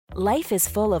Life is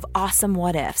full of awesome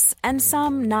what-ifs, and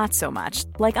some not so much,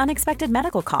 like unexpected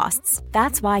medical costs.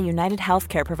 That's why United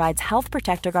Healthcare provides Health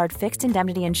Protector Guard fixed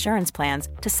indemnity insurance plans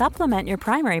to supplement your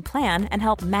primary plan and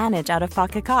help manage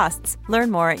out-of-pocket costs.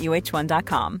 Learn more at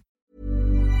uh1.com.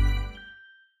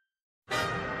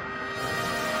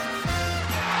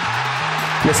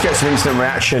 Let's get some instant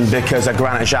reaction because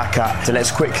Granit Xhaka. So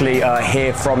let's quickly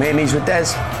hear from him. He's with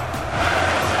Des.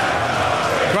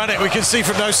 Granit, we can see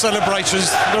from those celebrations,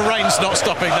 the rain's not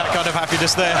stopping that kind of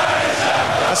happiness there.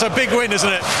 That's a big win, isn't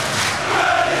it?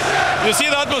 You see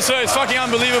the atmosphere, it's fucking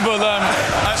unbelievable.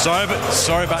 Sorry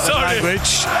about the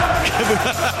language.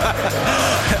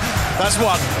 That's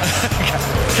one.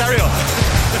 Carry on.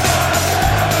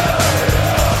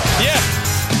 Yeah,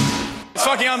 it's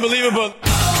fucking unbelievable.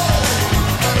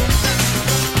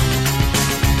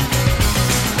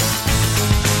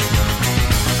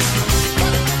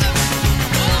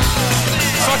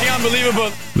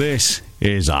 Unbelievable. This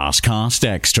is Arsecast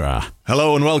Extra.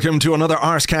 Hello and welcome to another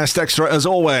Arsecast Extra, as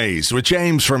always, with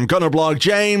James from Gunnerblog.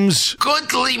 James.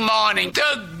 Goodly morning,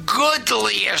 the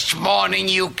goodliest morning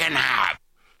you can have.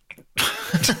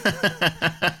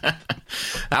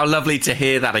 How lovely to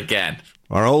hear that again.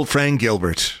 Our old friend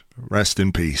Gilbert. Rest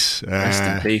in peace. Rest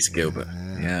in peace, Gilbert.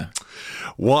 Yeah.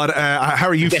 What? How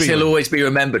are you feeling? He'll always be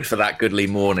remembered for that goodly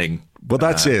morning. Well,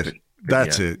 that's it.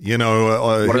 That's it. You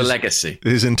know, what a legacy.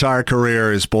 His entire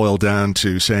career is boiled down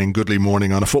to saying goodly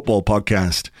morning on a football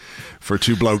podcast for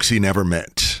two blokes he never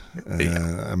met.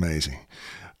 Amazing.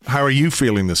 How are you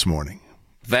feeling this morning?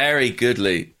 Very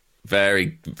goodly.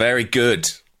 Very, very good.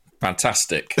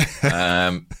 Fantastic.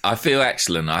 I feel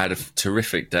excellent. I had a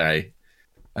terrific day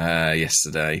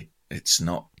yesterday. It's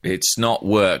not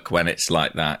work when it's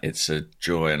like that. It's a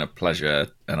joy and a pleasure,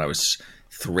 and I was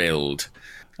thrilled.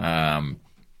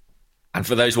 And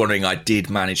for those wondering, I did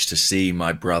manage to see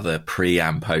my brother pre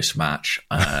and post match,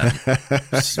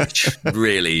 which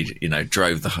really,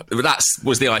 drove that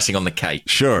was the icing on the cake.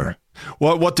 Sure.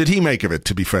 Well, what did he make of it,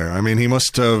 to be fair? I mean, he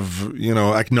must have,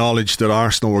 acknowledged that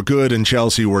Arsenal were good and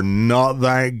Chelsea were not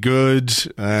that good.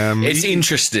 It's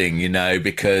interesting,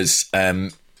 because I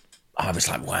was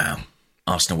like, wow,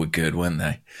 Arsenal were good, weren't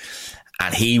they?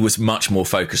 And he was much more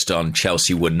focused on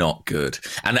Chelsea were not good.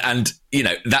 And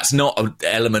that's not an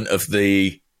element of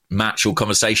the match or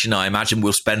conversation I imagine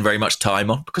we'll spend very much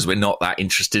time on because we're not that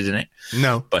interested in it.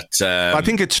 No. But I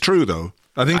think it's true, though.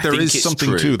 I think there is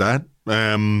something to that.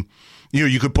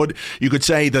 You could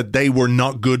say that they were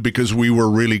not good because we were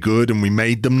really good and we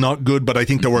made them not good. But I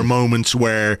think there were moments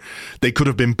where they could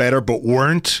have been better but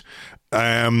weren't.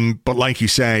 But like you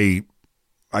say,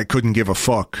 I couldn't give a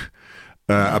fuck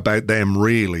about them,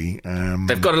 really.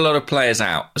 They've got a lot of players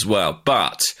out as well,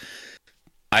 but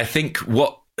I think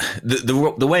what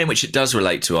the way in which it does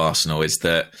relate to Arsenal is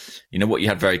that what you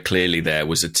had very clearly there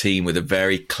was a team with a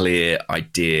very clear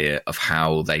idea of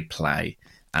how they play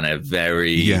and a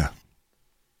very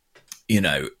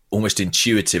almost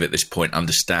intuitive at this point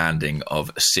understanding of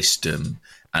a system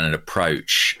and an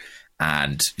approach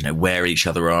and where each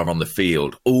other are on the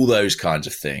field, all those kinds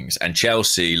of things. And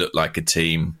Chelsea looked like a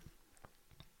team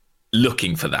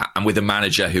looking for that, and with a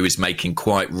manager who is making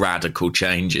quite radical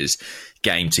changes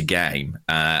game to game,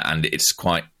 and it's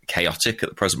quite chaotic at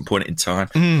the present point in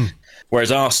time.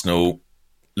 Whereas Arsenal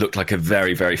looked like a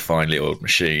very, very finely oiled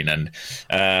machine, and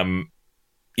I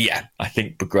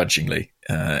think begrudgingly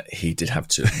he did have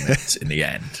to admit in the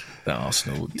end that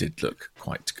Arsenal did look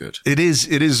quite good. It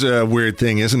is a weird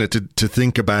thing, isn't it, to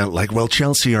think about,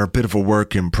 Chelsea are a bit of a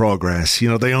work in progress.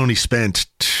 They only spent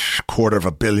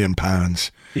 £250 million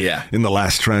in the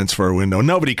last transfer window.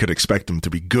 Nobody could expect them to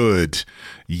be good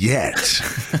yet.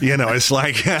 It's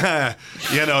like,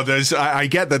 I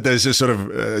get that there's a sort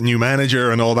of new manager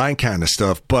and all that kind of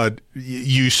stuff, but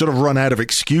you sort of run out of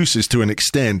excuses to an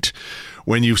extent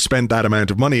when you've spent that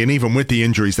amount of money. And even with the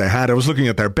injuries they had, I was looking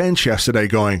at their bench yesterday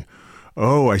going,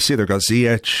 oh, I see they've got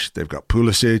Ziyech, they've got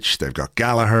Pulisic, they've got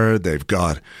Gallagher, they've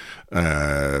got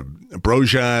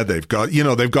Broja,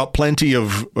 they've got plenty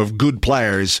of good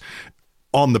players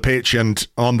on the pitch and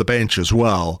on the bench as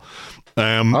well.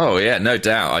 No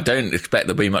doubt. I don't expect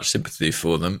there'll be much sympathy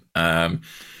for them. And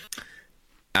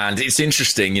it's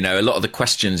interesting, a lot of the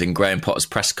questions in Graham Potter's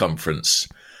press conference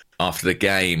after the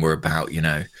game were about,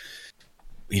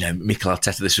 Mikel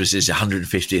Arteta, this was his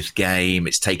 150th game.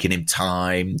 It's taken him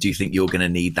time. Do you think you're going to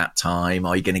need that time?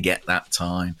 Are you going to get that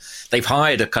time? They've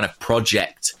hired a kind of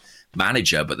project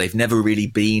manager, but they've never really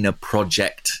been a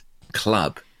project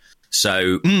club.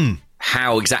 So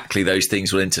how exactly those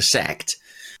things will intersect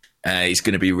is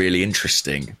going to be really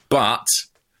interesting. But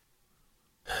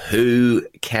who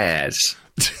cares?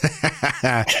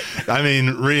 I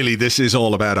mean, really, this is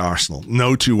all about Arsenal.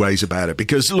 No two ways about it.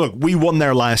 Because, look, we won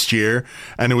there last year,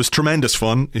 and it was tremendous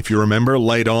fun. If you remember,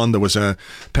 late on, there was a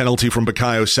penalty from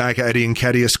Bukayo Saka. Eddie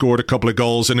Nketiah scored a couple of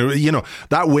goals. And,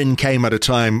 that win came at a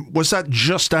time. Was that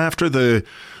just after the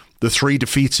 3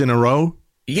 defeats in a row?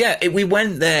 Yeah, we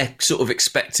went there sort of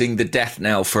expecting the death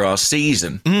knell for our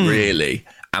season, really,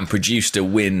 and produced a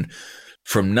win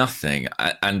from nothing.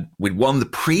 And we'd won the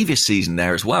previous season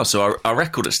there as well. So our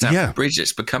record at Stamford Bridge,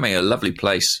 it's becoming a lovely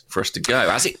place for us to go,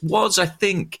 as it was, I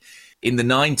think, in the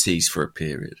 90s for a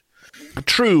period.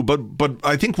 True, but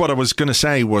I think what I was going to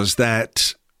say was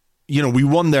that, we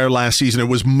won there last season. It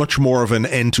was much more of an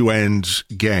end-to-end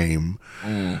game.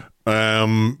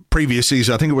 Previous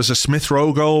season, I think it was a Smith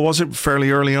Rowe goal, was it,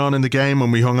 fairly early on in the game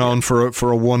when we hung on for a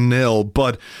 1-0.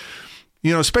 But,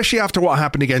 especially after what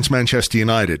happened against Manchester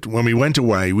United, when we went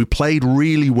away, we played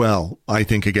really well, I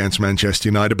think, against Manchester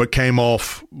United, but came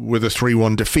off with a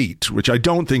 3-1 defeat, which I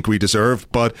don't think we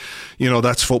deserved, but,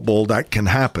 that's football, that can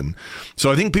happen.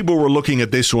 So I think people were looking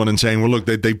at this one and saying, well, look,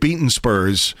 they've beaten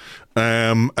Spurs,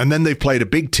 and then they've played a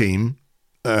big team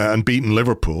and beaten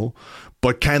Liverpool,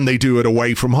 but can they do it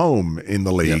away from home in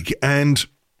the league? Yep. And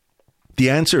the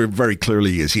answer very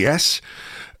clearly is yes.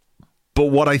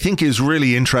 But what I think is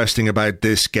really interesting about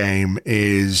this game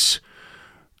is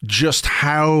just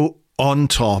how on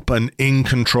top and in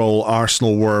control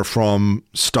Arsenal were from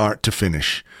start to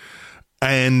finish.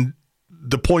 And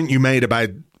the point you made about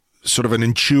sort of an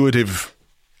intuitive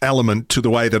element to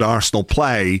the way that Arsenal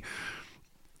play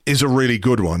is a really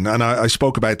good one. And I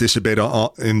spoke about this a bit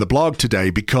in the blog today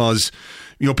because,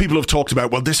 people have talked about,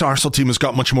 well, this Arsenal team has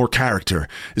got much more character.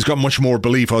 It's got much more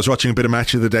belief. I was watching a bit of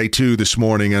Match of the Day 2 this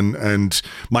morning and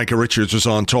Micah Richards was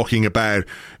on talking about,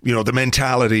 the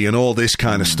mentality and all this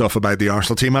kind of stuff about the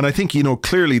Arsenal team. And I think,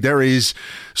 clearly there is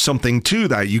something to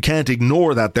that. You can't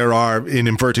ignore that there are, in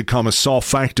inverted commas, soft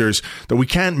factors that we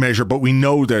can't measure, but we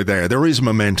know they're there. There is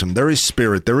momentum. There is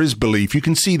spirit. There is belief. You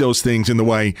can see those things in the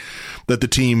way that the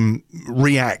team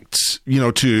reacts,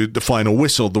 to the final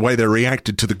whistle, the way they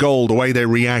reacted to the goal, the way they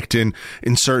react in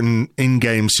certain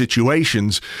in-game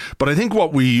situations. But I think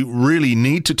what we really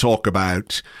need to talk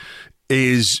about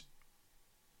is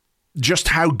just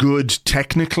how good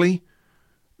technically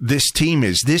this team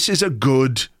is. This is a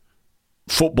good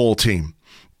football team.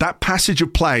 That passage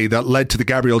of play that led to the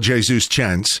Gabriel Jesus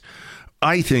chance,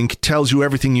 I think, tells you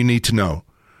everything you need to know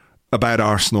about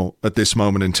Arsenal at this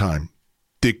moment in time.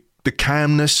 The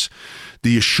calmness,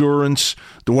 the assurance,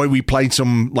 the way we played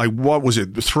some,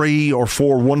 3 or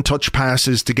 4 one-touch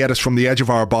passes to get us from the edge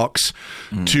of our box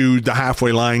to the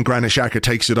halfway line. Granit Xhaka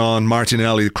takes it on,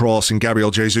 Martinelli the cross, and Gabriel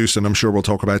Jesus, and I'm sure we'll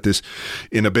talk about this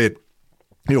in a bit,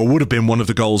 would have been one of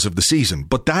the goals of the season.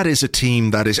 But that is a team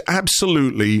that is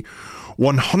absolutely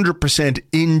 100%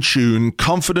 in tune,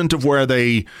 confident of where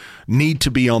they need to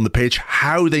be on the pitch,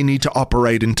 how they need to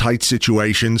operate in tight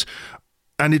situations.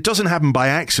 And it doesn't happen by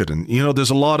accident.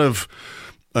 There's a lot of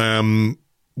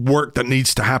work that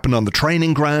needs to happen on the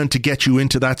training ground to get you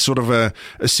into that sort of a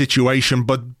situation.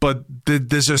 But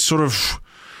there's a sort of,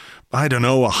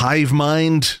 a hive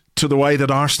mind to the way that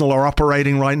Arsenal are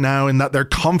operating right now, in that they're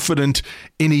confident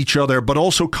in each other, but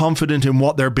also confident in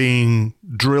what they're being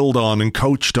drilled on and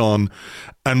coached on.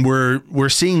 And we're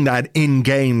seeing that in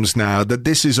games now, that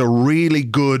this is a really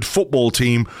good football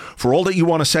team. For all that you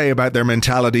want to say about their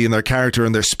mentality and their character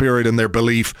and their spirit and their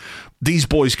belief, these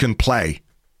boys can play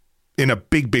in a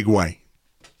big, big way.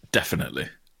 Definitely.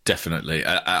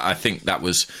 I think that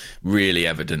was really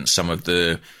evident. Some of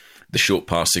the short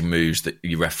passing moves that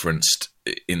you referenced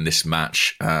in this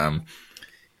match. And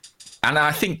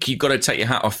I think you've got to take your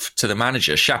hat off to the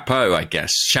manager. Chapeau, I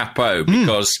guess. Chapeau,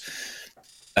 because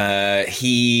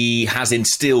he has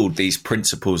instilled these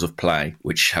principles of play,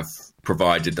 which have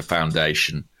provided the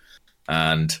foundation.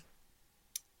 And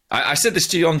I said this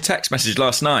to you on text message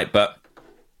last night, but,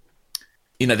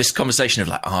 this conversation of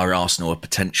are Arsenal a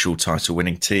potential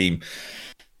title-winning team?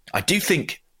 I do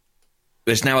think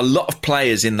there's now a lot of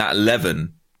players in that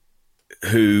 11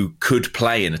 who could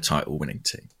play in a title-winning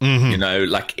team.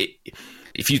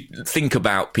 If you think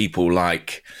about people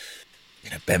like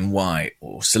Ben White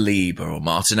or Saliba or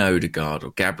Martin Odegaard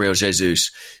or Gabriel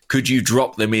Jesus, could you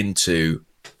drop them into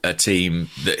a team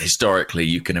that historically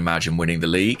you can imagine winning the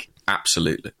league?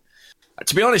 Absolutely.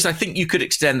 To be honest, I think you could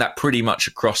extend that pretty much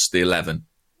across the 11.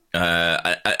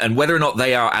 And whether or not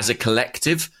they are, as a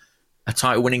collective, a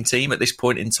title-winning team at this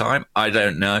point in time, I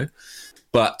don't know.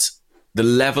 But the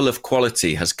level of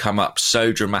quality has come up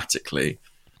so dramatically.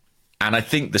 And I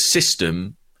think the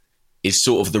system is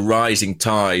sort of the rising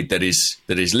tide that is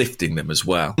lifting them as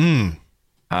well.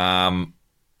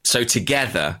 So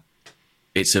together,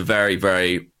 it's a very,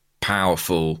 very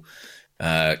powerful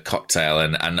cocktail.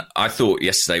 And I thought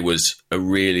yesterday was a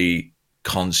really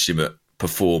consummate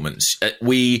performance.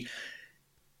 I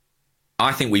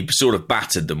think we sort of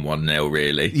battered them 1-0,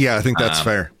 really. Yeah, I think that's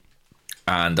fair.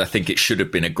 And I think it should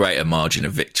have been a greater margin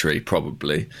of victory,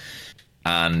 probably.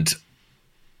 And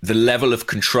the level of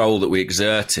control that we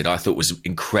exerted, I thought, was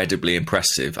incredibly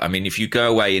impressive. I mean, if you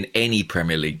go away in any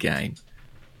Premier League game,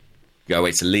 you go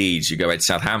away to Leeds, you go away to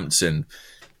Southampton,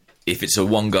 if it's a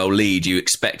 1-goal lead, you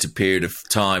expect a period of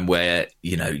time where,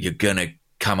 you're going to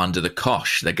come under the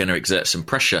cosh. They're going to exert some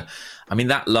pressure. I mean,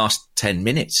 that last 10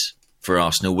 minutes for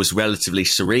Arsenal was relatively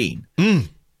serene.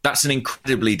 That's an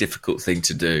incredibly difficult thing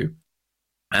to do.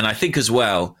 And I think as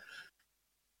well,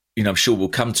 I'm sure we'll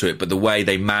come to it, but the way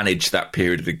they managed that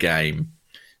period of the game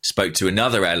spoke to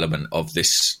another element of this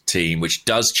team, which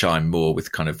does chime more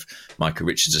with kind of Micah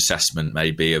Richards' assessment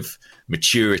maybe of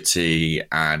maturity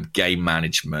and game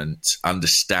management,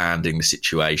 understanding the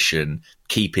situation,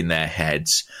 keeping their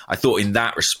heads. I thought in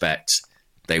that respect,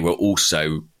 they were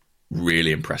also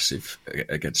really impressive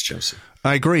against Chelsea.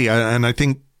 I agree. And I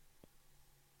think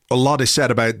a lot is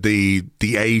said about the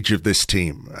age of this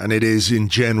team. And it is in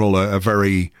general a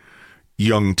very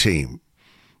young team.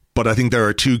 But I think there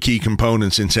are two key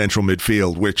components in central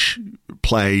midfield which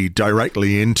play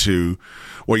directly into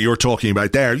what you're talking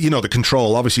about there. The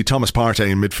control. Obviously, Thomas Partey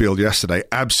in midfield yesterday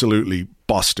absolutely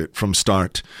bossed it from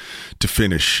start to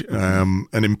finish. An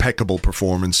impeccable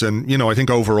performance. And, I think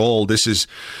overall this is,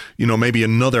 maybe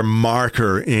another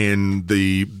marker in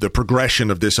the progression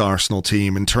of this Arsenal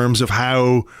team in terms of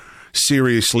how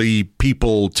seriously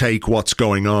people take what's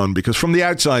going on, because from the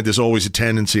outside there's always a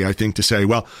tendency, I think, to say,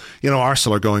 well,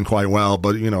 Arsenal are going quite well,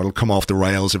 but it'll come off the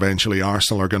rails eventually.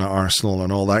 Arsenal are going to Arsenal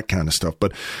and all that kind of stuff.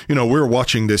 But we're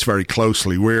watching this very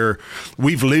closely.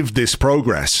 We've lived this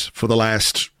progress for the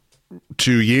last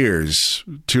 2 years,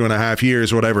 2.5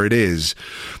 years, whatever it is,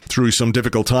 through some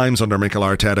difficult times under Mikel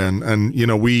Arteta,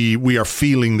 and we are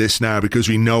feeling this now because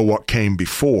we know what came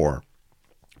before.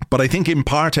 But I think in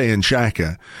Partey and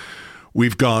Xhaka,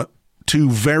 we've got two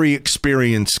very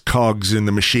experienced cogs in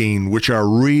the machine, which are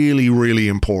really, really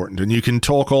important. And you can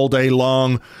talk all day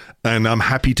long, and I'm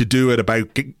happy to do it, about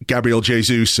Gabriel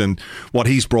Jesus and what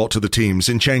he's brought to the team,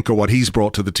 Zinchenko, what he's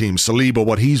brought to the team, Saliba,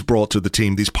 what he's brought to the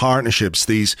team, these partnerships,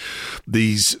 these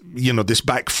this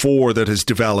back four that has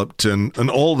developed, and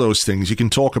all those things. You can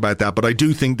talk about that. But I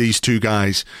do think these two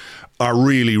guys are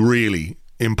really, really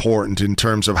important in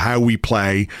terms of how we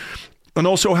play and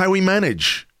also how we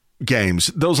manage games.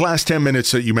 Those last 10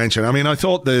 minutes that you mentioned, I mean, I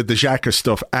thought the Xhaka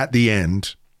stuff at the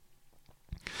end,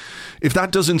 if that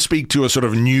doesn't speak to a sort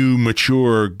of new,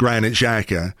 mature Granit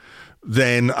Xhaka,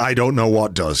 then I don't know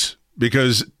what does.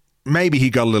 Because maybe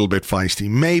he got a little bit feisty.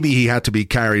 Maybe he had to be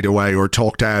carried away or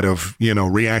talked out of,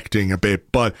 reacting a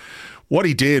bit. But what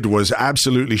he did was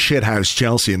absolutely shithouse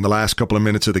Chelsea in the last couple of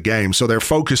minutes of the game. So they're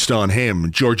focused on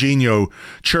him. Jorginho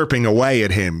chirping away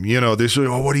at him. This,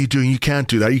 what are you doing? You can't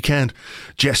do that. You can't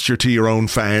gesture to your own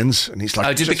fans. And he's like,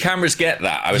 oh, did the cameras get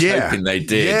that? I was hoping they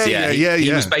did.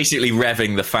 He was basically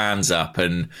revving the fans up,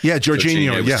 and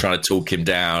Jorginho was trying to talk him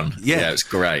down. Yeah, it was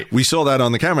great. We saw that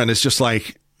on the camera, and it's just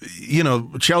like,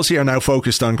 Chelsea are now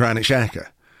focused on Granit Xhaka.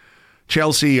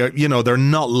 Chelsea, they're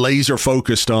not laser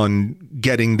focused on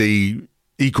getting the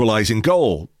equalising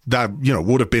goal. That,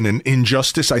 would have been an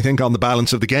injustice, I think, on the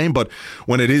balance of the game. But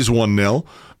when it is 1-0,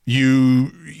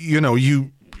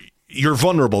 you're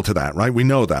vulnerable to that, right? We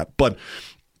know that. But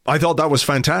I thought that was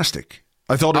fantastic.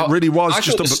 I thought it really was. I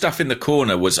thought the stuff in the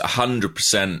corner was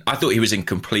 100%. I thought he was in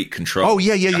complete control. Oh,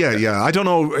 yeah. I don't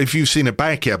know if you've seen it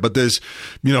back yet, but there's,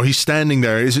 he's standing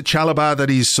there. Is it Chalobah that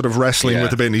he's sort of wrestling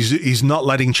with a bit? He's not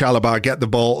letting Chalobah get the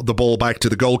ball back to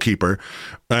the goalkeeper.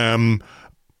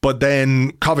 But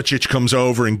then Kovacic comes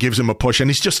over and gives him a push, and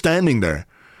he's just standing there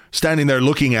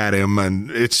looking at him.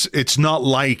 And it's not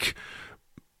like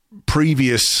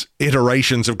previous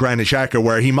iterations of Granit Xhaka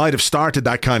where he might have started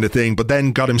that kind of thing but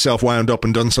then got himself wound up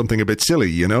and done something a bit silly,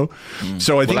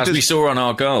 So I think, as we saw on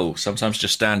our goal, sometimes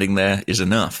just standing there is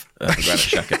enough for Granit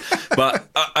Xhaka. But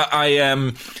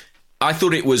I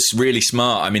thought it was really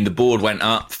smart. I mean, the board went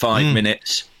up 5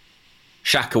 minutes.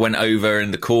 Xhaka went over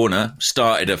in the corner,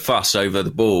 started a fuss over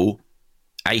the ball,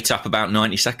 ate up about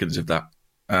 90 seconds of that.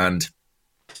 And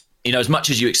as much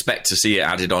as you expect to see it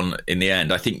added on in the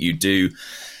end, I think you do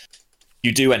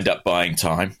end up buying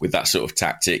time with that sort of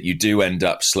tactic. You do end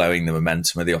up slowing the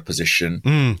momentum of the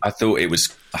opposition. I thought it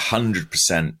was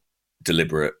 100%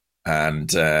 deliberate and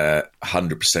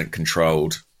 100%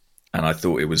 controlled. And I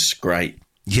thought it was great.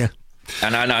 Yeah.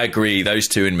 And I agree, those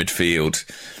two in midfield,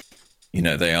 You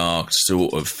know, they are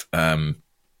sort of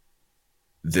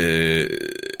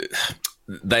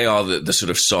they are the sort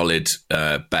of solid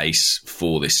base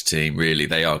for this team. Really,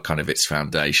 they are kind of its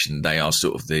foundation. They are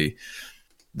sort of the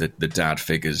dad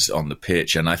figures on the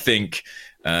pitch, and I think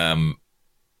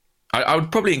I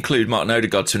would probably include Martin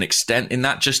Odegaard to an extent in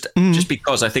that, just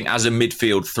because I think as a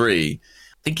midfield three,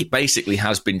 I think it basically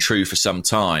has been true for some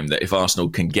time that if Arsenal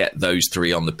can get those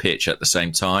three on the pitch at the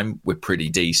same time, we're pretty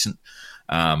decent.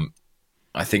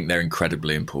 I think they're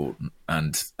incredibly important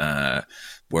and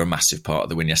were a massive part of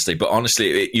the win yesterday. But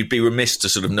honestly, you'd be remiss to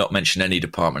sort of not mention any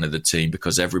department of the team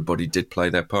because everybody did play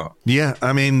their part. Yeah,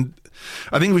 I mean,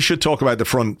 I think we should talk about the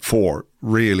front four,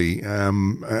 really,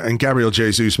 and Gabriel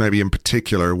Jesus maybe in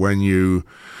particular. When you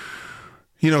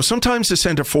know, sometimes the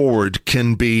centre forward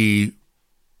can be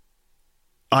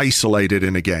isolated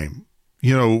in a game.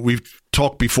 You know, we've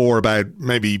talked before about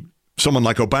maybe someone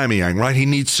like Aubameyang, right? He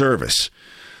needs service.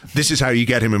 This is how you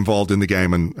get him involved in the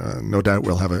game, and no doubt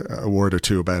we'll have a word or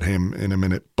two about him in a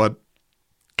minute. But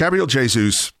Gabriel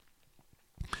Jesus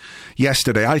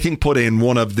yesterday, I think, put in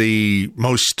one of the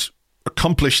most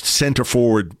accomplished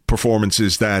centre-forward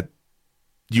performances that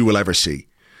you will ever see.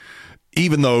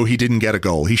 Even though he didn't get a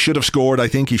goal. He should have scored, I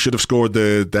think. He should have scored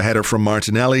the header from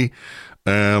Martinelli.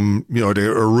 You know,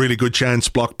 a really good chance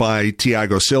blocked by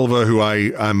Thiago Silva, who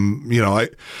I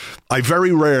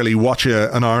very rarely watch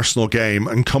an Arsenal game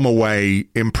and come away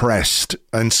impressed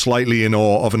and slightly in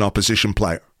awe of an opposition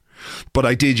player. But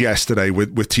I did yesterday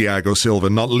with Thiago Silva,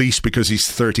 not least because he's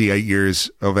 38 years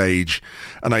of age.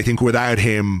 And I think without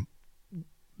him,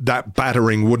 that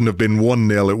battering wouldn't have been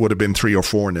 1-0. It would have been 3 or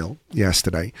 4-0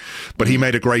 yesterday. But he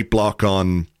made a great block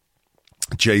on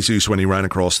Jesus when he ran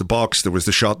across the box. There was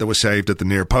the shot that was saved at the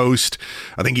near post.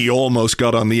 I think he almost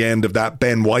got on the end of that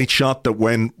Ben White shot that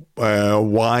went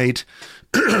wide,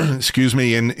 excuse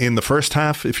me, in the first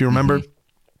half, if you remember.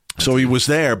 Mm-hmm. So he was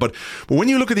there. But when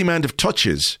you look at the amount of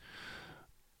touches,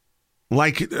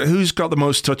 like who's got the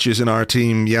most touches in our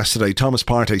team yesterday? Thomas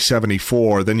Partey,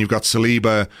 74. Then you've got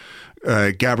Saliba,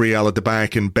 Gabriel at the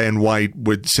back, and Ben White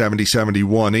with 70,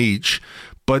 71 each.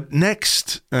 But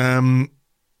next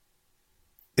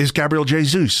is Gabriel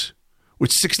Jesus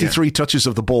with 63 touches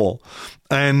of the ball.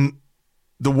 And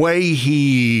the way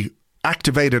he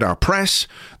activated our press,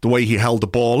 the way he held the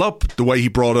ball up, the way he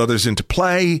brought others into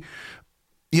play,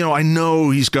 you know, I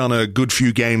know he's gone a good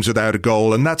few games without a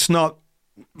goal, and that's not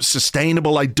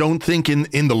sustainable, I don't think,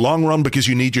 in the long run, because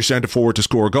you need your centre forward to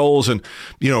score goals, and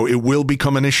you know it will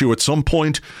become an issue at some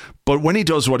point. But when he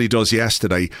does what he does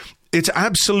yesterday, it's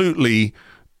absolutely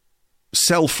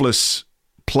selfless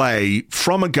play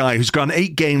from a guy who's gone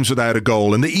 8 games without a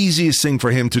goal, and the easiest thing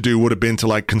for him to do would have been to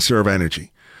like conserve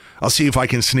energy. I'll see if I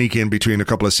can sneak in between a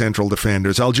couple of central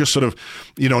defenders. I'll just sort of,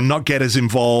 you know, not get as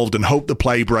involved and hope the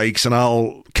play breaks, and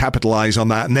I'll capitalize on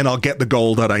that, and then I'll get the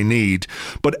goal that I need.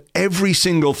 But every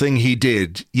single thing he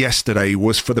did yesterday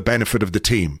was for the benefit of the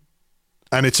team,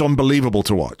 and it's unbelievable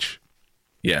to watch.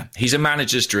 Yeah, he's a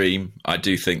manager's dream. I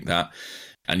do think that,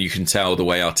 and you can tell the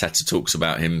way Arteta talks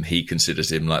about him, he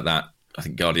considers him like that. I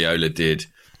think Guardiola did.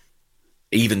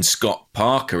 Even Scott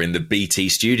Parker in the BT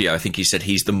studio, I think he said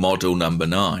he's the model number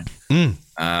 9. And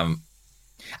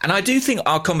I do think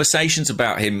our conversations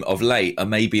about him of late are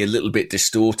maybe a little bit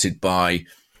distorted by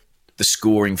the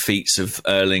scoring feats of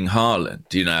Erling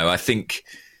Haaland. You know, I think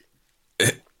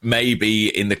maybe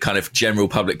in the kind of general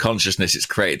public consciousness, it's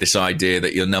created this idea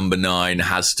that your number 9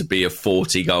 has to be a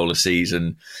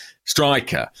 40-goal-a-season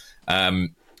striker.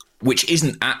 Which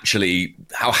isn't actually,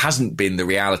 how hasn't been the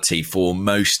reality for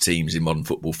most teams in modern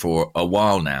football for a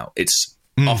while now. It's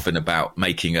often about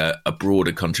making a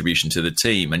broader contribution to the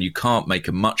team, and you can't make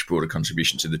a much broader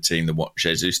contribution to the team than what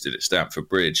Jesus did at Stamford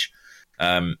Bridge.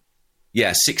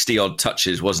 60-odd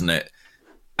touches, wasn't it,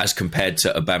 as compared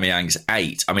to Aubameyang's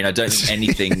 8. I mean, I don't think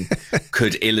anything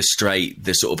could illustrate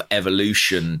the sort of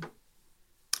evolution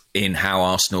in how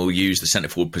Arsenal use the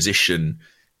centre-forward position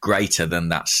greater than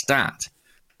that stat.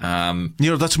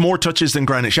 You know, that's more touches than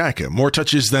Granit Xhaka, more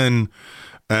touches than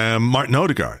Martin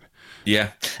Odegaard.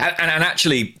 Yeah. And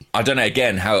actually, I don't know,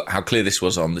 again, how clear this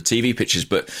was on the TV pictures,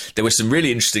 but there was some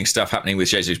really interesting stuff happening with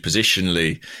Jesus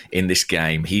positionally in this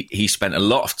game. He spent a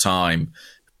lot of time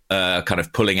kind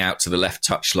of pulling out to the left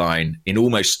touchline in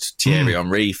almost Thierry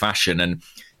Henry fashion. And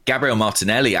Gabriel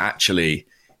Martinelli actually,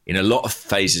 in a lot of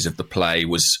phases of the play,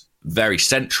 was very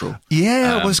central.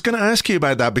 Yeah, I was going to ask you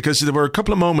about that, because there were a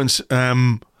couple of moments...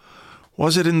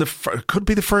 was it in could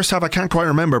be the first half, I can't quite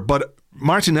remember, but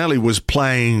Martinelli was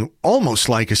playing almost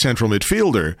like a central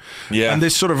midfielder. Yeah. And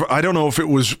this sort of, I don't know if it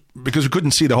was, because we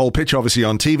couldn't see the whole pitch obviously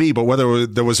on TV, but whether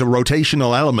there was a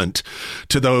rotational element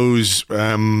to those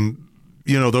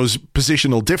those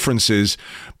positional differences.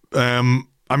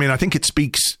 I think it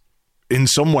speaks in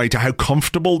some way to how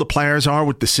comfortable the players are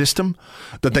with the system,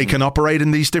 that they can operate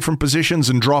in these different positions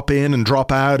and drop in and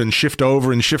drop out and shift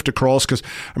over and shift across. Because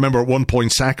I remember at one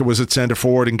point Saka was at centre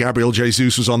forward and Gabriel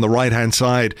Jesus was on the right hand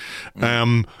side.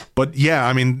 But yeah,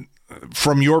 I mean,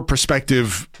 from your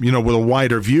perspective, with a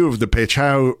wider view of the pitch,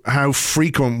 how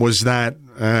frequent was that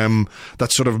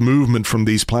sort of movement from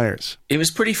these players? It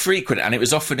was pretty frequent, and it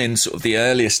was often in sort of the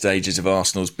earlier stages of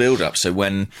Arsenal's build-up. So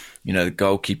when, the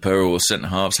goalkeeper or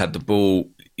centre-halves had the ball,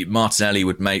 Martinelli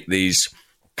would make these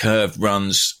curved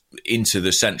runs into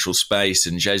the central space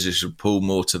and Jesus would pull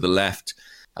more to the left.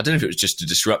 I don't know if it was just to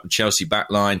disrupt the Chelsea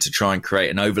backline, to try and create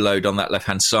an overload on that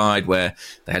left-hand side where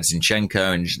they had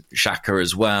Zinchenko and Xhaka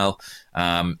as well.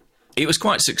 It was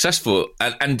quite successful.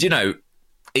 And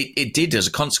it did, as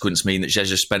a consequence, mean that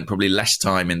Jesus spent probably less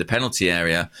time in the penalty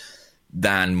area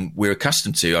than we're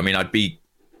accustomed to. I mean, I'd be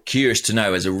curious to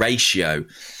know, as a ratio,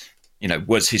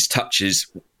 was his touches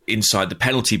inside the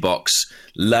penalty box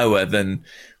lower than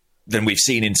we've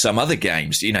seen in some other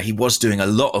games? He was doing a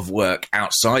lot of work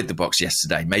outside the box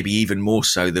yesterday, maybe even more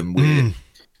so than we're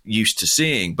used to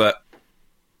seeing. But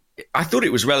I thought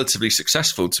it was relatively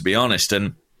successful, to be honest.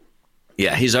 And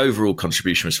yeah, his overall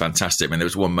contribution was fantastic. I mean, there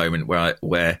was one moment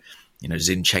where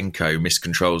Zinchenko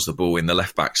miscontrols the ball in the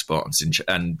left-back spot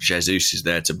and Jesus is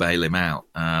there to bail him out.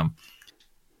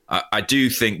 I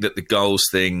do think that the goals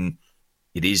thing,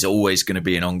 it is always going to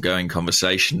be an ongoing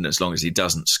conversation as long as he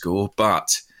doesn't score. But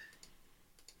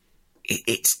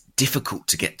it's difficult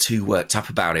to get too worked up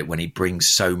about it when he brings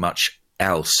so much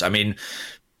else. I mean,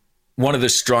 one of the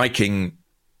striking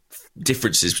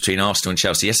differences between Arsenal and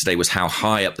Chelsea yesterday was how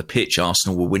high up the pitch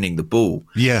Arsenal were winning the ball.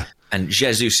 Yeah. And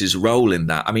Jesus' role in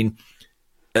that. I mean,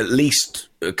 at least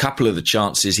a couple of the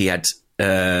chances he had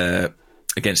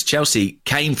against Chelsea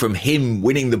came from him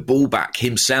winning the ball back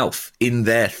himself in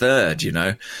their third,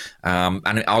 and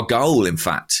our goal, in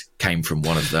fact, came from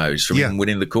one of those, from him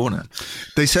winning the corner.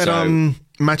 They said on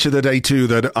Match of the Day too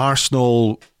that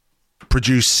Arsenal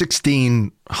produced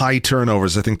 16 high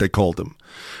turnovers, I think they called them,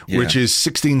 which is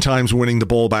 16 times winning the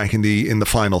ball back in the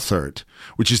final third,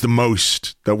 which is the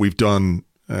most that we've done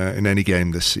in any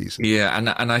game this season. Yeah,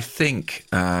 and I think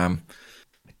I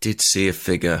did see a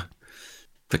figure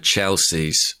for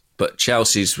Chelsea's, but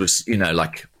Chelsea's was,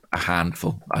 like a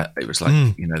handful. It was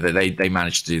like, they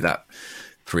managed to do that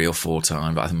 3 or 4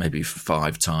 times, I think maybe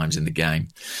 5 times in the game.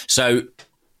 So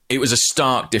it was a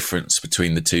stark difference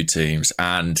between the two teams,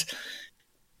 and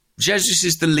Jesus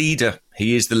is the leader.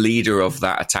 He is the leader of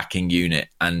that attacking unit.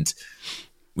 And,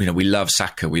 we love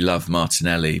Saka, we love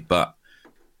Martinelli, but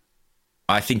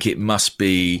I think it must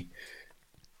be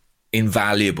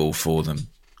invaluable for them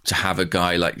to have a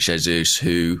guy like Jesus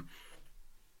who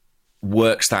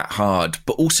works that hard,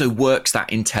 but also works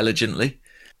that intelligently.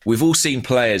 We've all seen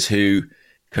players who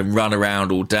can run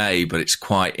around all day, but it's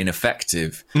quite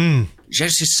ineffective.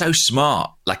 Jesus is so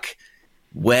smart, like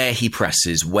where he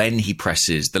presses, when he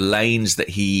presses, the lanes that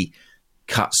he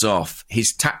cuts off,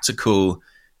 his tactical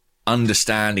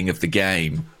understanding of the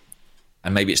game.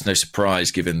 And maybe it's no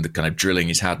surprise given the kind of drilling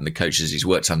he's had and the coaches he's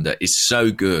worked under, is so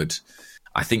good.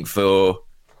 I think for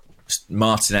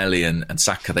Martinelli and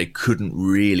Saka, they couldn't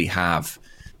really have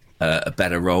a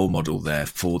better role model there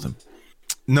for them.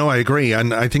 No, I agree.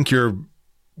 And I think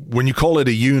when you call it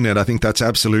a unit, I think that's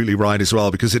absolutely right as well,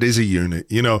 because it is a unit.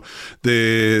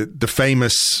 The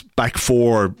famous back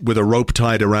four with a rope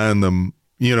tied around them,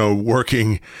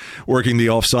 working the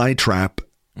offside trap,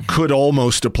 could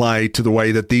almost apply to the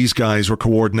way that these guys were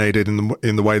coordinated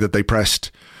in the way that they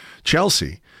pressed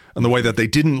Chelsea and the way that they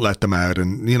didn't let them out.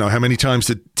 And, how many times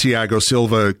did Thiago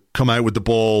Silva come out with the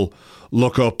ball,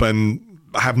 look up and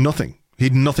have nothing? He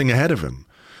had nothing ahead of him.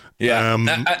 Yeah.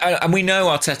 And we know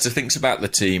Arteta thinks about the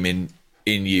team in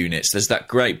units. There's that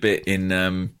great bit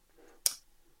in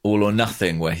All or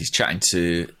Nothing where he's chatting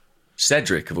to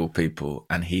Cedric, of all people,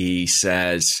 and he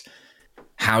says,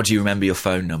 how do you remember your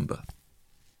phone number?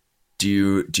 Do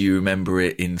you remember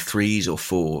it in 3s or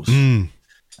 4s?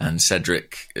 And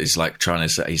Cedric is like trying to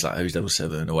say, he's like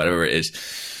 077 or whatever it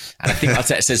is. And I think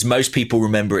Arteta says most people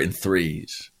remember it in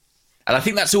 3s. And I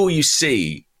think that's all you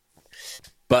see.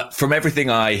 But from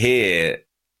everything I hear,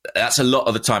 that's a lot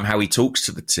of the time how he talks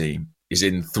to the team is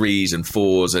in 3s and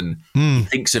 4s, and he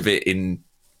thinks of it in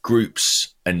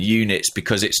groups and units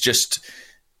because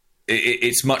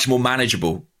it's much more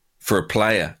manageable for a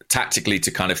player tactically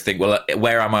to kind of think, well,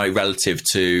 where am I relative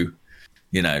to,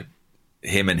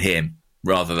 him and him,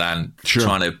 rather than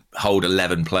trying to hold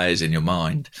 11 players in your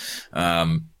mind.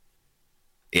 And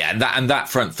that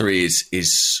front three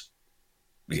is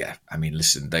yeah, I mean,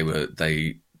 listen,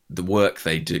 the work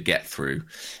they do get through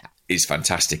is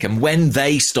fantastic. And when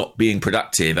they stop being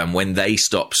productive and when they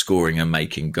stop scoring and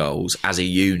making goals as a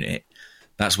unit,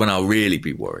 that's when I'll really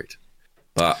be worried.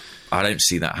 But I don't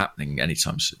see that happening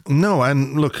anytime soon. No,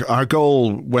 and look, our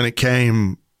goal when it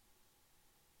came,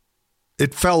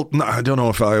 it felt, I don't know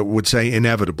if I would say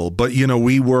inevitable, but, you know,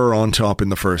 we were on top in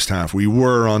the first half. We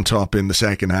were on top in the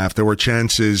second half. There were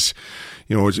chances,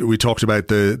 you know, we talked about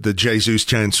the Jesus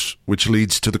chance, which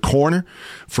leads to the corner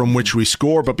from which we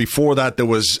score. But before that, there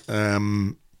was a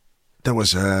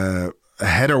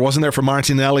header, wasn't there, for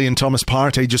Martinelli, and Thomas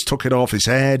Partey just took it off his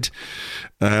head.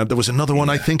 There was another one,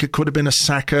 I think it could have been a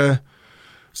Saka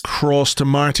cross to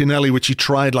Martinelli, which he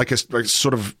tried like a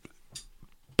sort of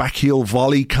backheel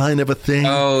volley kind of a thing.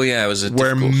 Oh yeah, it was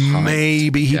where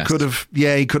maybe he could have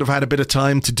had a bit of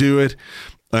time to do it.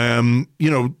 You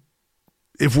know,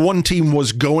 if one team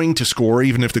was going to score,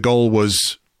 even if the goal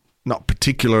was not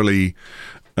particularly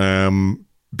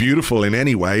beautiful in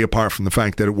any way, apart from the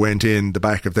fact that it went in the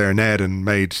back of their net and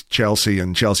made Chelsea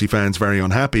and Chelsea fans very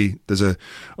unhappy, there's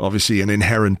obviously an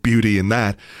inherent beauty in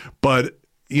that. But,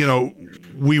 you know,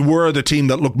 we were the team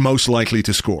that looked most likely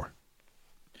to score.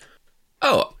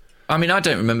 Oh, I mean, I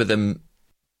don't remember them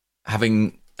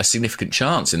having a significant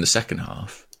chance in the second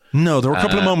half. No, there were a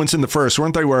couple of moments in the first,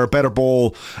 weren't they, where a better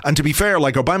ball, and to be fair,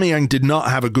 like, Aubameyang did not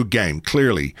have a good game,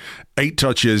 clearly. 8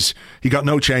 touches, he got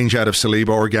no change out of Saliba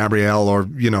or Gabriel or,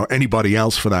 you know, anybody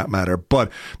else for that matter.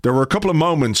 But there were a couple of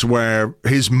moments where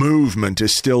his movement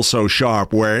is still so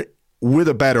sharp, where with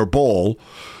a better ball,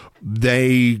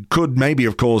 they could maybe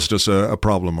have caused us a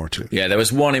problem or two. Yeah, there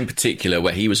was one in particular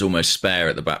where he was almost spare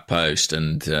at the back post,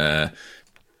 and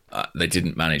they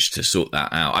didn't manage to sort that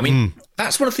out. I mean,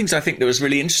 that's one of the things I think that was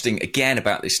really interesting, again,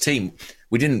 about this team.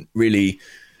 We didn't really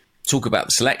talk about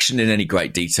the selection in any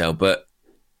great detail, but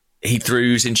he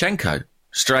threw Zinchenko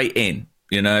straight in.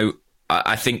 You know,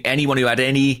 I think anyone who had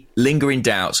any lingering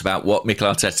doubts about what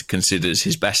Mikel Arteta considers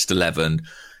his best 11,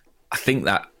 I think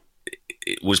that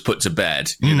it was put to bed,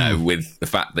 you know, with the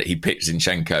fact that he picked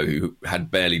Zinchenko, who had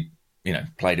barely, you know,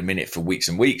 played a minute for weeks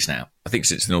and weeks now, I think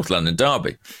since the North London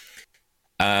derby.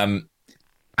 And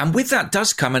with that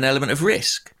does come an element of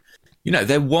risk. You know,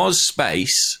 there was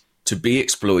space to be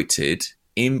exploited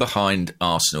in behind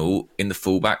Arsenal in the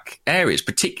fullback areas,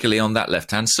 particularly on that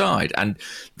left-hand side. And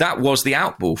that was the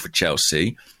outball for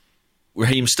Chelsea,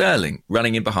 Raheem Sterling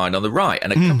running in behind on the right.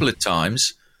 And a couple of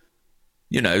times,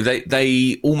 you know,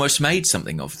 they almost made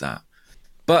something of that.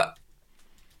 But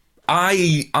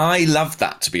I love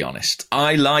that, to be honest.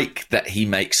 I like that he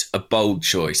makes a bold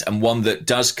choice, and one that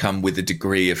does come with a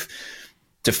degree of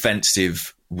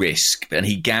defensive risk. And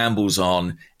he gambles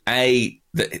on, A,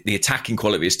 that the attacking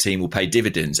quality of his team will pay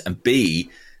dividends, and B,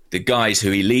 the guys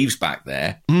who he leaves back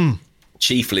there,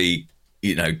 chiefly,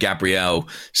 you know, Gabriel,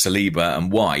 Saliba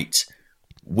and White,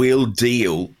 will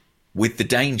deal with the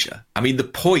danger. I mean, the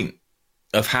point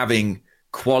of having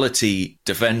quality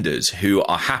defenders who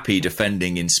are happy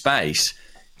defending in space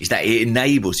is that it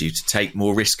enables you to take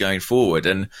more risk going forward.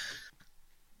 And,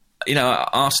 you know,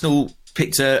 Arsenal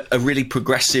picked a really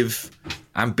progressive,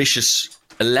 ambitious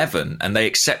 11, and they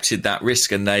accepted that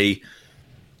risk and they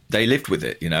lived with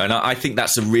it, you know. And I think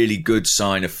that's a really good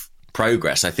sign of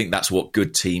progress. I think that's what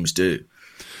good teams do.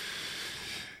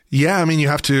 Yeah, I mean, you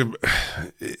have to,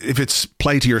 if it's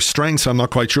play to your strengths, I'm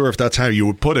not quite sure if that's how you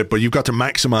would put it, but you've got to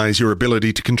maximize your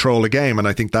ability to control a game. And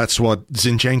I think that's what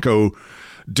Zinchenko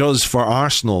does for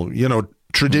Arsenal. You know,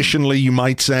 traditionally, you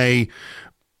might say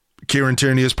Kieran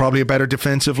Tierney is probably a better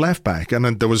defensive left back. And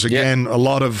then there was, again, a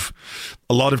lot of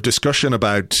discussion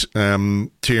about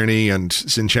Tierney and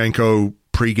Zinchenko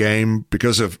pre-game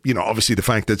because of, you know, obviously the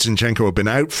fact that Zinchenko had been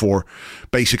out for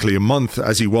basically a month,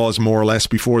 as he was more or less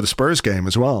before the Spurs game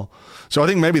as well. So I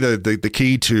think maybe the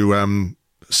key to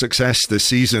success this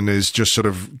season is just sort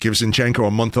of give Zinchenko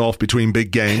a month off between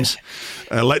big games,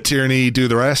 let Tierney do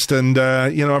the rest, and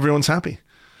you know, everyone's happy.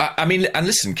 I mean, and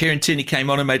listen, Kieran Tierney came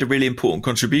on and made a really important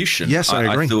contribution. Yes,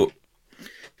 I agree.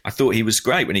 I thought he was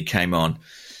great when he came on,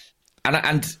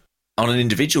 and on an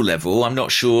individual level, I'm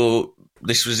not sure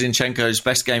this was Zinchenko's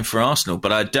best game for Arsenal,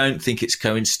 but I don't think it's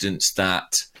coincidence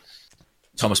that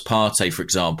Thomas Partey, for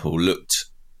example, looked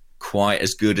quite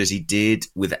as good as he did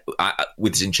with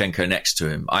Zinchenko next to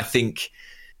him. I think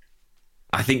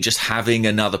just having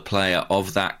another player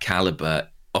of that calibre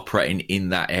operating in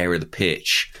that area of the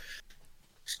pitch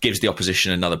gives the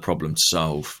opposition another problem to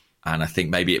solve. And I think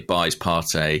maybe it buys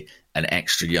Partey an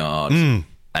extra yard, an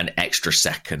extra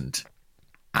second,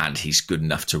 and he's good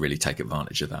enough to really take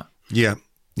advantage of that. Yeah.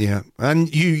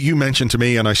 And you mentioned to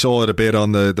me, and I saw it a bit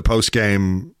on the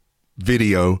post-game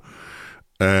video,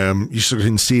 You sort of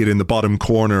can see it in the bottom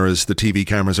corner as the TV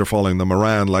cameras are following them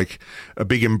around, like a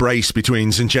big embrace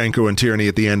between Zinchenko and Tierney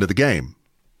at the end of the game.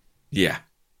 Yeah.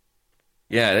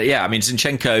 I mean,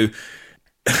 Zinchenko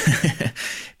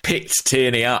picked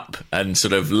Tierney up and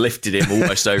sort of lifted him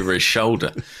almost over his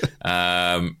shoulder.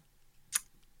 And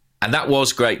that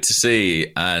was great to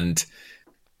see. And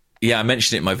yeah, I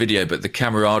mentioned it in my video, but the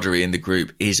camaraderie in the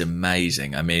group is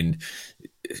amazing. I mean,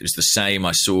 it was the same.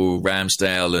 I saw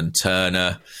Ramsdale and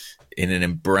Turner in an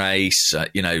embrace.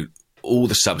 All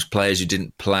the subs players who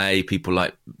didn't play, people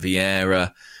like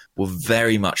Vieira, were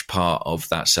very much part of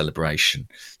that celebration.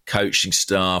 Coaching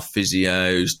staff,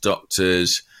 physios,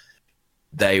 doctors,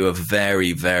 they were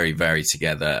very, very, very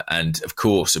together. And of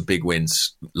course, a big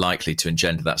win's likely to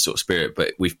engender that sort of spirit.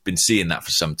 But we've been seeing that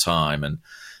for some time. And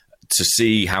to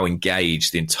see how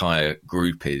engaged the entire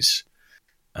group is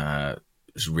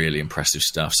really impressive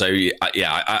stuff. So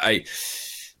I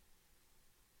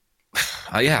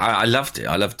loved it.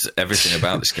 I loved everything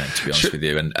about this game, to be honest with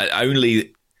you. And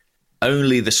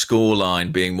only the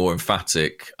scoreline being more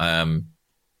emphatic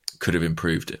could have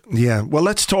improved it. Yeah. Well,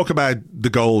 let's talk about the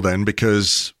goal then,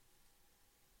 because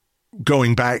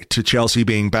going back to Chelsea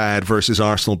being bad versus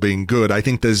Arsenal being good, I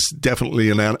think there's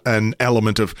definitely an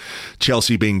element of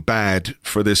Chelsea being bad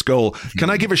for this goal. Mm-hmm.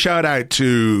 Can I give a shout out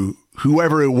to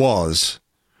whoever it was,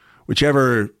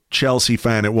 whichever Chelsea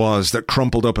fan it was, that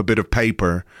crumpled up a bit of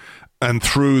paper and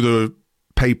threw the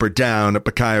paper down at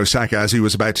Bukayo Saka as he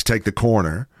was about to take the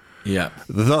corner. Yeah.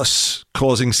 Thus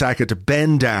causing Saka to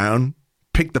bend down,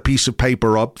 pick the piece of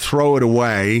paper up, throw it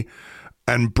away,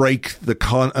 and break the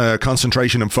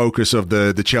concentration and focus of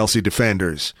the Chelsea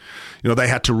defenders. They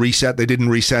had to reset. They didn't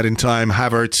reset in time.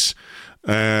 Havertz,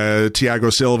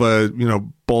 Thiago Silva,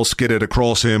 ball skidded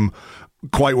across him.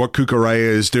 Quite what Cucurella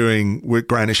is doing with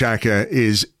Granit Xhaka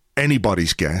is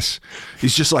anybody's guess.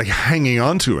 He's just like hanging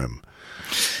on to him.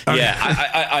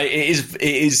 It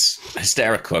is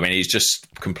hysterical. I mean, he's just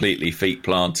completely feet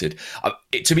planted.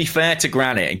 To be fair to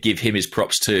Granit and give him his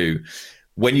props too,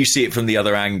 when you see it from the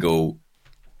other angle,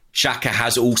 Xhaka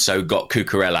has also got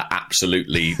Cucurella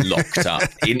absolutely locked up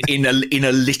in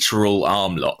a literal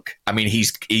arm lock. I mean,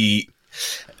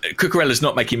 Cucurella's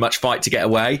not making much fight to get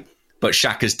away, but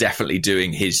Xhaka's definitely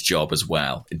doing his job as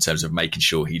well in terms of making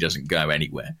sure he doesn't go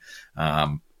anywhere.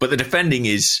 But the defending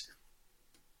is,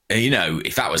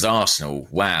 if that was Arsenal,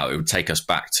 wow, it would take us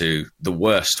back to the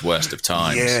worst of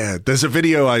times. Yeah, there's a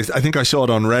video, I think I saw it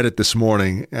on Reddit this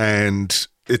morning, and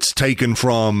it's taken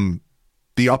from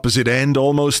the opposite end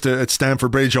almost at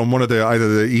Stamford Bridge on one of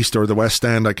either the east or the west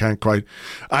stand. I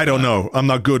don't know. I'm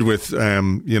not good with,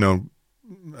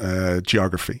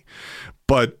 geography.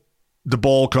 But the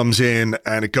ball comes in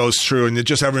and it goes through and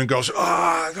everyone goes,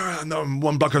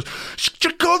 one block goes,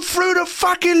 you go through the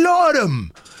fucking lot of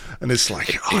them. And it's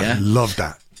like, I love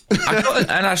that.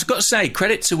 I've got to say,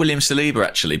 credit to William Saliba,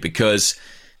 actually, because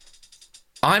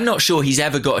I'm not sure he's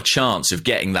ever got a chance of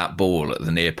getting that ball at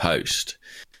the near post.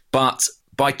 But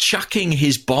by chucking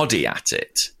his body at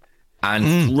it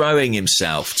and throwing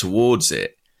himself towards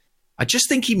it, I just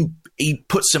think he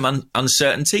puts some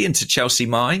uncertainty into Chelsea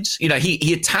minds.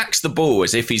 He attacks the ball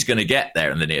as if he's going to get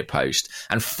there in the near post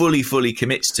and fully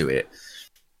commits to it.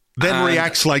 Then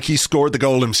reacts like he scored the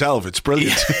goal himself. It's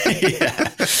brilliant. Yeah.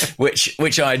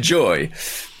 Which I enjoy.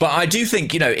 But I do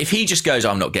think, if he just goes,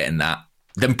 I'm not getting that,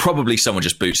 then probably someone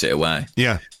just boots it away.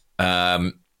 Yeah.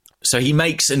 So he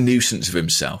makes a nuisance of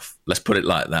himself. Let's put it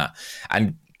like that.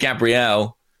 And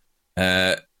Gabriel,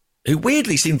 who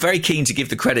weirdly seemed very keen to give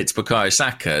the credit to Bukayo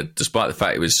Saka, despite the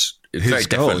fact it was very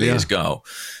definitely his goal.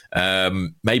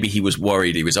 Maybe he was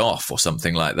worried he was off or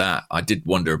something like that. I did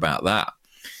wonder about that.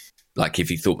 Like if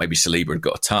he thought maybe Saliba had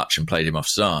got a touch and played him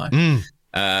offside.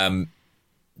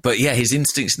 But yeah, his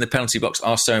instincts in the penalty box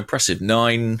are so impressive.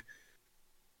 Nine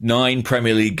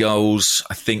Premier League goals,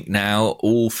 I think now,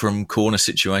 all from corner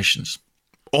situations.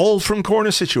 All from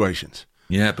corner situations?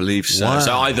 Yeah, I believe so. Wow.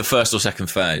 So either first or second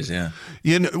phase, yeah.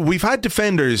 We've had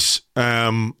defenders...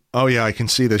 I can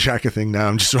see the Xhaka thing now.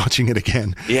 I'm just watching it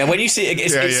again. Yeah, when you see it,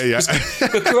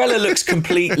 Cucurella looks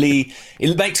completely...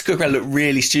 It makes Cucurella look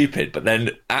really stupid, but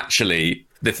then actually,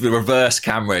 the reverse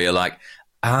camera, you're like,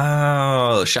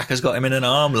 oh, Xhaka's got him in an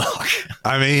arm lock.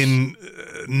 I mean,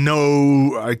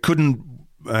 no, I couldn't...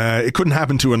 it couldn't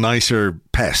happen to a nicer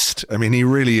pest. I mean, he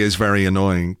really is very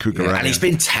annoying, Cucurella. Yeah, and he's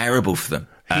been terrible for them.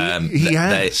 He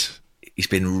has. He's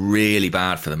been really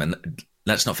bad for them. And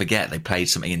let's not forget they played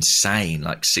something insane,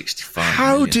 like 65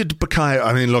 How million. did Bukayo...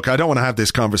 I mean, look, I don't want to have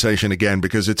this conversation again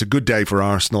because it's a good day for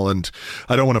Arsenal and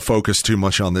I don't want to focus too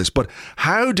much on this, but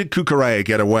how did Cucurella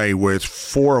get away with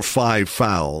 4 or 5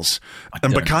 fouls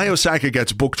and Bukayo Saka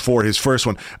gets booked for his first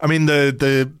one? I mean,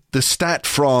 the stat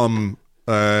from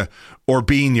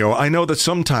Orbinho, I know that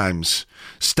sometimes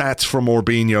stats from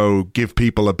Orbinho give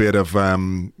people a bit of,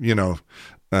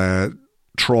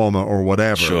 trauma or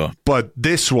whatever. Sure. But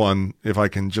this one, if I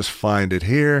can just find it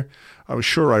here, I was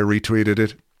sure I retweeted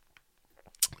it.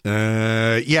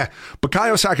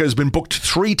 Bukayo Saka has been booked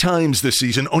 3 times this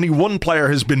season. Only one player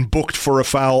has been booked for a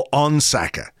foul on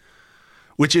Saka,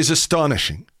 which is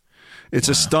astonishing. It's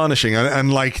astonishing.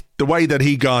 And like the way that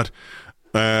he got...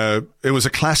 it was a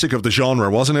classic of the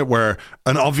genre, wasn't it? Where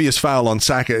an obvious foul on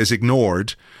Saka is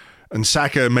ignored and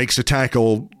Saka makes a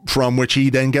tackle from which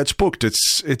he then gets booked.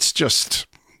 It's just...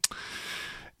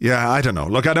 Yeah, I don't know.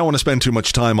 Look, I don't want to spend too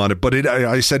much time on it, but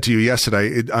I said to you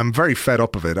yesterday, I'm very fed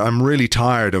up of it. I'm really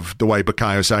tired of the way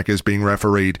Bukayo Saka is being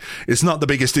refereed. It's not the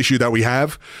biggest issue that we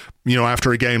have,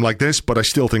 after a game like this, but I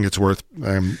still think it's worth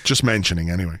just mentioning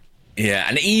anyway. Yeah,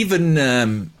 and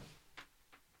even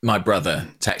my brother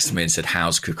texted me and said,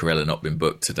 how's Cucurella not been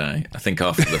booked today? I think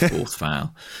after the 4th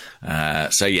foul.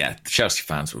 So yeah, the Chelsea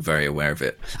fans were very aware of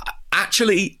it.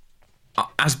 Actually,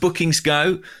 as bookings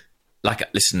go... Like,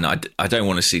 listen, I don't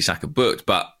want to see Saka booked,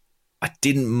 but I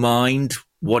didn't mind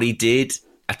what he did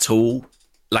at all.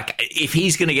 Like, if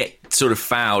he's going to get sort of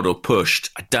fouled or pushed,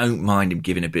 I don't mind him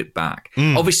giving a bit back.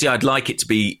 Obviously, I'd like it to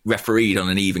be refereed on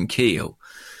an even keel,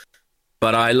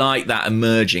 but I like that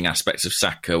emerging aspect of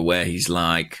Saka where he's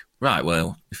like, right,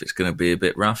 well, if it's going to be a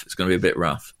bit rough, it's going to be a bit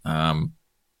rough. I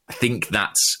think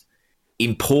that's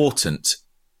important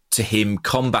to him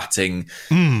combating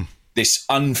this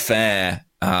unfair...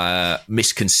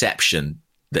 misconception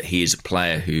that he is a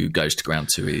player who goes to ground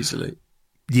too easily.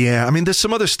 Yeah, I mean, there's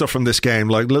some other stuff from this game,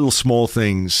 like little small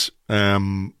things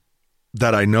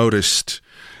that I noticed,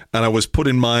 and I was put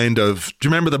in mind of, do you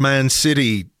remember the Man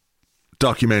City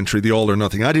documentary, The All or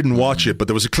Nothing? I didn't watch it, but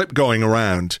there was a clip going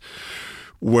around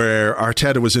where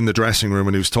Arteta was in the dressing room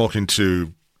and he was talking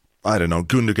to, I don't know,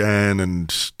 Gundogan and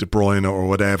De Bruyne or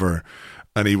whatever.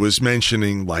 And he was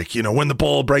mentioning, like, when the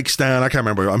ball breaks down, I can't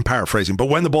remember, I'm paraphrasing, but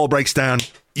when the ball breaks down,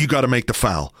 you got to make the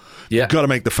foul. Yeah. You got to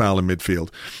make the foul in midfield.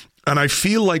 And I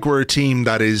feel like we're a team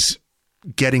that is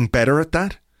getting better at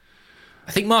that.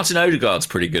 I think Martin Odegaard's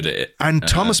pretty good at it. And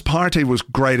Thomas Partey was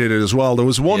great at it as well. There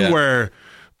was one where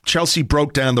Chelsea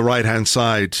broke down the right-hand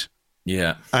side.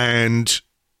 Yeah. And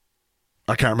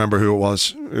I can't remember who it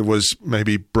was. It was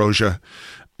maybe Broja.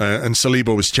 And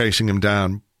Saliba was chasing him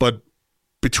down. But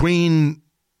between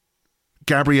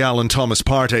Gabriel and Thomas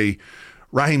Partey,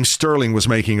 Raheem Sterling was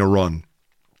making a run.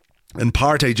 And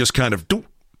Partey just kind of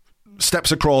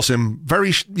steps across him.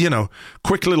 Very,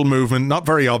 quick little movement, not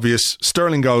very obvious.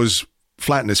 Sterling goes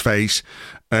flat in his face.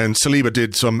 And Saliba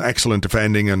did some excellent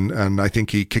defending. And I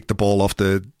think he kicked the ball off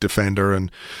the defender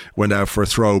and went out for a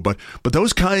throw. But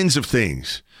those kinds of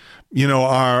things,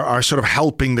 are sort of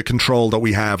helping the control that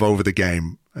we have over the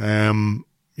game.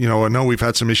 I know we've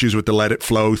had some issues with the let it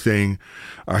flow thing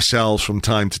ourselves from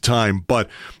time to time, but,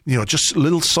 just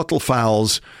little subtle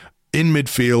fouls in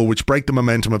midfield which break the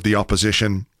momentum of the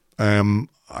opposition.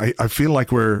 I feel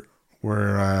like we're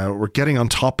getting on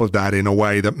top of that in a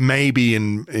way that maybe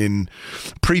in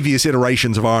previous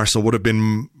iterations of Arsenal would have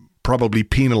been probably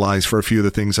penalised for a few of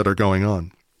the things that are going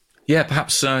on. Yeah,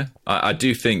 perhaps so. I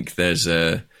do think there's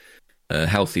a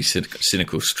healthy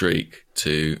cynical streak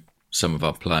to some of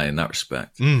our play in that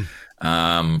respect.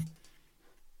 But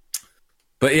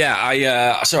yeah,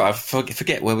 I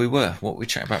forget where we were. What were we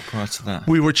chatting about prior to that?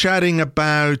 We were chatting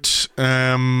about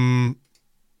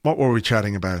what were we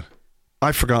chatting about?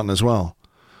 I've forgotten as well.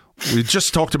 We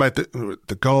just talked about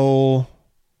the goal.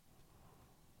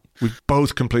 We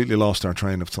both completely lost our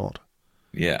train of thought.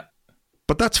 Yeah,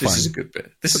 but that's fine. This is a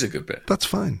good bit. That's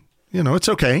fine. It's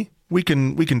okay. We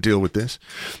can deal with this.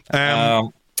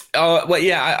 Well,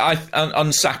 yeah,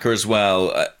 on Saka as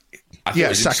well.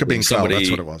 Saka being fouled, that's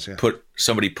what it was. Yeah.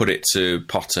 Somebody put it to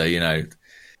Potter,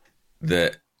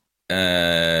 that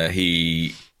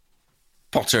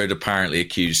Potter had apparently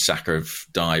accused Saka of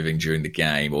diving during the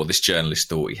game, or this journalist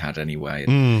thought he had anyway.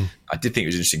 And I did think it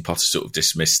was interesting. Potter sort of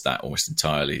dismissed that almost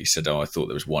entirely. He said, I thought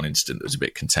there was one incident that was a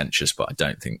bit contentious, but I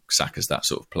don't think Saka's that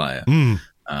sort of player.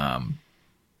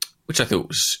 Which I thought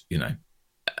was,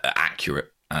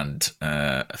 accurate and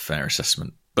a fair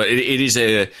assessment. But it is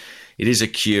a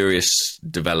curious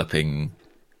developing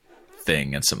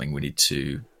thing and something we need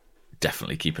to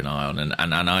definitely keep an eye on.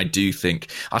 And I do think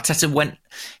Arteta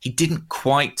he didn't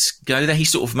quite go there. He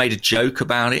sort of made a joke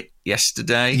about it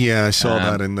yesterday. Yeah, I saw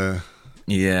that in the...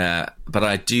 Yeah, but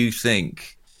I do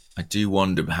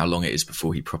wonder how long it is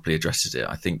before he properly addresses it.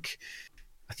 I think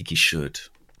he should.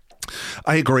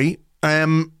 I agree.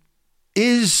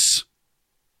 Is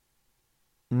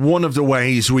one of the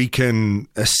ways we can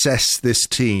assess this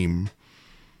team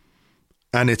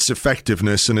and its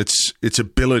effectiveness and its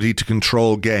ability to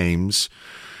control games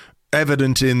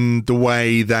evident in the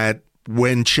way that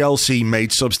when Chelsea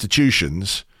made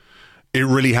substitutions, it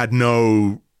really had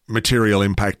no material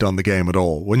impact on the game at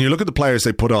all. When you look at the players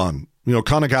they put on,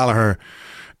 Conor Gallagher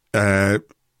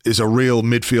is a real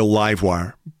midfield live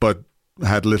wire, but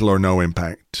had little or no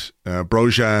impact.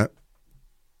 Broja,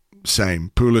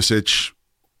 same. Pulisic,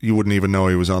 you wouldn't even know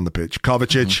he was on the pitch.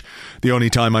 Kovacic, the only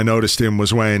time I noticed him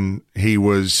was when he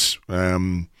was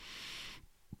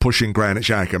pushing Granit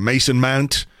Xhaka. Mason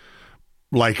Mount,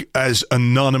 like as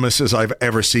anonymous as I've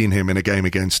ever seen him in a game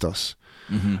against us.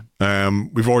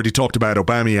 We've already talked about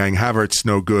Aubameyang. Havertz,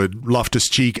 no good.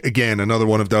 Loftus-Cheek, again, another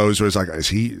one of those where it's like, is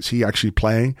he actually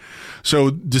playing? So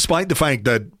despite the fact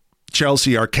that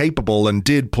Chelsea are capable and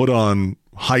did put on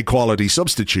high-quality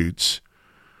substitutes,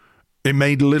 it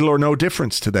made little or no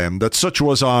difference to them. That such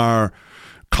was our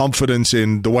confidence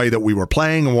in the way that we were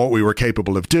playing and what we were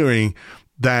capable of doing,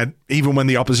 that even when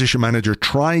the opposition manager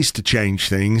tries to change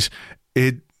things,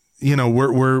 we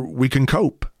can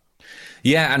cope.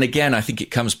 Yeah, and again, I think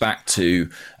it comes back to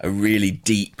a really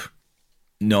deep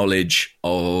knowledge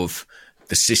of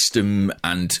the system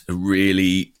and a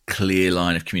really clear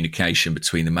line of communication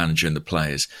between the manager and the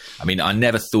players. I mean, I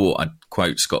never thought I'd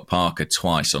quote Scott Parker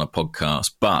twice on a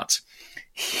podcast, but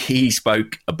he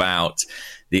spoke about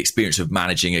the experience of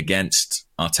managing against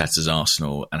Arteta's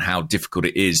Arsenal and how difficult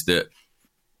it is that,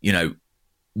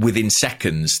 within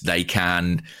seconds they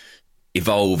can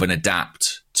evolve and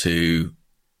adapt to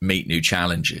meet new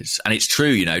challenges. And it's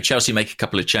true, Chelsea make a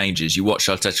couple of changes. You watch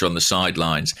Arteta on the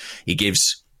sidelines. He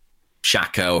gives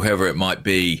Xhaka or whoever it might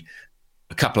be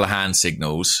a couple of hand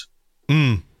signals.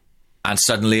 And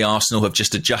suddenly Arsenal have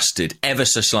just adjusted ever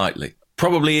so slightly.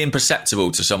 Probably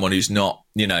imperceptible to someone who's not,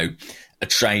 a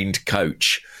trained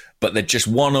coach. But they're just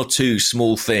one or two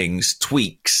small things,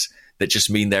 tweaks, that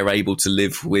just mean they're able to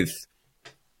live with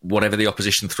whatever the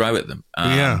opposition throw at them.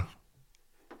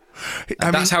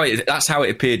 That's how it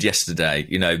appeared yesterday.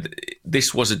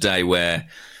 This was a day where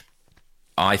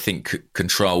I think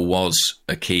control was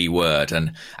a key word,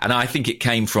 and I think it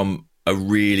came from a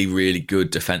really, really good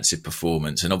defensive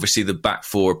performance. And obviously the back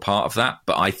four are part of that,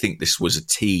 but I think this was a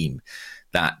team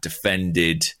that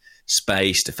defended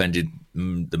space, defended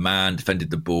the man,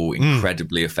 defended the ball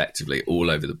incredibly effectively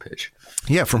all over the pitch.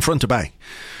 Yeah, from front to back.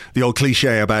 The old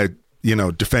cliche about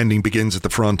defending begins at the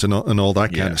front and all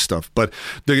that kind of stuff. But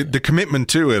the commitment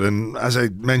to it, and as I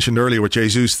mentioned earlier with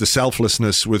Jesus, the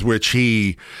selflessness with which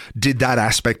he did that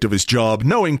aspect of his job,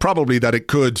 knowing probably that it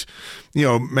could,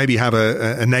 maybe have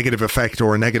a negative effect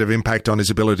or a negative impact on his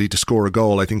ability to score a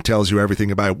goal, I think tells you everything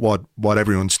about what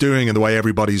everyone's doing and the way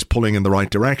everybody's pulling in the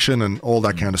right direction and all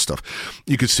that kind of stuff.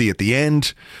 You could see at the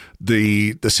end,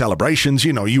 the celebrations,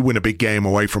 you win a big game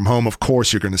away from home, of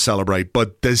course you're going to celebrate,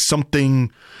 but there's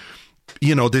something...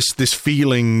 this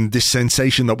feeling, this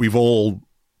sensation that we've all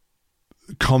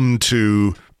come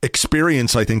to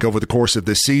experience, I think, over the course of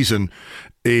this season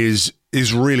is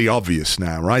really obvious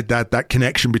now, right? That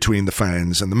connection between the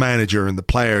fans and the manager and the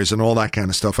players and all that kind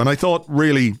of stuff. And I thought,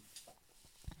 really,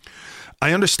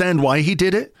 I understand why he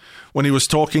did it when he was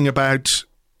talking about,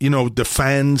 the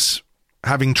fans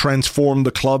having transformed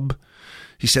the club.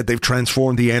 He said they've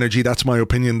transformed the energy. That's my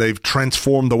opinion. They've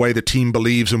transformed the way the team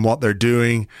believes in what they're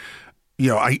doing.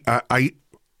 I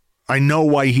know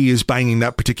why he is banging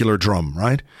that particular drum,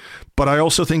 right? But I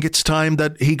also think it's time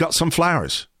that he got some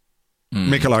flowers,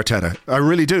 Mikel Arteta. I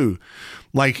really do.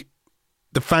 Like,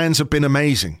 the fans have been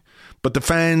amazing, but the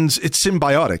fans, it's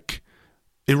symbiotic.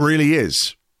 It really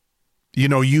is.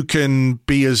 You can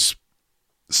be as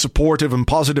supportive and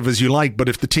positive as you like, but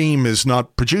if the team is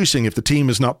not producing, if the team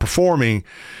is not performing,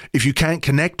 if you can't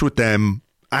connect with them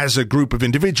as a group of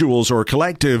individuals or a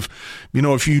collective,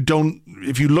 if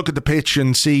you look at the pitch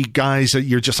and see guys that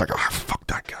you're just like, oh, fuck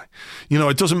that guy.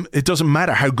 It doesn't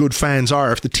matter how good fans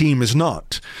are if the team is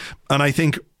not. And I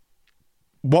think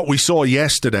what we saw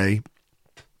yesterday,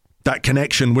 that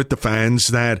connection with the fans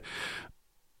that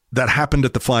happened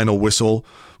at the final whistle,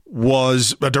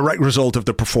 was a direct result of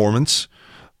the performance,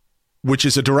 which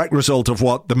is a direct result of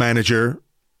what the manager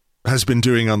has been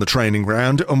doing on the training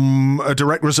ground, a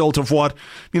direct result of what,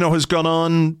 has gone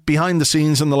on behind the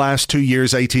scenes in the last 2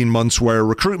 years, 18 months, where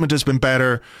recruitment has been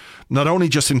better, not only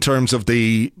just in terms of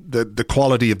the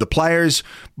quality of the players,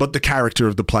 but the character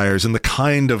of the players and the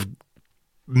kind of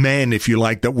men, if you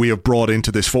like, that we have brought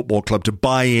into this football club to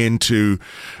buy into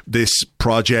this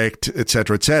project,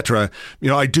 etc., etc.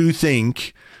 I do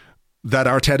think that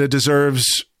Arteta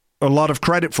deserves a lot of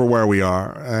credit for where we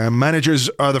are. Managers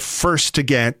are the first to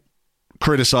get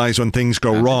criticized when things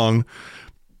go wrong,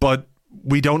 but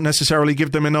we don't necessarily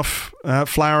give them enough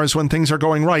flowers when things are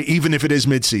going right, even if it is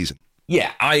mid-season.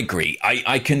 Yeah, I agree.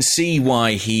 I can see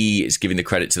why he is giving the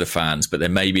credit to the fans, but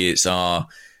then maybe it's our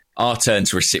turn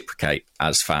to reciprocate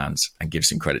as fans and give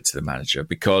some credit to the manager,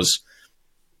 because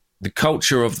the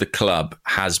culture of the club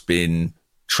has been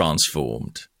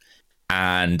transformed,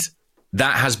 and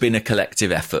that has been a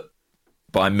collective effort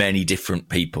by many different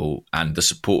people, and the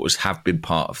supporters have been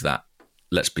part of that.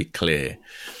 Let's be clear.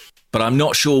 But I'm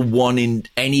not sure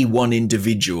any one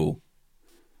individual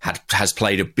has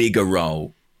played a bigger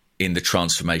role in the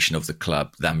transformation of the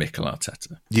club than Mikel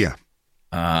Arteta. Yeah.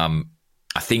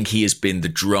 I think he has been the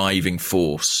driving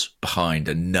force behind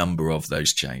a number of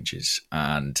those changes.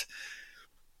 And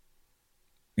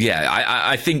yeah,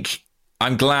 I think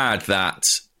I'm glad that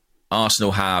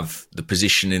Arsenal have the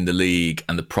position in the league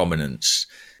and the prominence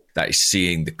that is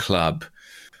seeing the club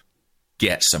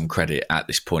get some credit at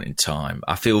this point in time.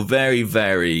 I feel very,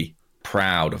 very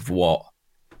proud of what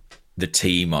the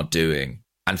team are doing,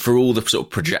 and for all the sort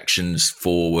of projections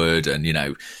forward and,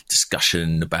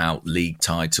 discussion about league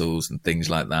titles and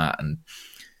things like that. And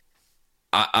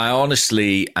I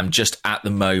honestly am just at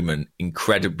the moment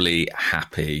incredibly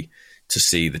happy to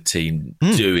see the team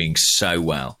doing so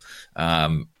well.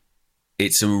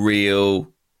 It's a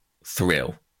real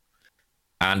thrill.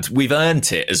 And we've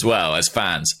earned it as well as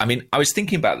fans. I mean, I was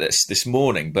thinking about this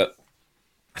morning, but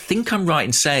I think I'm right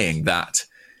in saying that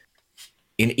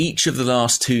in each of the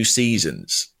last 2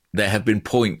 seasons, there have been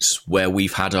points where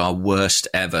we've had our worst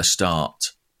ever start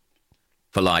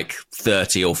for like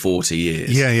 30 or 40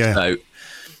 years. Yeah. So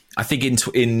I think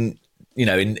in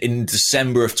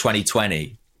December of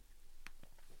 2020,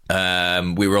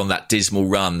 we were on that dismal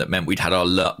run that meant we'd had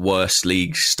our worst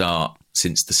league start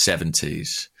since the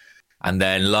 70s. And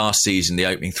then last season, the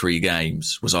opening 3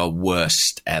 games was our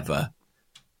worst ever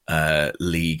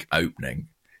league opening.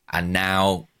 And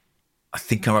now I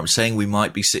think I'm saying we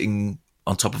might be sitting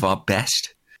on top of our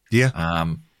best. Yeah.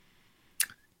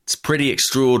 It's a pretty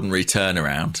extraordinary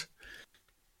turnaround.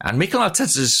 And Mikel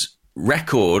Arteta's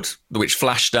record, which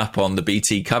flashed up on the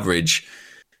BT coverage,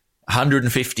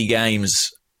 150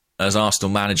 games as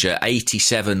Arsenal manager,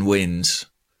 87 wins,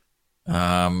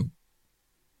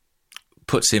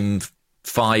 puts him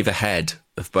 5 ahead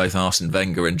of both Arsene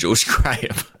Wenger and George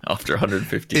Graham after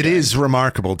 150 It games. is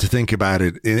remarkable to think about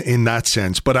it in that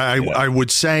sense. But I would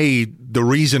say the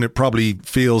reason it probably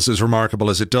feels as remarkable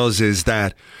as it does is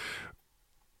that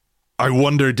I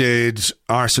wonder, did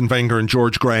Arsene Wenger and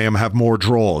George Graham have more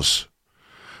draws?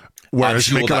 Whereas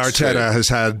sure Mikel Arteta has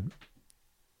had...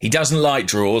 He doesn't like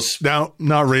draws. No,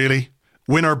 not really.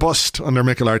 Win or bust under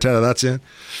Mikel Arteta, that's it.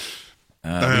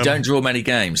 We don't draw many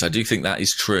games. I do think that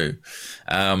is true.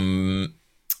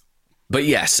 But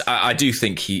yes, I do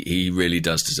think he really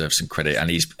does deserve some credit. And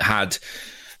he's had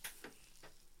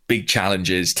big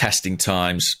challenges, testing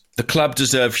times. The club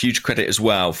deserve huge credit as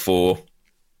well for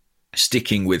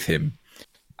sticking with him.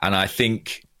 And I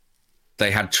think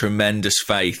they had tremendous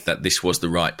faith that this was the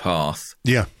right path.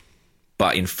 Yeah.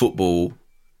 But in football,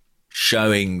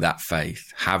 showing that faith,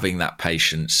 having that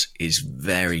patience is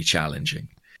very challenging.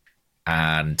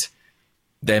 And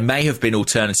there may have been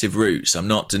alternative routes. I'm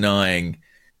not denying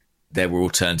there were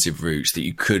alternative routes, that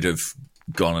you could have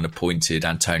gone and appointed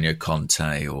Antonio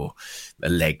Conte or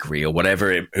Allegri or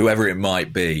whoever it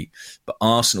might be. But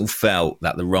Arsenal felt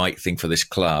that the right thing for this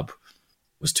club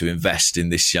was to invest in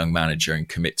this young manager and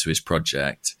commit to his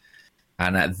project.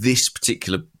 And at this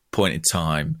particular point in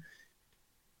time,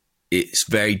 it's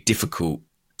very difficult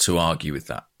to argue with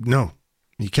that. No,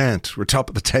 you can't. We're top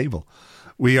of the table.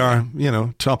 We are,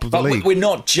 top of the league. But we're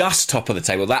not just top of the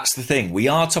table. That's the thing. We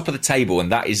are top of the table,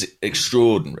 and that is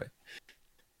extraordinary.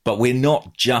 But we're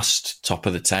not just top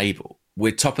of the table.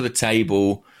 We're top of the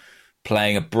table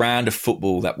playing a brand of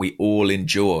football that we all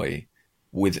enjoy,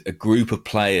 with a group of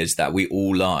players that we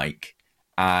all like,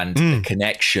 and a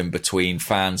connection between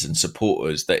fans and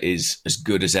supporters that is as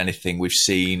good as anything we've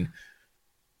seen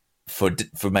for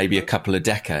maybe a couple of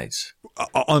decades.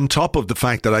 On top of the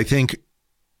fact that I think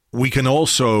we can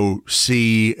also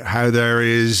see how there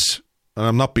is, and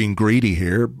I'm not being greedy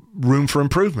here, room for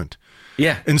improvement.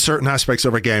 in certain aspects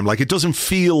of our game. Like, it doesn't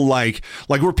feel like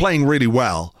we're playing really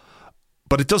well,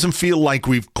 but it doesn't feel like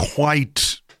we've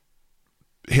quite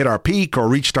hit our peak or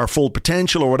reached our full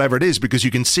potential or whatever it is, because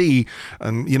you can see,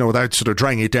 and without sort of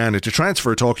dragging it down into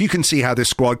transfer talk, you can see how this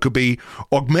squad could be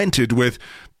augmented with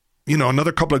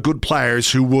another couple of good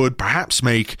players who would perhaps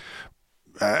make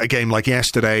a game like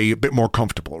yesterday a bit more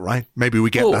comfortable, right? Maybe we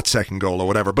get that second goal or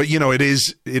whatever, but it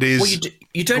is well,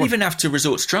 you don't even have to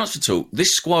resort to transfer talk.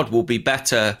 This squad will be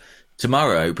better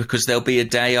tomorrow because they'll be a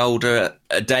day older,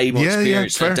 a day more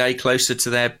experienced, a day closer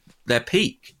to their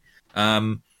peak.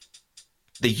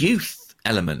 The youth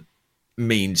element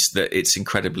means that it's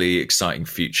incredibly exciting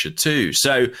future too.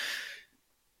 So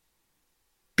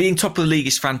being top of the league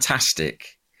is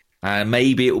fantastic.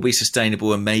 Maybe it will be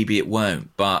sustainable and maybe it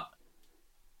won't. But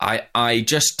I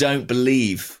just don't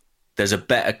believe there's a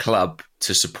better club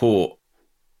to support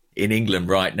in England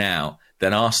right now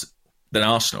than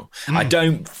Arsenal.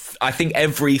 I think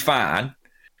every fan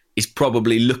is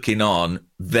probably looking on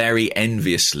very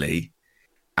enviously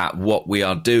at what we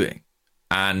are doing.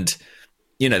 And,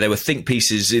 there were think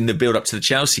pieces in the build-up to the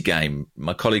Chelsea game.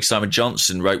 My colleague Simon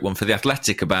Johnson wrote one for The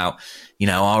Athletic about,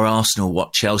 are Arsenal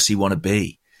what Chelsea want to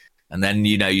be? And then,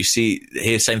 you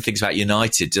hear same things about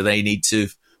United. Do they need to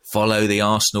follow the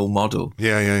Arsenal model?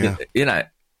 Yeah.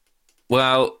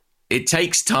 Well, it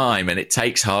takes time and it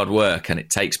takes hard work and it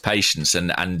takes patience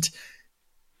and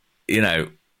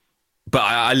but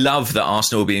I love that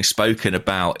Arsenal are being spoken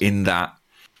about in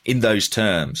those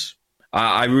terms.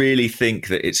 I really think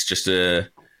that it's just a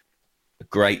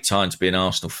great time to be an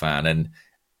Arsenal fan. And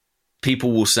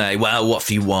people will say, well, what have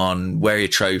you won? Where are your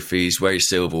trophies? Where are your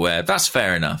silverware? That's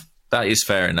fair enough. That is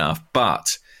fair enough. But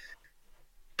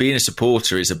being a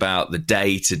supporter is about the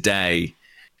day-to-day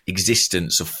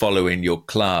existence of following your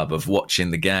club, of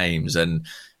watching the games. And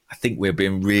I think we're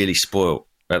being really spoilt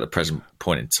at the present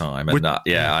point in time.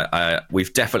 And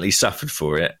we've definitely suffered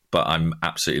for it, but I'm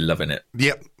absolutely loving it.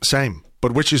 Yep, same.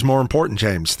 But which is more important,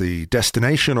 James, the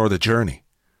destination or the journey?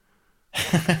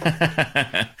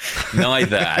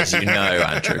 Neither, as you know,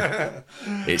 Andrew.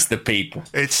 It's the people.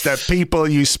 It's the people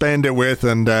you spend it with,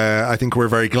 and I think we're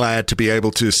very glad to be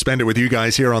able to spend it with you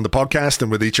guys here on the podcast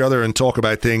and with each other and talk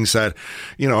about things that,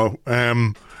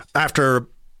 after...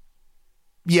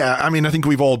 Yeah, I mean, I think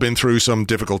we've all been through some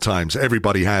difficult times.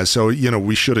 Everybody has. So,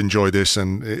 we should enjoy this,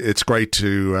 and it's great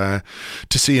to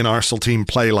see an Arsenal team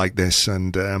play like this.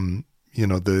 And,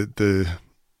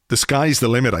 the sky's the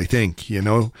limit, I think,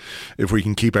 if we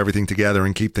can keep everything together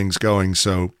and keep things going.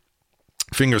 So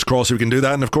fingers crossed we can do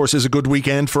that. And, of course, it's a good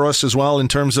weekend for us as well in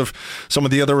terms of some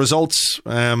of the other results.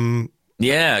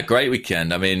 Yeah, great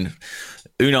weekend. I mean,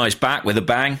 Unai's back with a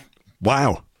bang.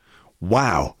 Wow.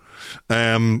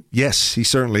 Yes, he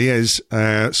certainly is.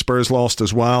 Spurs lost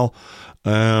as well.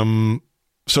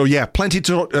 So yeah, plenty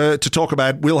to talk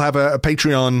about. We'll have a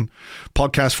Patreon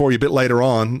podcast for you a bit later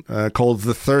on called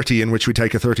The 30, in which we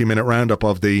take a 30-minute roundup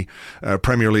of the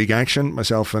Premier League action.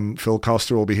 Myself and Phil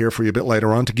Coster will be here for you a bit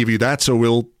later on to give you that. So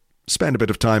we'll spend a bit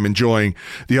of time enjoying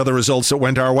the other results that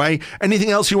went our way. Anything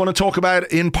else you want to talk about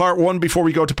in part one before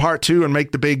we go to part two and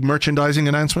make the big merchandising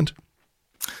announcement?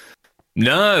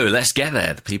 No, let's get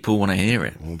there. The people want to hear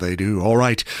it. Well, they do. All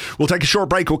right. We'll take a short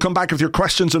break. We'll come back with your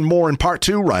questions and more in part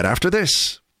two right after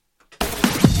this.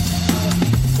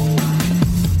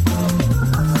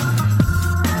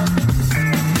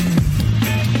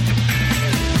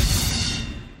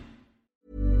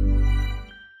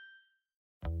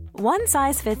 One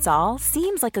size fits all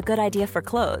seems like a good idea for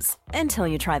clothes until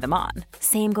you try them on.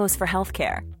 Same goes for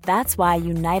healthcare. That's why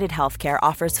United Healthcare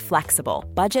offers flexible,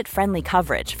 budget-friendly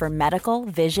coverage for medical,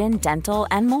 vision, dental,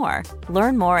 and more.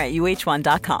 Learn more at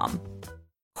uh1.com.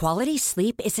 Quality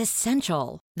sleep is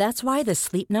essential. That's why the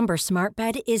Sleep Number Smart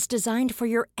Bed is designed for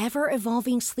your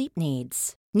ever-evolving sleep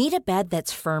needs. Need a bed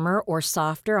that's firmer or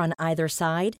softer on either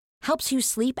side? Helps you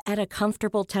sleep at a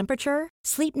comfortable temperature?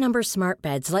 Sleep Number Smart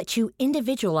Beds let you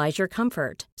individualize your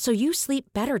comfort so you sleep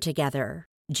better together.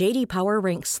 J.D. Power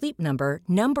ranks Sleep Number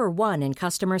number 1 in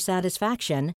customer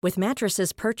satisfaction with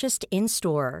mattresses purchased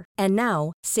in-store. And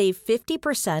now, save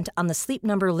 50% on the Sleep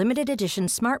Number Limited Edition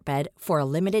Smart Bed for a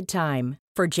limited time.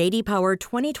 For J.D. Power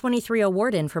 2023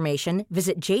 award information,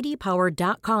 visit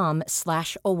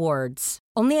jdpower.com/awards.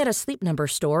 Only at a Sleep Number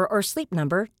store or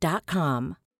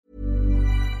sleepnumber.com.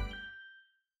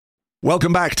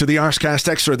 Welcome back to the Arscast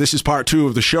Extra. This is part two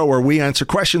of the show where we answer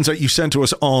questions that you sent to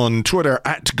us on Twitter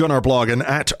at GunnarBlog and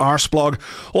at Arsblog.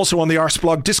 Also on the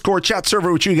Arsblog Discord chat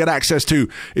server, which you get access to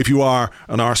if you are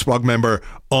an Arsblog member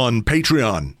on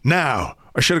Patreon. Now,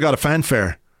 I should have got a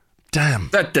fanfare. Damn.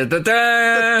 Da, da, da,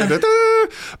 da.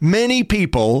 Many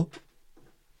people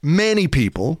many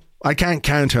people, I can't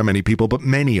count how many people, but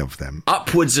many of them.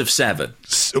 Upwards of 7.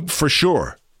 For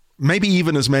sure. Maybe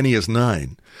even as many as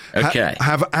 9. Okay.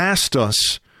 Have asked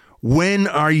us, when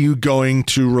are you going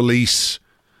to release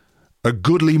a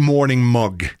Goodly Morning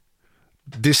mug?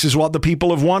 This is what the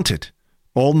people have wanted.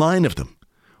 All 9 of them.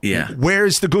 Yeah.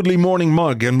 Where's the Goodly Morning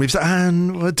mug? And we've said,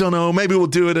 I don't know. Maybe we'll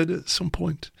do it at some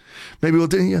point. Maybe we'll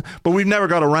do it. Yeah. But we've never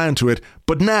got around to it.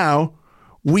 But now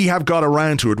we have got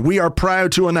around to it. We are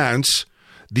proud to announce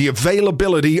the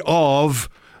availability of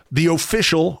the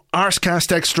official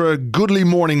Arscast Extra Goodly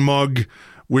Morning mug,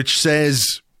 which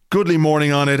says Goodly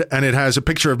Morning on it, and it has a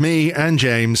picture of me and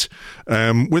James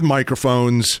with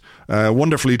microphones,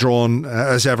 wonderfully drawn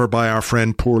as ever by our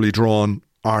friend Poorly Drawn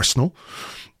Arsenal.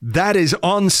 That is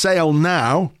on sale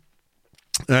now.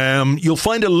 You'll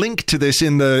find a link to this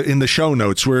in the show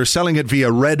notes. We're selling it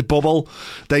via Redbubble.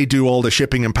 They do all the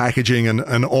shipping and packaging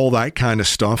and all that kind of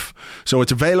stuff. So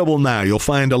it's available now. You'll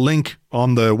find a link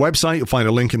on the website. You'll find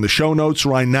a link in the show notes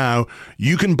right now.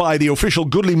 You can buy the official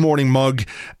Goodly Morning mug,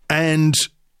 and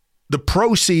the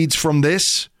proceeds from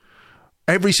this,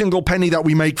 every single penny that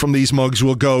we make from these mugs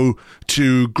will go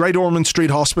to Great Ormond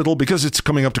Street Hospital. Because it's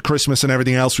coming up to Christmas and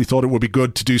everything else, we thought it would be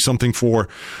good to do something for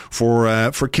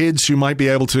kids who might be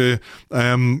able to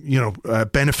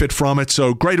benefit from it.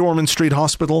 So Great Ormond Street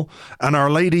Hospital and Our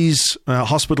Lady's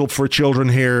Hospital for Children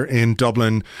here in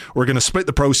Dublin, we're going to split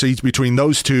the proceeds between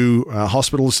those two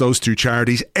hospitals, those two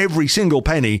charities. Every single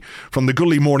penny from the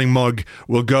Goodly Morning mug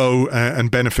will go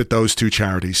and benefit those two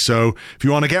charities. So if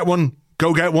you want to get one,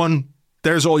 go get one.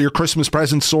 There's all your Christmas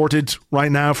presents sorted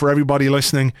right now for everybody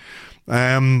listening.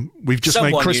 We've just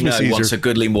made Christmas easier. Wants a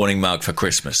Goodly Morning mug for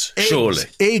Christmas, surely.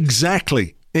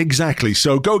 Exactly.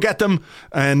 So go get them.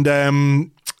 And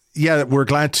we're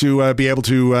glad to be able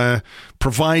to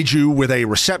provide you with a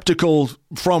receptacle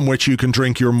from which you can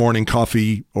drink your morning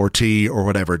coffee or tea or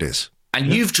whatever it is.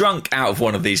 And you've drunk out of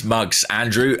one of these mugs,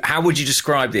 Andrew. How would you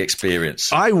describe the experience?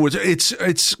 I would.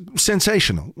 It's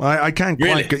sensational. I can't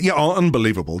quite get. Yeah,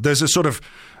 unbelievable. There's a sort of,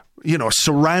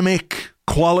 ceramic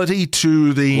quality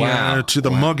to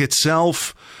the mug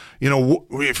itself.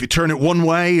 If you turn it one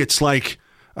way, it's like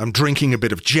I'm drinking a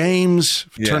bit of James.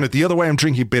 If you turn it the other way, I'm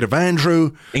drinking a bit of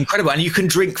Andrew. Incredible. And you can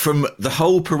drink from the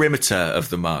whole perimeter of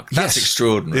the mug. That's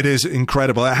extraordinary. It is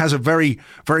incredible. It has a very,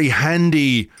 very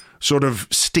handy sort of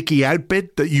sticky out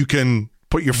bit that you can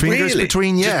put your fingers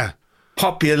between. Yeah.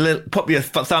 Pop your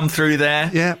thumb through there.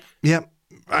 Yeah.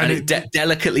 And it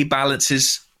delicately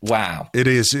balances. Wow. It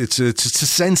is. It's a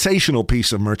sensational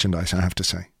piece of merchandise, I have to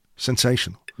say.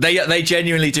 Sensational. They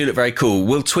genuinely do look very cool.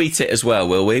 We'll tweet it as well,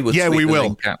 will we? We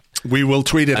will. We will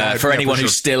tweet it out. For anyone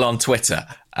who's still on Twitter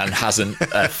and hasn't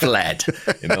fled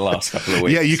in the last couple of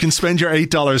weeks. Yeah, you can spend your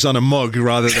 $8 on a mug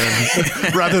rather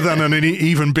than an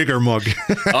even bigger mug.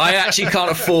 I actually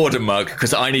can't afford a mug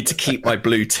because I need to keep my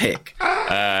blue tick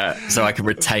so I can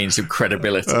retain some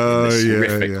credibility in this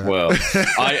horrific world.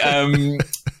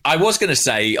 I was going to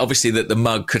say, obviously, that the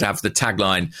mug could have the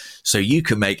tagline, "So you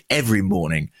can make every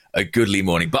morning a Goodly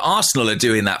Morning." But Arsenal are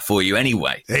doing that for you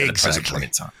anyway. At the present point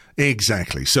in time.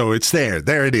 Exactly. So it's there.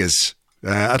 There it is.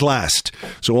 At last.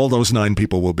 So all those 9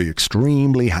 people will be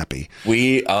extremely happy.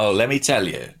 Let me tell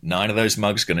you, 9 of those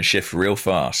mugs going to shift real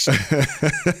fast.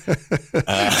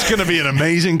 It's going to be an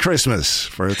amazing Christmas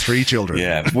for 3 children.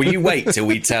 Yeah. Will you wait till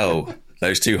we tell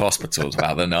those 2 hospitals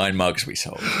about the 9 mugs we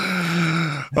sold?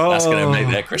 That's going to make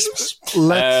their Christmas.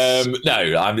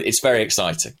 It's very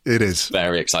exciting. It is.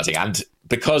 Very exciting. And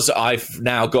because I've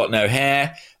now got no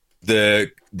hair, the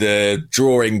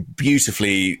drawing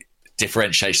beautifully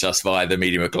differentiates us via the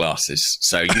medium of glasses,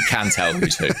 so you can tell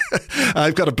who's who.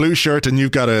 I've got a blue shirt and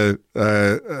you've got a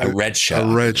red shirt. A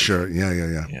red shirt,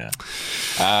 yeah.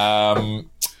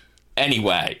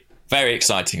 Anyway, very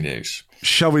exciting news.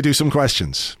 Shall we do some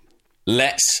questions?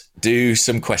 Let's do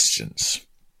some questions.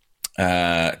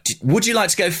 Would you like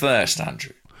to go first,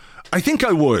 Andrew? I think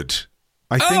I would.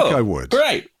 I would.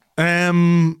 Great.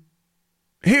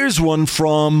 Here's one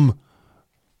from.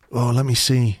 Let me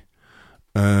see.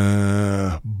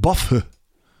 Bofh.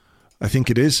 I think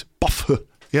it is. Bofh.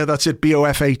 Yeah, that's it.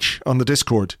 BOFH on the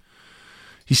Discord.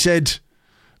 He said,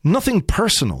 "Nothing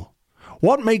personal.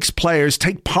 What makes players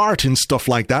take part in stuff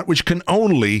like that, which can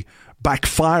only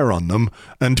backfire on them?"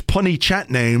 And Punny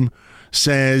Chatname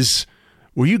says,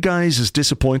 "Were you guys as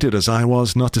disappointed as I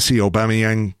was not to see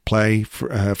Aubameyang play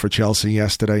for Chelsea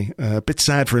yesterday? A bit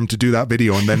sad for him to do that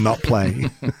video and then not play."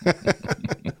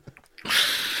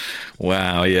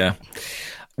 Wow, yeah.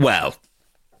 Well,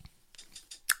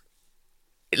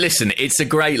 Listen, it's a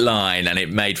great line, and it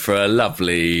made for a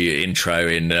lovely intro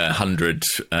in 100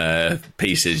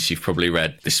 pieces you've probably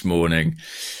read this morning.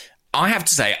 I have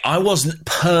to say, I wasn't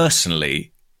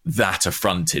personally that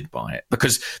affronted by it,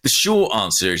 because the short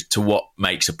answer to what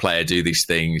makes a player do these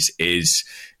things is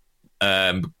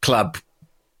club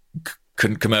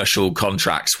commercial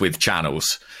contracts with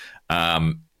channels.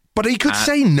 But he could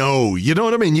say no. You know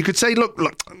what I mean? You could say, look,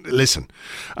 listen,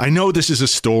 I know this is a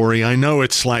story. I know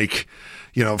it's like,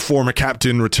 you know, former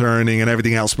captain returning and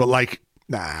everything else. But like,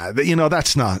 nah, you know,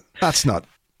 that's not.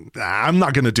 I'm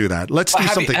not going to do that. Let's do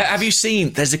something. Have you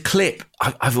seen, there's a clip.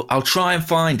 I'll try and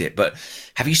find it. But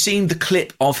have you seen the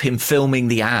clip of him filming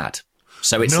the ad?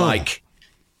 So it's like,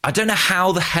 I don't know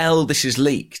how the hell this is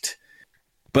leaked,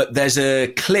 but there's a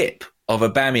clip of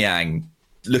Aubameyang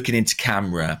looking into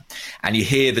camera, and you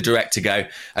hear the director go,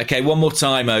 okay, one more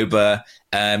time, Oba,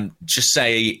 just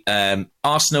say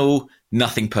Arsenal,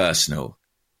 nothing personal.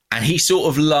 And he sort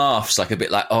of laughs, like a bit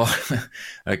like, oh,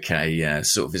 okay, yeah,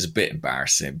 sort of is a bit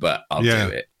embarrassing, but I'll do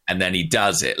it. And then he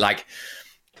does it. Like,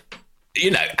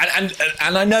 you know, and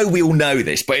I know we all know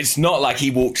this, but it's not like he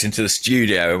walks into the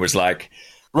studio and was like,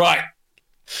 right,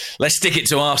 let's stick it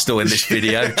to Arsenal in this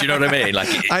video. Do you know what I mean? Like,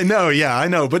 I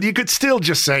know. But you could still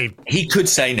just say... He could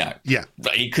say no. Yeah.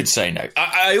 He could say no.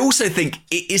 I also think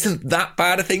it isn't that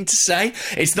bad a thing to say.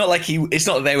 It's not like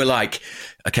they were like,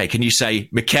 okay, can you say,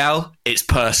 Mikel, it's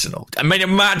personal. I mean,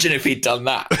 imagine if he'd done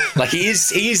that. Like,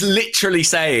 he's literally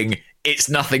saying it's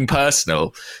nothing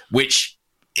personal, which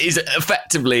is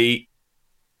effectively,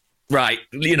 right,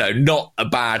 you know, not a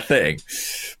bad thing.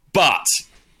 But...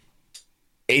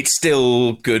 it's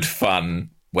still good fun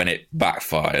when it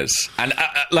backfires. And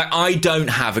I don't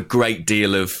have a great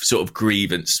deal of sort of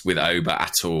grievance with Oba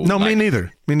at all. No, me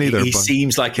neither. He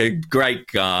seems like a great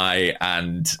guy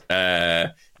and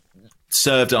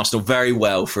served Arsenal very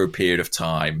well for a period of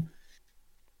time.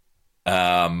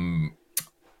 But,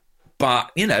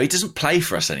 you know, he doesn't play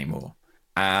for us anymore.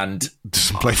 And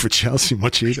doesn't play for Chelsea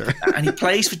much either. And he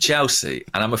plays for Chelsea.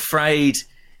 And I'm afraid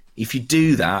if you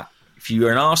do that, if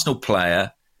you're an Arsenal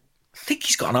player... I think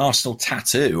he's got an Arsenal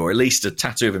tattoo, or at least a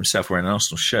tattoo of himself wearing an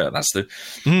Arsenal shirt. That's the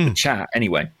chat.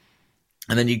 Anyway.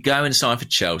 And then you go and sign for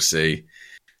Chelsea.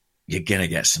 You're going to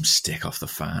get some stick off the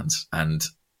fans. And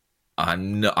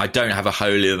I don't have a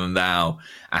holier-than-thou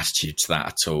attitude to that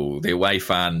at all. The away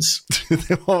fans...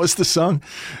 What was the song?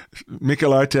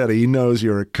 Mikel Arteta, he knows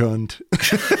you're a cunt.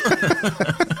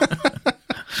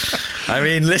 I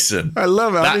mean, listen. I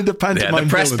love it. The pantomime. The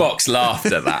press box laughed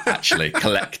at that, actually,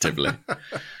 collectively.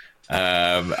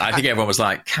 I think everyone was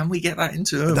like, can we get that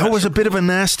into them? That was a bit of a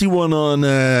nasty one on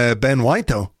Ben White,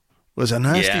 though. Was a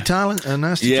nasty talent.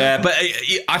 Yeah, but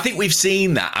I think we've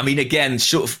seen that. I mean, again,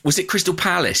 sort of, was it Crystal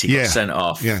Palace he got sent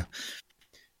off? Yeah.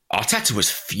 Arteta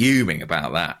was fuming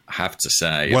about that, I have to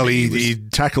say. Well, he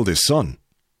tackled his son.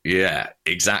 Yeah,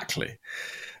 exactly.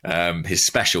 His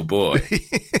special boy.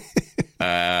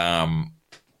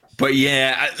 But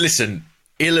yeah, listen,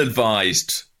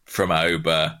 ill-advised from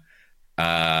Oba.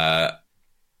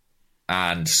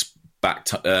 And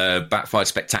backfired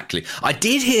spectacularly. I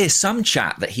did hear some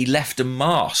chat that he left a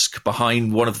mask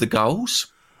behind one of the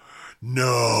goals.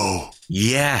 No.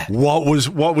 Yeah. What was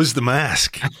the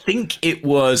mask? I think it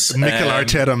was Mikel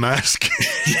Arteta mask.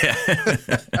 Yeah.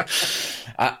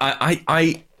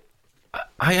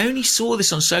 I only saw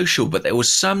this on social, but there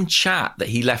was some chat that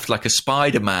he left like a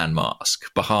Spider-Man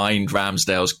mask behind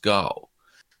Ramsdale's goal.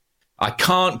 I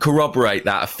can't corroborate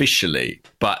that officially,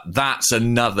 but that's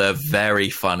another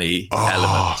very funny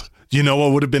element. You know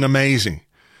what would have been amazing?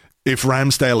 If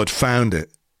Ramsdale had found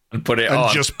it. And put it on.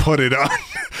 And just put it on.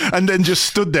 And then just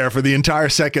stood there for the entire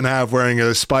second half wearing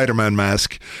a Spider-Man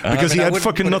mask. Because he had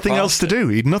fucking nothing else to do.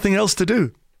 He had nothing else to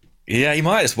do. Yeah, he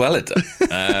might as well have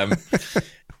done.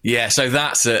 Yeah, so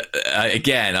that's,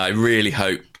 again, I really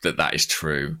hope that is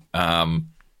true.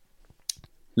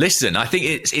 Listen, I think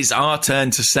it's our turn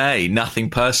to say nothing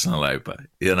personal, Oba.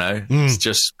 You know, It's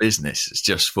just business. It's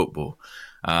just football.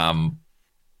 The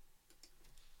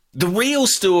real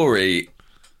story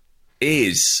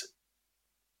is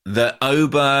that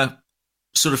Oba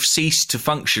sort of ceased to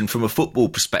function from a football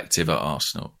perspective at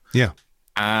Arsenal. Yeah.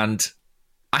 And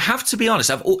I have to be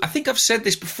honest, I think I've said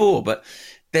this before, but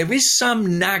there is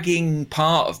some nagging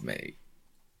part of me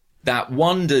that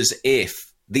wonders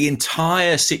if the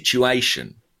entire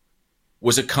situation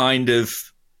was a kind of,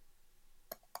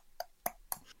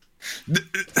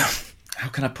 how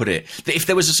can I put it? If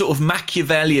there was a sort of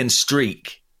Machiavellian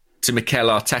streak to Mikel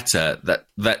Arteta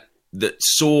that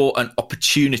saw an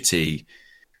opportunity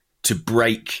to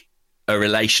break a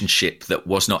relationship that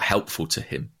was not helpful to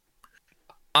him.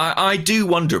 I do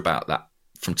wonder about that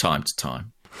from time to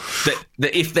time.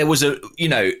 That if there was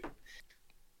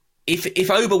if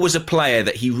Oba was a player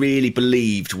that he really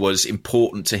believed was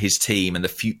important to his team and the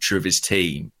future of his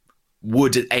team,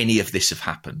 would any of this have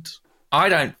happened? I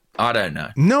don't know.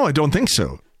 No, I don't think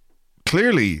so.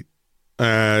 Clearly,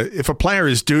 if a player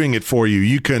is doing it for you,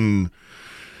 you can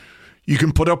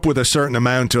put up with a certain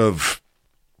amount of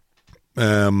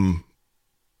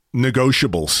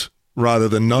negotiables rather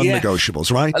than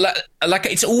non-negotiables, right? Like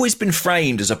it's always been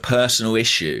framed as a personal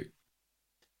issue,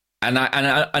 and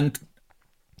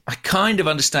I kind of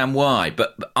understand why,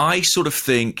 but I sort of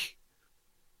think,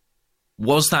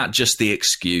 was that just the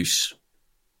excuse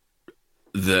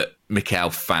that Mikel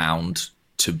found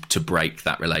to break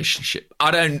that relationship?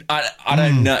 I don't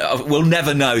know. We'll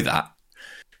never know that,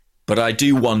 but I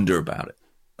do wonder about it.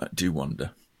 I do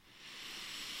wonder.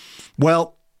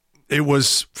 Well, it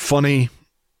was funny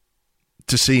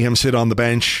to see him sit on the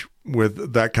bench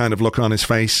with that kind of look on his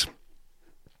face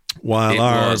while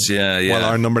our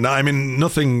number 9, I mean,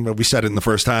 nothing, we said it in the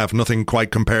first half, nothing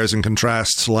quite compares and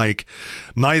contrasts. Like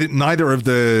neither of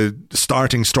the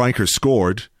starting strikers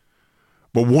scored,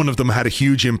 but one of them had a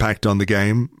huge impact on the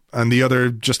game and the other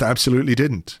just absolutely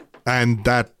didn't. And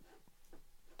that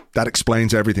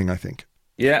explains everything, I think.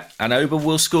 Yeah, and Oba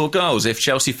will score goals. If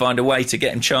Chelsea find a way to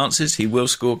get him chances, he will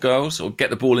score goals or get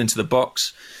the ball into the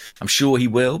box. I'm sure he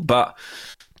will, but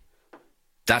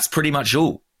that's pretty much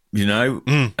all, you know?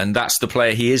 And that's the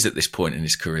player he is at this point in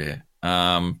his career.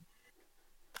 I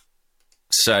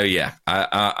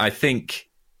think...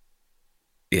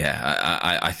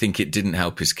 Yeah, I think it didn't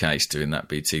help his case doing that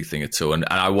BT thing at all. And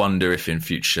I wonder if in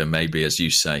future, maybe, as you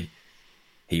say,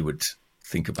 he would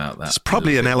think about that. It's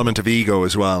probably an element of ego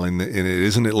as well in it,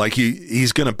 isn't it? Like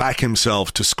he's going to back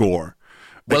himself to score.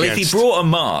 Well, if he brought a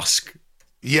mask...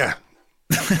 Yeah.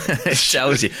 It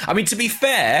shows you. I mean, to be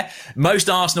fair, most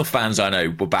Arsenal fans I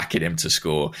know were backing him to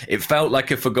score. It felt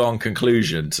like a foregone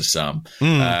conclusion to some.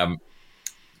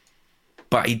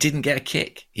 But he didn't get a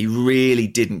kick. He really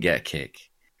didn't get a kick.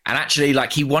 And actually,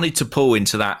 like, he wanted to pull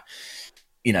into that,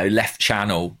 you know, left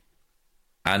channel.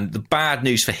 And the bad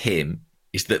news for him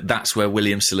is that that's where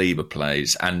William Saliba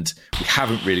plays. And we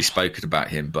haven't really spoken about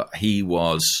him, but he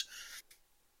was...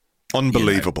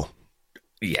 unbelievable.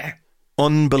 Yeah.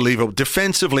 Unbelievable.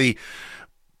 Defensively,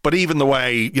 but even the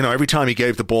way, you know, every time he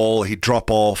gave the ball, he'd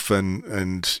drop off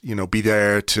and you know, be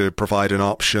there to provide an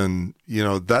option. You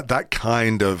know, that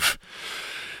kind of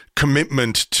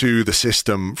commitment to the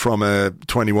system from a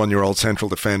 21-year-old central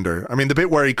defender. I mean, the bit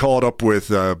where he caught up with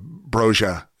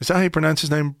Broja. Is that how you pronounce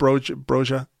his name?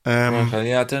 Broja?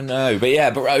 Yeah, I don't know. But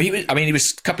yeah, he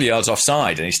was a couple of yards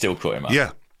offside and he still caught him up.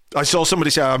 Yeah. I saw somebody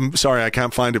say, I'm sorry, I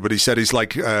can't find it, but he said he's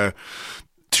like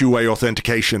two-way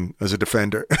authentication as a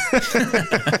defender.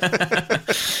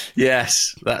 Yes,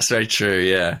 that's very true,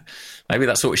 yeah. Maybe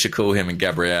that's what we should call him and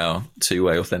Gabriel,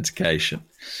 two-way authentication.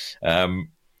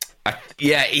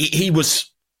 He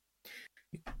was...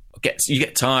 You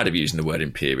get tired of using the word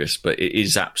imperious, but it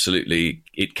is absolutely...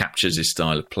 It captures his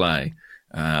style of play.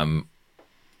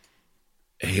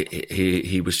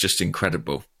 He was just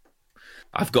incredible.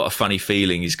 I've got a funny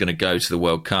feeling he's going to go to the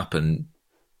World Cup and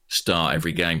start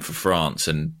every game for France,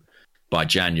 and by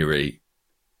January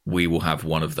we will have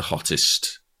one of the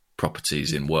hottest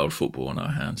properties in world football on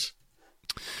our hands.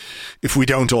 If we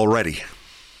don't already.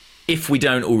 And if we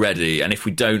don't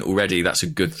already, that's a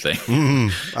good thing.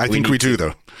 I think we do,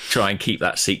 though. Try and keep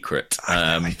that secret.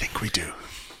 I think we do.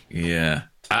 Yeah.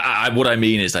 What I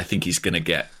mean is I think he's going to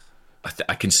get...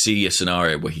 I can see a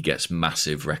scenario where he gets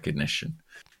massive recognition.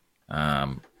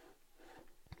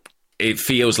 It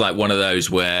feels like one of those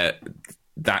where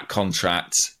that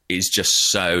contract is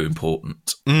just so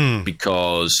important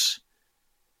because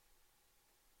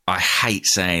I hate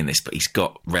saying this, but he's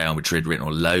got Real Madrid written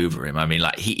all over him. I mean,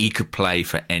 like he could play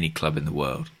for any club in the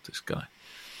world, this guy.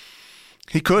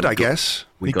 He could, I guess.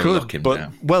 He could, lock him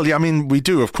down. Well, yeah, I mean, we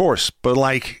do, of course, but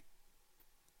like,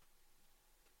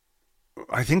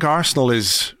 I think Arsenal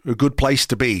is a good place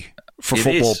to be for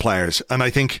football players. And I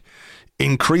think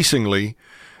increasingly,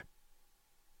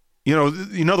 you know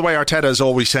the way Arteta has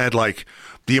always said, like,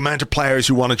 the amount of players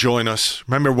who want to join us.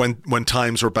 Remember when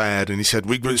times were bad and he said,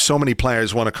 so many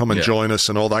players want to come and join us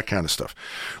and all that kind of stuff,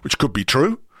 which could be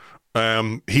true.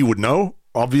 He would know,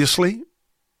 obviously.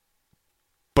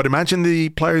 But imagine the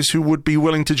players who would be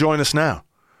willing to join us now.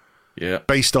 Yeah.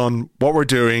 Based on what we're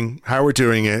doing, how we're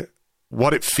doing it,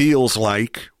 what it feels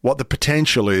like, what the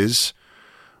potential is.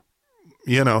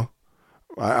 You know,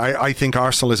 I think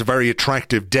Arsenal is a very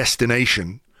attractive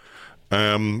destination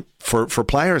for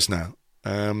players now.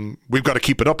 We've got to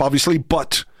keep it up, obviously,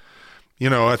 but, you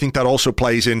know, I think that also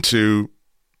plays into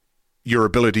your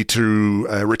ability to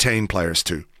retain players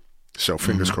too. So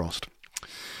fingers crossed.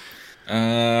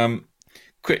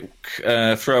 Quick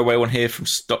throwaway one here from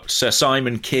Sir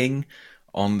Simon King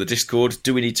on the Discord.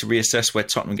 Do we need to reassess where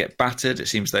Tottenham get battered? It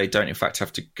seems they don't, in fact,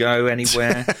 have to go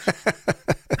anywhere.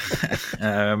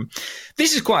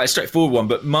 This is quite a straightforward one,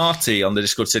 but Marty on the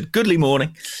Discord said, "Goodly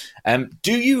morning.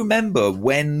 Do you remember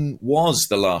when was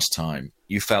the last time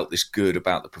you felt this good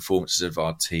about the performances of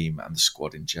our team and the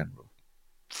squad in general?"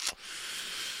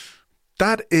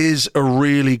 That is a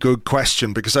really good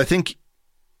question, because I think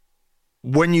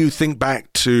when you think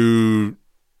back to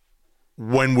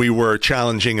when we were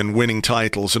challenging and winning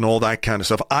titles and all that kind of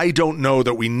stuff, I don't know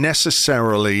that we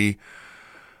necessarily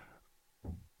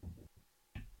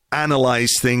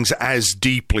analyzed things as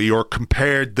deeply or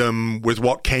compared them with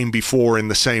what came before in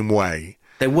the same way.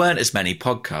 There weren't as many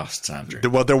podcasts, Andrew.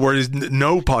 Well, there were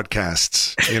no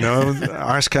podcasts.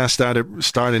 Arscast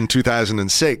started in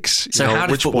 2006. So how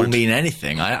did football mean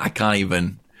anything? I can't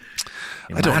even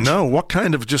imagine. I don't know. What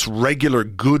kind of just regular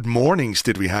good mornings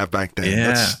did we have back then? Yeah.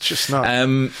 That's just not...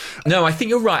 No, I think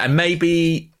you're right. And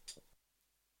maybe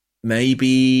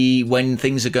when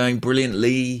things are going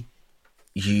brilliantly,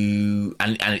 and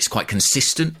it's quite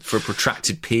consistent for a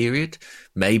protracted period,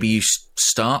 maybe you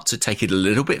start to take it a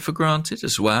little bit for granted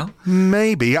as well.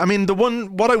 Maybe. I mean,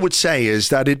 what I would say is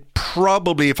that it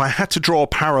probably, if I had to draw a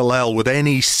parallel with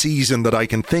any season that I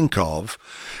can think of,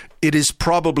 it is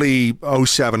probably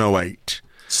 07-08.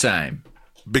 Same.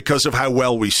 Because of how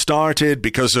well we started,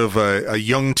 because of a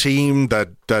young team that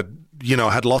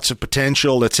had lots of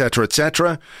potential, etc.,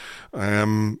 etc.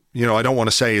 I don't want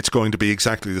to say it's going to be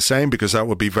exactly the same, because that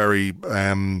would be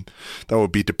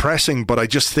depressing. But I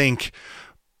just think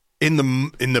in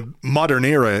the modern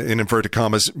era, in inverted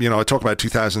commas, I talk about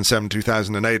 2007,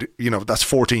 2008. That's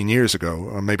 14 years ago,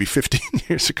 or maybe 15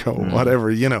 years ago, whatever.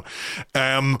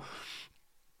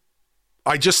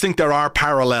 I just think there are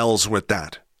parallels with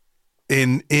that.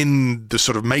 In the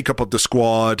sort of makeup of the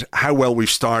squad, how well we've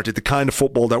started, the kind of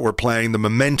football that we're playing, the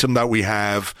momentum that we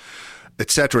have,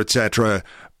 etc.,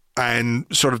 and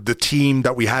sort of the team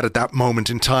that we had at that moment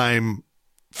in time,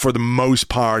 for the most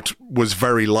part, was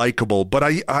very likable. But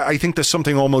I think there's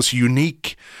something almost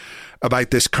unique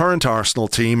about this current Arsenal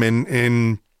team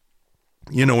in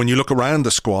when you look around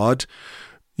the squad,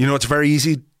 it's very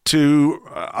easy to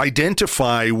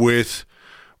identify with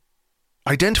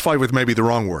maybe the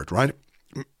wrong word, right?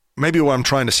 Maybe what I'm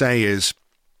trying to say is,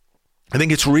 I think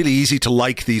it's really easy to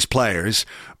like these players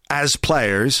as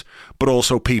players, but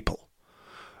also people.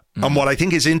 And what I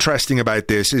think is interesting about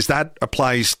this is that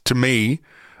applies to me,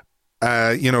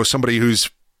 somebody who's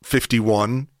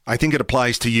 51. I think it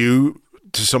applies to you,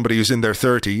 to somebody who's in their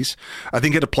 30s. I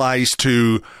think it applies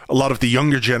to a lot of the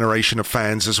younger generation of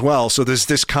fans as well. So there's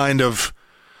this kind of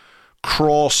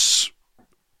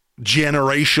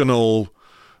cross-generational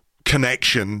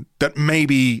connection that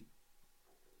maybe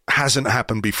hasn't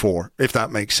happened before, if that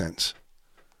makes sense.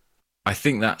 I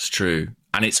think that's true.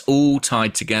 And it's all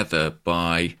tied together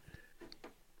by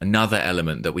another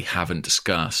element that we haven't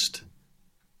discussed: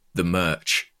 the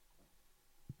merch.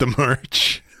 The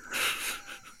merch.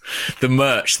 The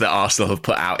merch that Arsenal have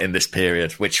put out in this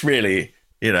period, which really,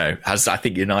 has, I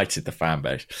think, united the fan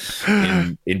base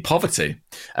in poverty.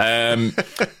 No,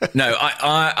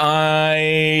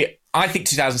 I think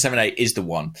 2007-08 is the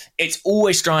one. It's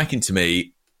always striking to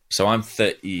me. So I'm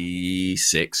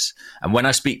 36. And when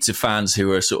I speak to fans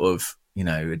who are sort of,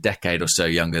 a decade or so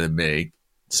younger than me,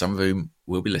 some of whom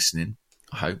will be listening,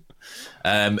 I hope.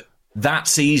 That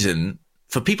season,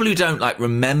 for people who don't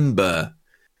remember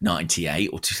 98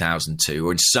 or 2002,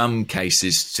 or in some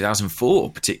cases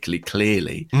 2004 particularly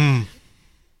clearly, it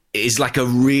is like a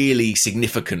really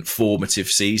significant formative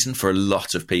season for a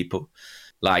lot of people.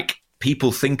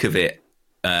 People think of it,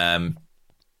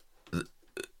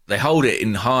 they hold it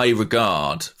in high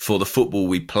regard for the football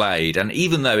we played. And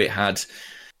even though it had,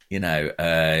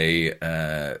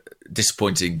 a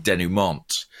disappointing denouement,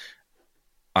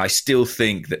 I still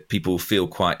think that people feel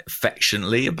quite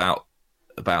affectionately about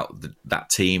that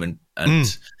team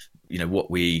and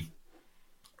what we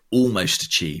almost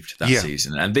achieved that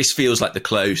season. And this feels like the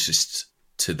closest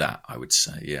to that, I would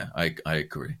say. Yeah, I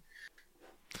agree.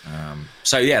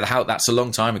 That's a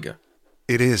long time ago.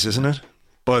 It is, isn't it?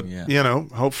 But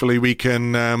hopefully we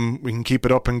can keep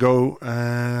it up and go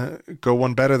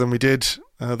one better than we did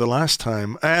the last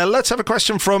time. Let's have a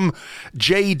question from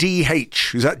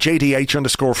JDH, who's at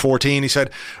JDH_14. He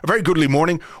said, "A very goodly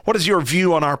morning. What is your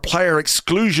view on our player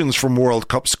exclusions from World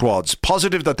Cup squads?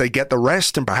 Positive that they get the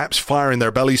rest and perhaps fire in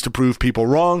their bellies to prove people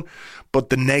wrong, but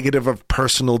the negative of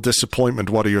personal disappointment.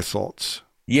 What are your thoughts?"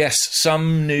 Yes,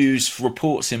 some news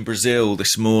reports in Brazil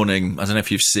this morning. I don't know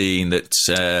if you've seen that.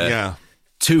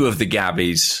 Two of the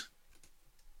Gabbies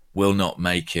will not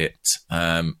make it.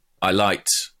 I liked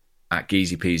at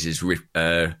Geezy Peasy's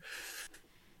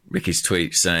Ricky's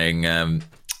tweet saying,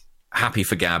 happy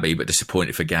for Gabby, but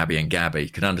disappointed for Gabby and Gabby.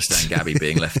 Can understand Gabby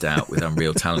being left out with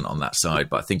unreal talent on that side,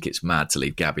 but I think it's mad to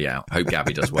leave Gabby out. Hope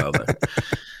Gabby does well,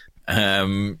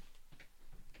 though.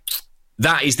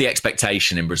 That is the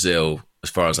expectation in Brazil, as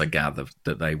far as I gather,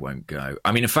 that they won't go.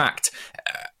 I mean, in fact,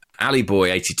 Ali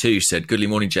Boy 82 said, "Goodly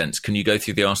morning, gents. Can you go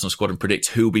through the Arsenal squad and predict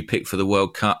who will be picked for the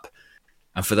World Cup?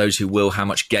 And for those who will, how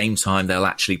much game time they'll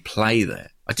actually play there?"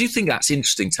 I do think that's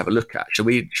interesting to have a look at. Should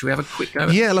we have a quick go?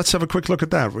 Yeah, let's have a quick look at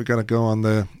that. We're going to go on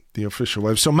the official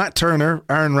web. So Matt Turner,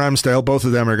 Aaron Ramsdale, both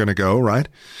of them are going to go, right?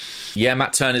 Yeah,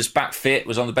 Matt Turner's back fit,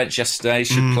 was on the bench yesterday,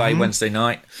 should play Wednesday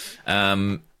night.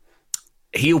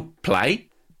 He'll play,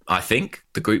 I think,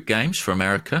 the group games for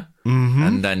America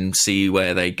and then see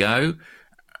where they go.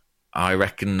 I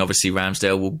reckon, obviously,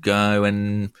 Ramsdale will go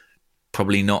and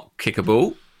probably not kick a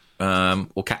ball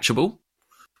or catch a ball.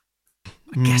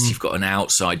 I guess you've got an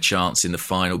outside chance in the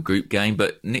final group game,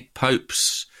 but Nick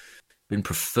Pope's been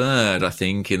preferred, I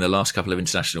think, in the last couple of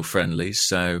international friendlies,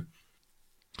 so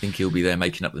I think he'll be there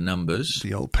making up the numbers.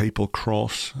 The old papal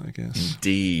cross, I guess.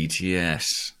 Indeed,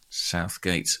 yes.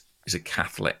 Southgate is a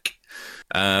Catholic.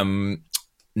 Now,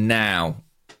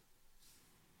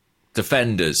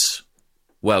 defenders.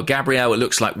 Well, Gabriel, it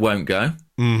looks like, won't go.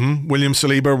 William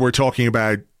Saliba, we're talking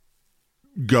about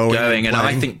going and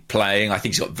I think playing. I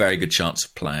think he's got a very good chance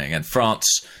of playing. And France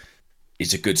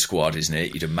is a good squad, isn't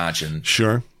it? You'd imagine.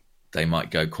 Sure. They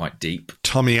might go quite deep.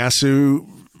 Tomiyasu,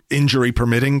 injury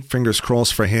permitting, fingers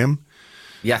crossed for him.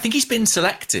 Yeah, I think he's been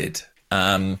selected.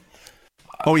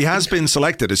 He has been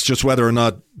selected. It's just whether or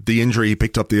not the injury he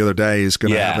picked up the other day is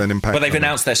going to have an impact. But they've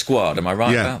announced their squad. Am I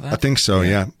right about that? I think so,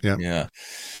 yeah.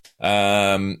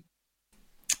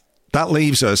 That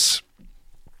leaves us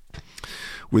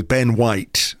with Ben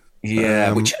White.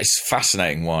 Yeah, which is a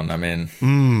fascinating one. I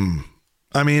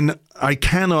mean, I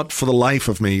cannot for the life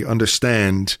of me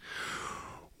understand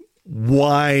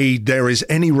why there is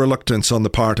any reluctance on the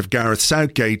part of Gareth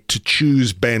Southgate to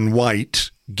choose Ben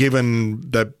White, given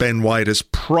that Ben White has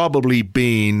probably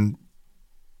been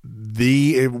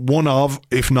one of,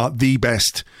 if not the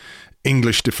best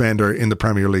English defender in the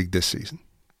Premier League this season.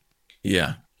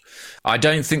 Yeah. I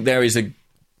don't think there is a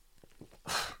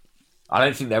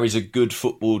good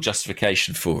football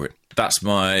justification for it. That's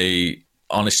my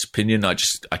honest opinion. I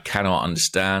cannot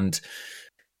understand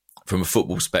from a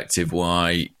football perspective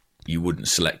why you wouldn't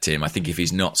select him. I think if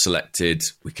he's not selected,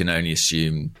 we can only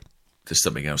assume there's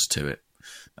something else to it.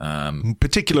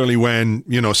 Particularly when,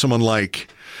 someone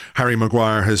like Harry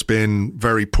Maguire has been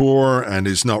very poor and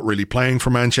is not really playing for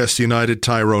Manchester United.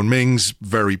 Tyrone Mings,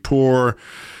 very poor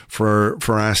for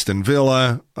Aston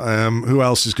Villa. Who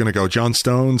else is going to go? John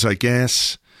Stones, I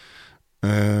guess.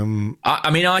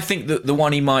 I think that the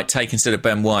one he might take instead of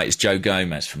Ben White is Joe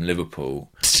Gomez from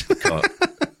Liverpool.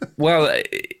 Well,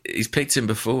 he's picked him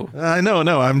before.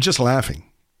 No, I'm just laughing.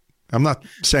 I'm not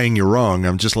saying you're wrong.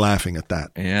 I'm just laughing at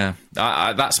that. Yeah,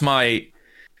 that's my...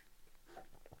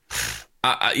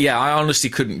 I honestly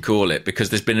couldn't call it because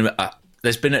there's been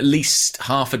at least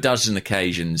half a dozen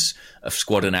occasions of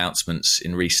squad announcements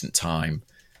in recent time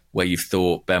where you've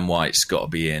thought Ben White's got to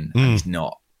be in and he's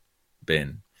not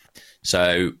been.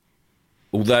 So,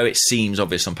 although it seems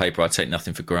obvious on paper, I take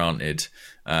nothing for granted.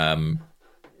 Do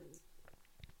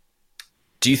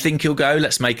you think he'll go?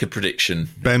 Let's make a prediction.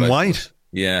 Ben White?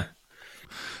 Yeah.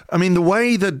 I mean, the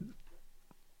way that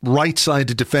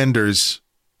right-sided defenders,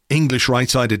 English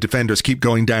right-sided defenders, keep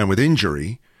going down with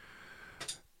injury,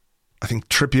 I think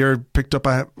Trippier picked up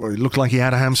it looked like he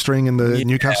had a hamstring in the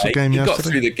Newcastle game yesterday. He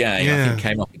got through the game. I think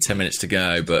came up with 10 minutes to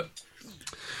go, but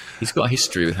he's got a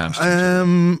history with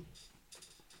hamstrings.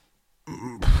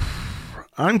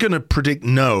 I'm going to predict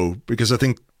no, because I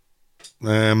think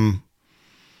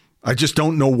I just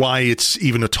don't know why it's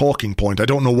even a talking point. I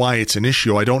don't know why it's an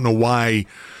issue. I don't know why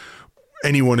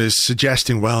anyone is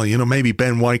suggesting, well, maybe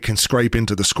Ben White can scrape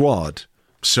into the squad.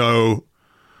 So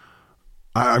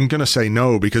I'm going to say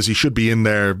no, because he should be in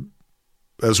there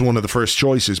as one of the first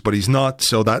choices, but he's not.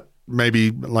 So that maybe,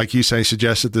 like you say,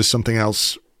 suggests that there's something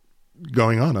else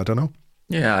going on. I don't know.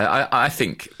 Yeah, I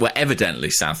think, evidently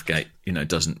Southgate,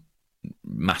 doesn't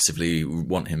massively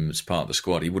want him as part of the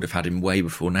squad. He would have had him way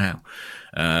before now.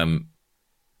 I'm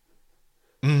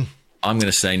going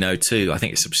to say no too. I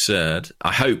think it's absurd.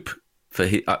 I hope for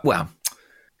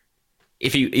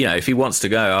if he wants to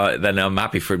go, then I'm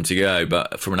happy for him to go.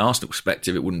 But from an Arsenal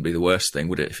perspective, it wouldn't be the worst thing,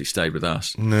 would it, if he stayed with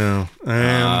us? No.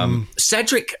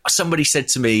 Cedric, somebody said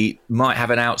to me, might have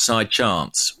an outside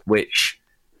chance, which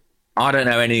I don't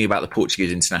know anything about the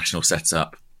Portuguese international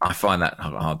setup. I find that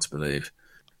hard to believe.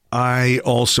 I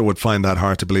also would find that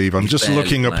hard to believe. I'm just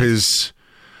looking up his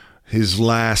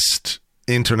last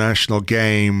international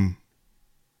game.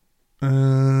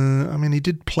 He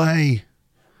did play.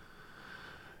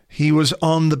 He was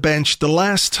on the bench. The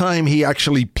last time he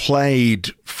actually played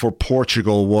for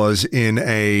Portugal was in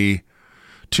a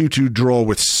 2-2 draw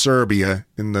with Serbia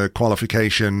in the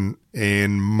qualification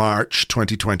in March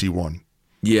 2021.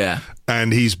 Yeah.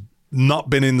 And he's not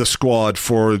been in the squad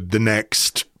for the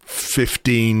next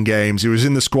 15 games. He was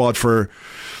in the squad for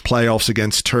playoffs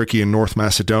against Turkey and North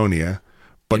Macedonia,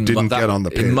 but didn't get on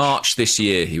the pitch. In March this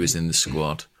year, he was in the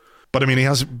squad. But, he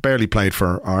has barely played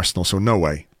for Arsenal, so no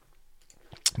way.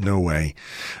 No way.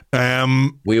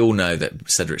 We all know that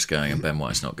Cedric's going and Ben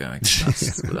White's not going.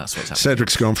 That's what's happening.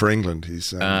 Cedric's going for England. He's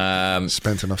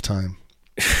spent enough time.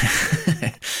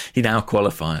 He now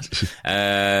qualifies.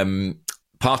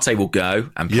 Partey will go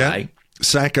and play. Yeah.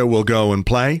 Saka will go and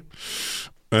play.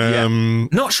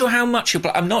 Not sure how much he'll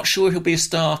play. I'm not sure he'll be a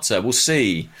starter. We'll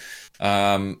see.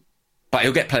 But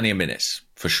he'll get plenty of minutes,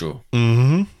 for sure.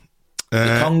 Mm-hmm.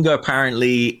 The Congo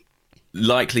apparently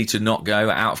likely to not go,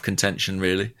 out of contention,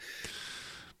 really.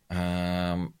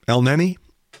 El Neni?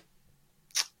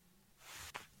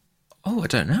 Oh, I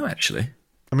don't know, actually.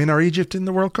 Are Egypt in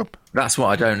the World Cup? That's what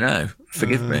I don't know.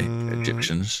 Forgive me,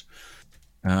 Egyptians.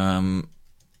 I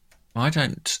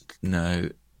don't know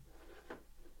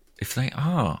if they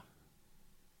are.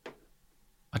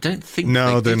 I don't think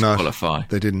they're not. Qualify.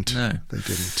 They didn't. No. They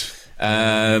didn't.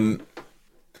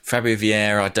 Fabio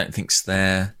Vieira, I don't think's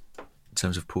there in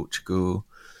terms of Portugal.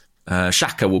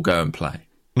 Xhaka will go and play.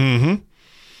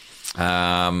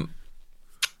 Mm-hmm.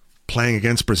 Playing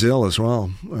against Brazil as well.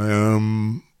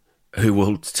 Who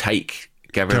will take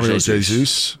Gabriel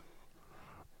Jesus.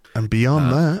 And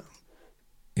beyond that...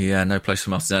 Yeah, no place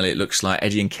for Martinelli. It looks like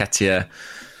Eddie Nketiah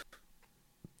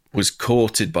was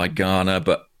courted by Ghana,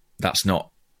 but that's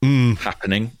not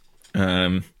happening.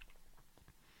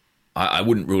 I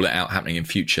wouldn't rule it out happening in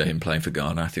future, him playing for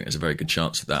Ghana. I think there's a very good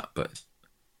chance of that, but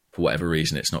for whatever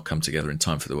reason, it's not come together in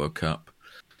time for the World Cup.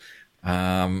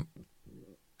 And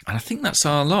I think that's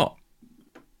our lot.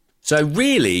 So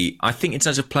really, I think in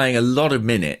terms of playing a lot of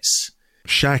minutes...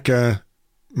 Xhaka,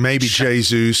 maybe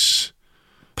Jesus,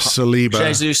 Saliba.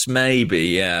 Jesus maybe,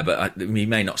 yeah, but he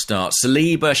may not start.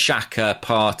 Saliba, Xhaka,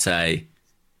 Partey.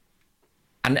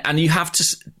 And you have to...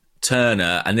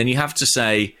 Turner, and then you have to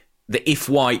say that if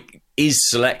White is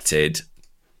selected,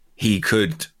 he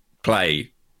could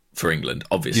play for England,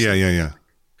 obviously. Yeah.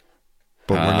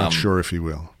 But we're not sure if he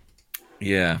will.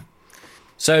 Yeah.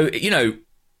 So,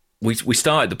 we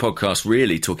started the podcast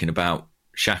really talking about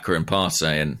Xhaka and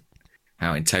Partey and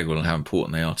how integral and how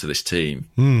important they are to this team.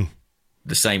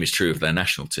 The same is true of their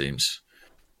national teams.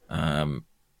 Saliba,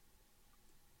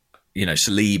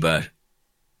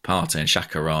 Partey and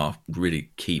Xhaka are really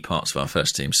key parts of our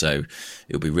first team, so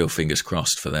it'll be real fingers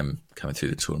crossed for them coming through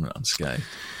the tournament unscathed.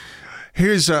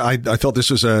 Here's, I thought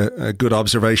this was a good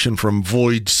observation from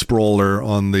Void Sprawler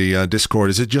on the Discord.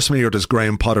 Is it just me, or does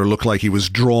Graham Potter look like he was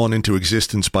drawn into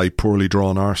existence by poorly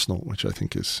drawn Arsenal? Which I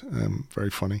think is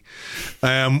very funny. We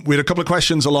had a couple of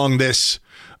questions along these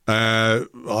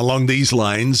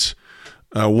lines.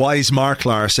 Wise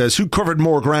Marklar says, who covered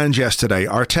more ground yesterday,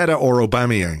 Arteta or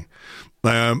Aubameyang?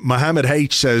 Mohammed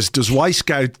H says, does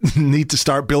Wyscout need to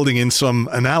start building in some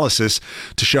analysis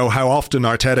to show how often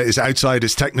Arteta is outside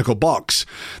his technical box?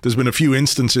 There's been a few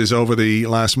instances over the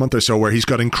last month or so where he's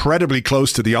got incredibly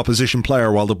close to the opposition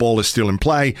player while the ball is still in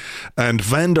play. And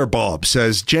Vanderbob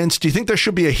says, gents, do you think there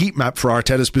should be a heat map for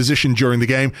Arteta's position during the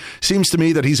game? Seems to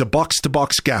me that he's a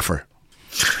box-to-box gaffer.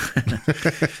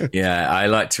 Yeah, I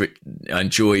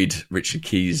enjoyed Richard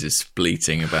Keys'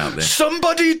 bleating about this.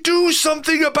 Somebody do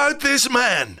something about this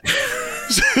man.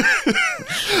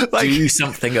 Do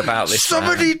something about this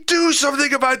Somebody do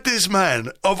something about this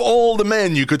man. Of all the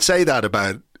men you could say that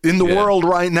about in the world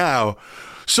right now,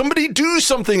 somebody do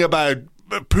something about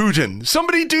Putin.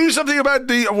 Somebody do something about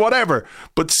the whatever.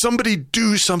 But somebody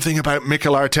do something about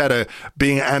Mikel Arteta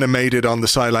being animated on the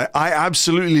sideline. I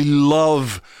absolutely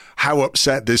love how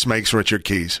upset this makes Richard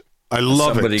Keys. I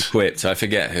love Somebody it. quipped, I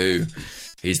forget who.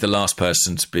 He's the last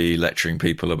person to be lecturing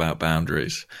people about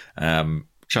boundaries,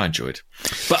 which I enjoyed.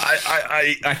 But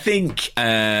I think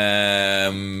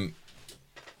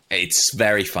it's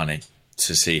very funny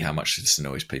to see how much this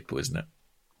annoys people, isn't it?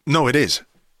 No, it is.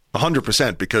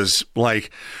 100%, because,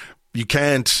 you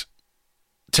can't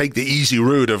take the easy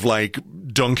route of like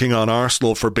dunking on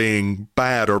Arsenal for being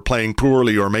bad or playing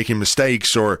poorly or making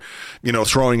mistakes or, you know,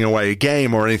 throwing away a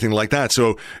game or anything like that.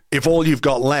 So if all you've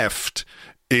got left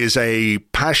is a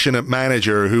passionate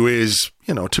manager who is,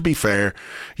 you know, to be fair,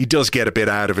 he does get a bit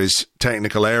out of his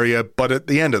technical area, but at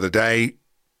the end of the day,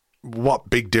 what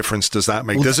big difference does that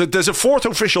make? There's a fourth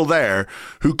official there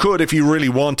who could, if he really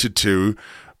wanted to,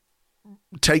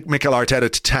 take Mikel Arteta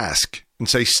to task and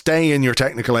say, stay in your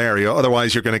technical area,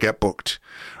 otherwise you're going to get booked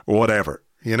or whatever,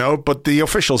 you know? But the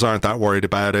officials aren't that worried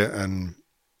about it. And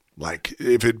like,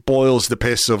 if it boils the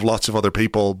piss of lots of other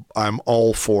people, I'm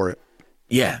all for it.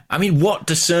 Yeah. I mean, what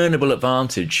discernible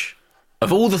advantage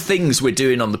of all the things we're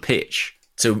doing on the pitch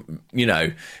to, you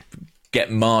know,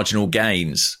 get marginal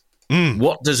gains?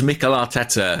 What does Mikel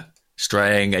Arteta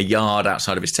straying a yard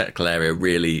outside of his technical area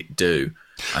really do?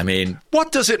 I mean,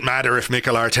 what does it matter if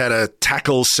Mikel Arteta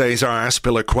tackles Cesar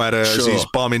Azpilicueta as he's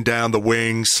bombing down the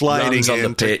wing, sliding runs on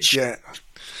the pitch,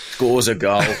 scores a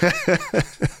goal?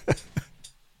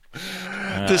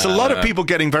 There's a lot of people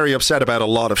getting very upset about a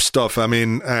lot of stuff. I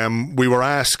mean, we were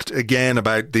asked again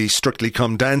about the Strictly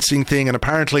Come Dancing thing, and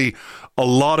apparently a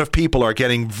lot of people are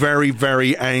getting very,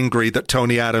 very angry that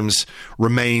Tony Adams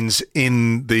remains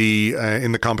in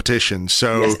the competition.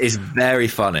 So yes, it's very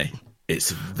funny.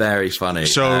 It's very funny.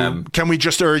 So can we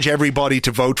just urge everybody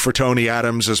to vote for Tony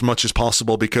Adams as much as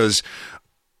possible? Because,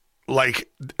 like,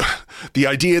 the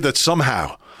idea that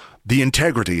somehow the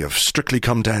integrity of Strictly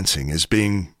Come Dancing is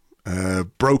being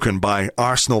broken by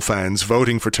Arsenal fans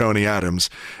voting for Tony Adams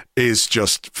is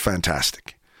just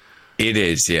fantastic. It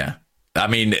is, yeah. I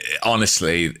mean,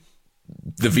 honestly,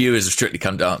 the viewers of Strictly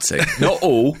Come Dancing, not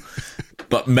all,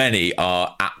 but many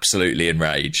are absolutely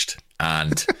enraged.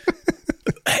 And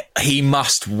he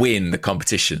must win the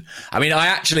competition. I mean,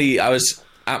 I was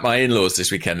at my in-laws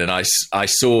this weekend and I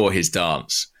saw his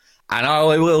dance. And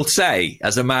I will say,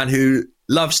 as a man who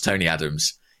loves Tony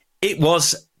Adams, it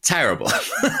was terrible.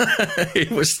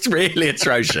 It was really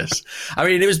atrocious. I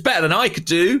mean, it was better than I could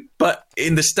do, but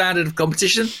in the standard of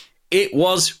competition, it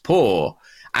was poor.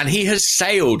 And he has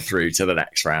sailed through to the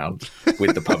next round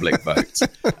with the public vote.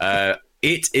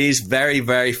 It is very,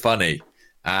 very funny.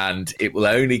 And it will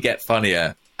only get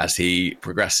funnier as he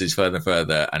progresses further and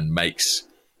further and makes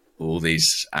all these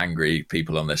angry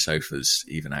people on their sofas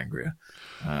even angrier.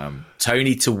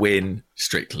 Tony to win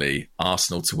Strictly,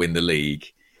 Arsenal to win the league.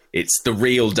 It's the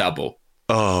real double.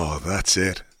 Oh, that's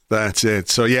it. That's it.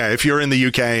 So, yeah, if you're in the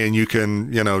UK and you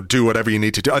can, you know, do whatever you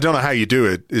need to do. I don't know how you do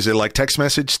it. Is it like text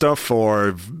message stuff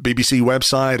or BBC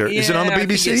website? Or is it on the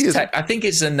BBC? I think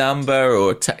it's a number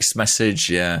or text message,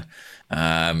 yeah.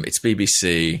 It's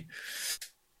BBC.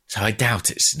 So I doubt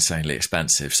it's insanely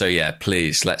expensive. So, yeah,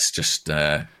 please, let's just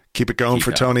keep it going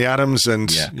for Tony Adams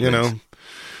and, you know,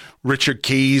 Richard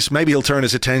Keys. Maybe he'll turn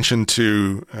his attention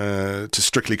to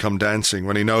Strictly Come Dancing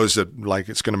when he knows that, like,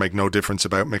 it's going to make no difference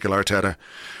about Mikel Arteta.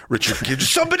 Richard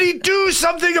Keys, somebody do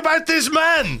something about this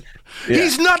man. Yeah.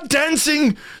 He's not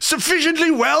dancing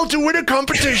sufficiently well to win a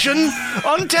competition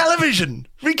on television.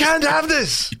 We can't have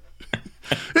this.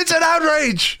 It's an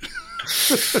outrage.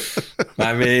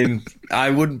 I mean, I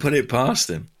wouldn't put it past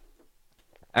him.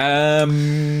 Do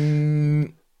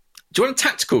you want a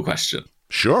tactical question?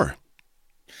 Sure.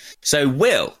 So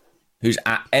Will, who's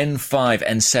at N5,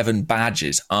 N7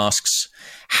 badges, asks,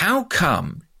 how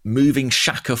come moving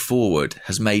Xhaka forward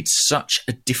has made such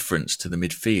a difference to the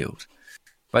midfield?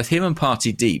 Both him and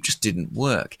Partey deep just didn't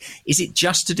work. Is it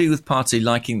just to do with Partey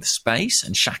liking the space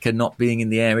and Xhaka not being in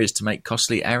the areas to make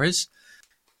costly errors?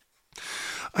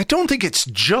 I don't think it's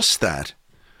just that,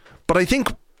 but I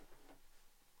think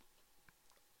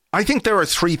there are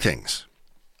three things.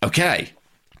 Okay.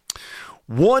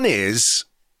 One is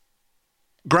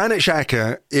Granit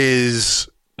Xhaka is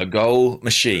a goal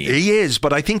machine. He is,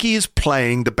 but I think he is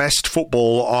playing the best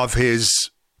football of his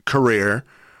career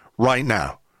right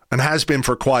now and has been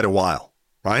for quite a while,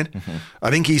 right? Mm-hmm.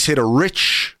 I think he's hit a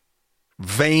rich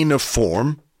vein of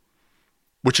form,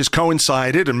 which has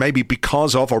coincided and maybe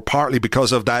because of or partly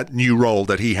because of that new role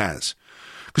that he has.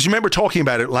 Because you remember talking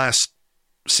about it last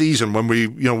season when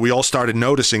we all started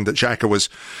noticing that Xhaka was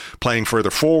playing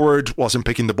further forward, wasn't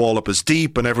picking the ball up as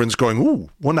deep, and everyone's going, ooh,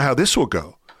 wonder how this will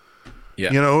go.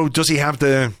 Yeah. You know, does he have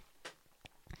the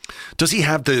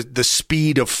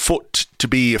speed of foot to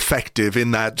be effective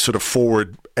in that sort of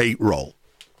forward 8 role?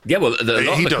 Yeah, well, a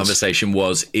lot of the conversation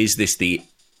was, is this the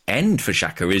end for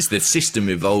Xhaka? Is the system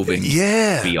evolving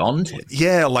beyond him?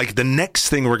 Yeah, like the next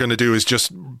thing we're going to do is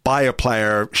just buy a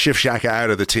player, shift Xhaka out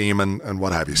of the team and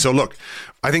what have you. So look,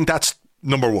 I think that's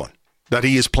number one, that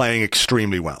he is playing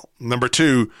extremely well. Number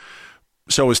two,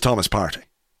 so is Thomas Partey.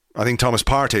 I think Thomas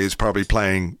Partey is probably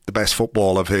playing the best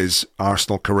football of his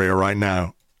Arsenal career right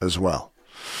now as well.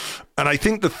 And I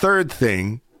think the third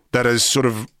thing that has sort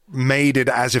of made it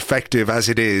as effective as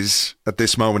it is at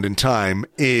this moment in time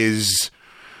is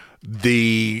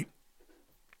the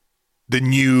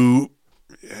new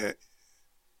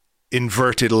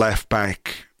inverted left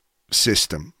back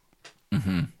system,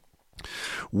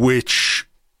 which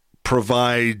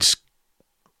provides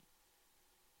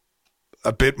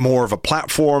a bit more of a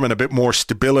platform and a bit more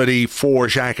stability for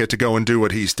Xhaka to go and do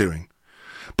what he's doing.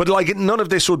 But like, none of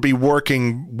this would be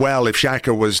working well if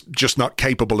Xhaka was just not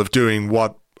capable of doing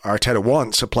what Arteta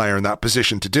wants a player in that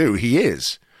position to do. He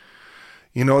is.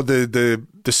 You know, the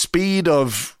speed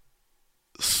of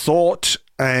thought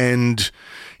and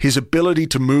his ability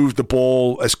to move the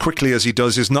ball as quickly as he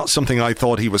does is not something I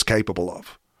thought he was capable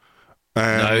of.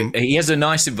 No, he has a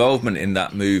nice involvement in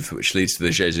that move, which leads to the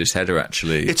Jesus header,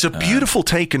 actually. It's a beautiful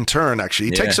take and turn,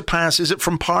 actually. He takes a pass, is it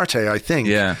from Partey, I think?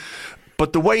 Yeah.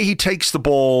 But the way he takes the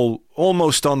ball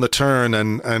almost on the turn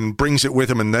and brings it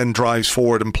with him and then drives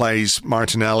forward and plays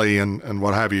Martinelli and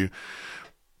what have you,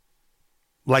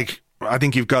 like, I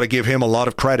think you've got to give him a lot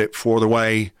of credit for the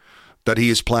way that he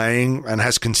is playing and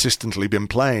has consistently been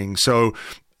playing. So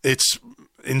it's,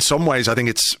 in some ways, I think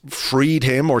it's freed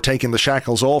him or taken the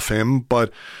shackles off him,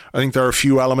 but I think there are a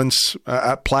few elements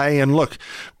at play. And look,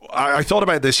 I thought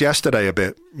about this yesterday a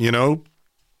bit, you know,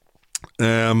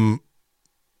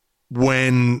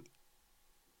 when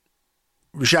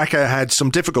Xhaka had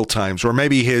some difficult times where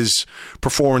maybe his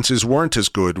performances weren't as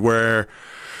good, where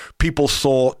people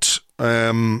thought,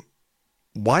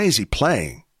 why is he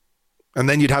playing? And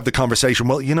then you'd have the conversation,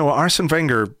 well, you know, Arsene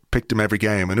Wenger picked him every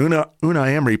game, and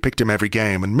Unai Emery picked him every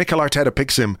game, and Mikel Arteta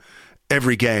picks him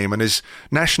every game, and his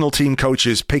national team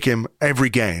coaches pick him every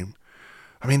game.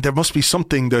 I mean, there must be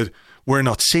something that we're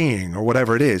not seeing or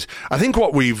whatever it is. I think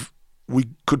what we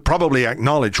could probably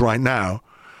acknowledge right now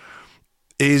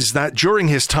is that during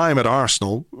his time at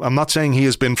Arsenal, I'm not saying he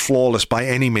has been flawless by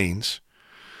any means.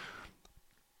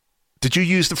 Did you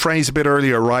use the phrase a bit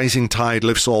earlier, rising tide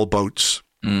lifts all boats?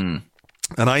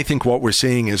 And I think what we're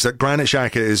seeing is that Granit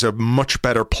Xhaka is a much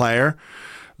better player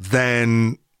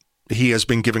than he has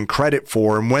been given credit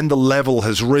for. And when the level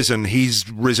has risen, he's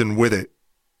risen with it.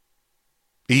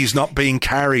 He's not being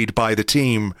carried by the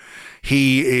team.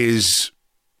 He is,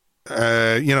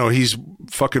 he's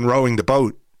fucking rowing the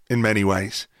boat in many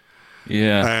ways.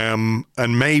 Yeah.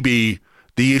 And maybe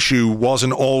the issue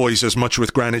wasn't always as much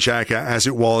with Granit Xhaka as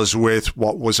it was with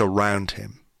what was around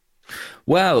him.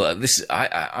 Well,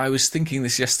 I was thinking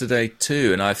this yesterday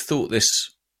too, and I've thought this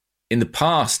in the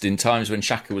past, in times when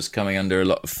Xhaka was coming under a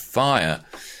lot of fire,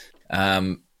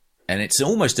 and it's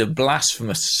almost a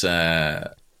blasphemous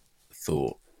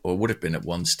thought, or would have been at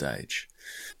one stage.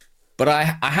 But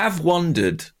I have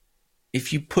wondered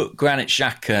if you put Granit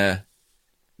Xhaka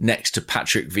next to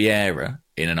Patrick Vieira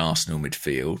in an Arsenal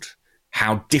midfield,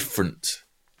 how different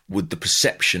would the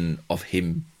perception of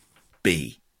him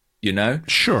be? You know?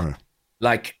 Sure.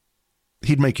 Like,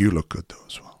 he'd make you look good though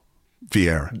as well,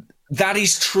 Vieira. That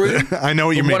is true. I know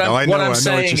what you mean. What I'm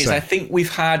saying is, I think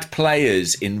we've had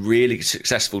players in really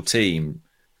successful teams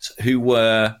who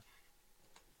were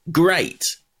great,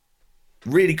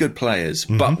 really good players,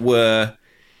 but were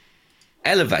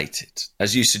elevated,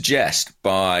 as you suggest,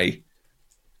 by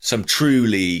some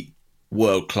truly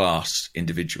world-class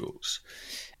individuals.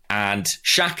 And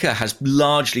Xhaka has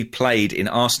largely played in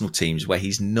Arsenal teams where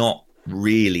he's not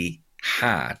really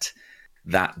had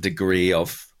that degree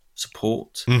of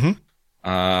support.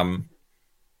 I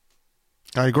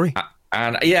agree.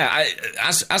 And yeah,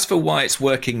 as for why it's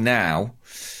working now,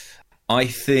 I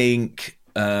think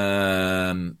there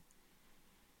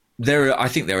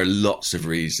are lots of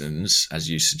reasons, as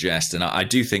you suggest, and I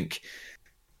do think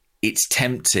it's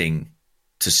tempting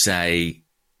to say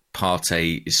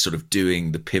Partey is sort of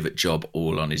doing the pivot job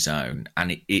all on his own,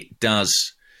 and it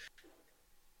does.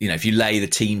 You know, if you lay the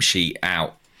team sheet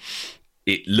out,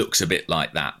 it looks a bit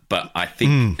like that. But I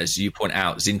think, as you point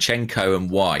out, Zinchenko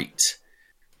and White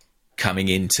coming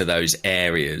into those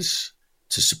areas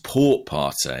to support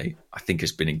Partey, I think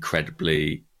has been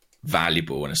incredibly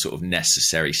valuable and a sort of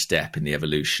necessary step in the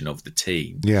evolution of the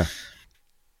team. Yeah.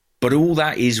 But all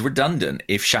that is redundant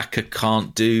if Xhaka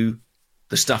can't do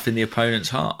the stuff in the opponent's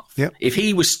half. Yep. If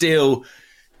he was still,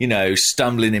 you know,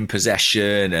 stumbling in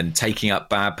possession and taking up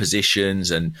bad positions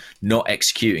and not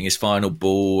executing his final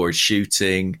ball or his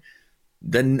shooting,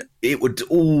 then it would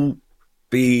all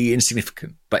be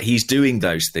insignificant. But he's doing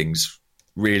those things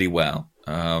really well.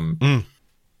 And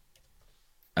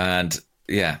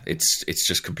yeah, it's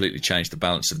just completely changed the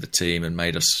balance of the team and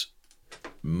made us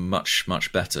much,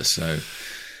 much better. So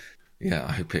Yeah,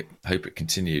 I hope it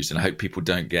continues, and I hope people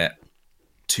don't get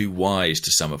too wise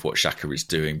to some of what Xhaka is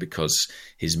doing, because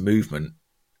his movement,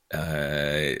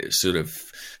 sort of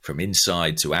from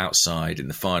inside to outside in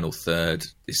the final third,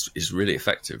 is really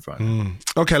effective right now.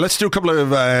 Okay, let's do a couple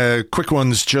of quick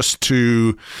ones just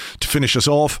to finish us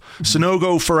off.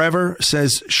 Sonogo Forever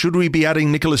says, should we be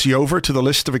adding Nicholas Jover to the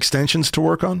list of extensions to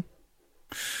work on?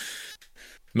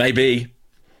 Maybe.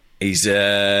 He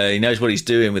knows what he's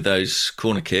doing with those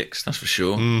corner kicks, that's for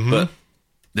sure. But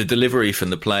the delivery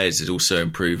from the players is also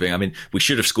improving. I mean, we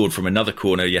should have scored from another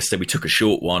corner yesterday. We took a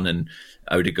short one and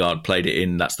Odegaard played it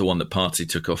in. That's the one that Partey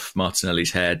took off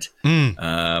Martinelli's head.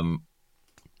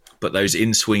 But those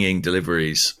in-swinging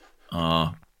deliveries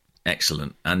are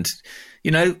excellent. And,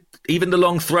 even the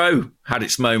long throw had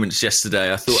its moments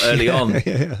yesterday. I thought early on,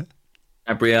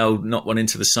 Gabriel not one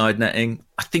into the side netting.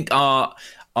 I think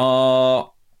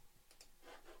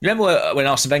remember when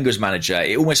Arsene Wenger was manager,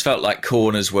 it almost felt like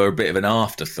corners were a bit of an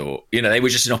afterthought. They were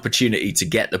just an opportunity to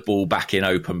get the ball back in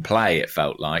open play, it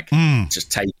felt like.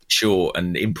 Just take it short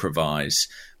and improvise.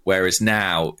 Whereas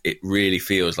now it really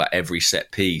feels like every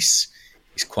set piece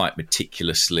is quite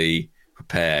meticulously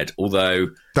prepared. Although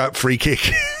that free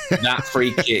kick,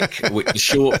 the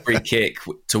short free kick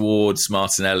towards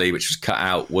Martinelli, which was cut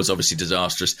out, was obviously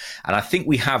disastrous. And I think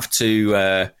we have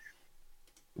to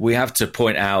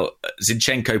point out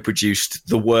Zinchenko produced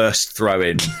the worst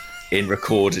throw-in in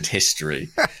recorded history.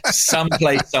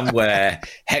 Someplace, somewhere,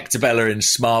 Hector Bellerin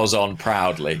smiles on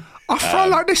proudly. I felt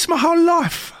like this my whole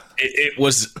life. It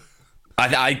was...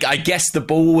 I guess the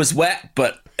ball was wet,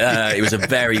 but it was a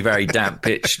very, very damp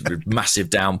pitch,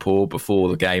 massive downpour before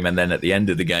the game and then at the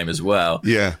end of the game as well.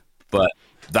 Yeah. But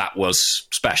that was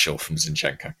special from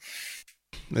Zinchenko.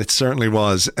 It certainly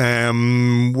was.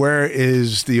 Where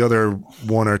is the other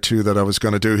one or two that I was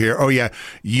going to do here? Oh, yeah.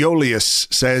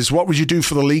 Iolius says, what would you do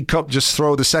for the League Cup? Just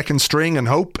throw the second string and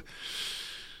hope?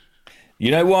 You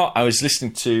know what? I was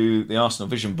listening to the Arsenal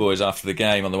Vision boys after the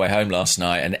game on the way home last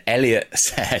night, and Elliot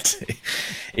said,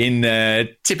 in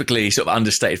typically sort of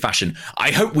understated fashion,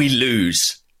 I hope we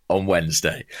lose on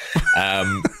Wednesday.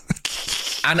 And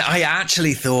I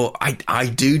actually thought, I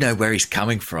do know where he's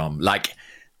coming from. Like,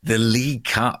 the League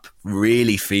Cup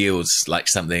really feels like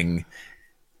something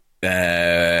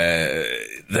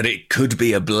that it could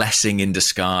be a blessing in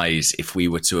disguise if we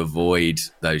were to avoid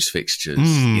those fixtures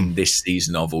in this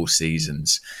season of all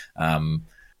seasons.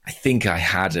 I think I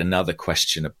had another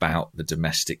question about the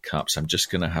domestic cups. I'm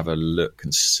just going to have a look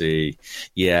and see.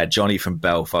 Yeah, Johnny from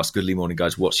Belfast. Good morning,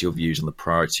 guys. What's your views on the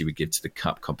priority we give to the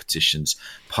cup competitions?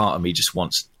 Part of me just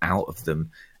wants out of them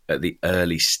at the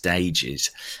early stages.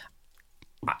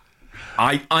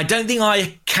 I don't think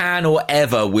I can or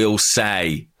ever will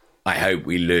say, I hope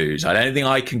we lose. I don't think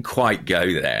I can quite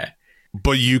go there.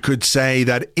 But you could say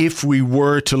that if we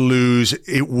were to lose,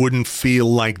 it wouldn't feel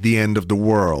like the end of the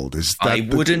world. I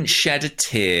wouldn't shed a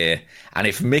tear. And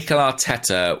if Mikel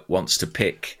Arteta wants to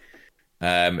pick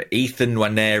Ethan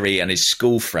Nwaneri and his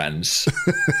school friends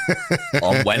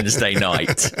on Wednesday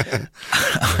night,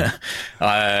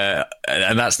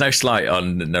 and that's no slight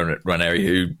on Nwaneri,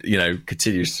 who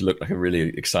continues to look like a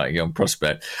really exciting young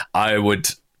prospect, I would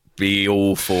be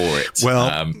all for it.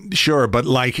 Well, sure, but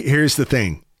here's the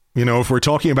thing. If we're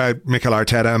talking about Mikel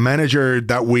Arteta, a manager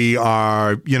that we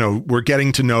are, we're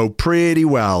getting to know pretty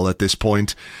well at this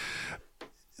point,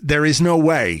 there is no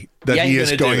way that he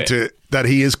is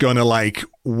going to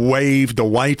wave the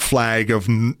white flag of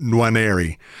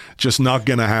Nwaneri. Just not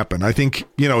going to happen. I think,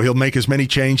 he'll make as many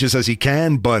changes as he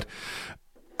can,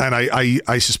 and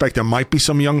I suspect there might be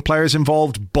some young players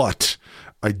involved, but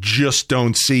I just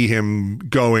don't see him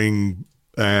going,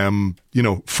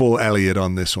 full Elliot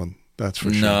on this one. That's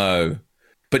for sure. No.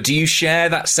 But do you share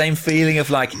that same feeling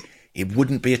of it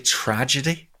wouldn't be a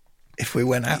tragedy if we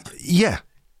went out? Yeah,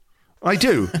 I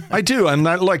do. And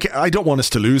I don't want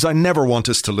us to lose. I never want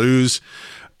us to lose.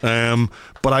 But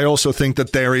I also think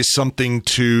that there is something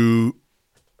to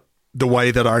the way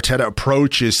that Arteta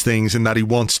approaches things and that he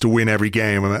wants to win every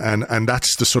game. And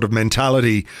that's the sort of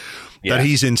mentality that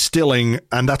he's instilling.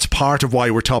 And that's part of why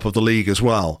we're top of the league as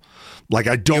well.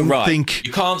 I don't think...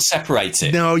 You can't separate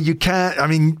it. No, you can't. I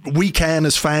mean, we can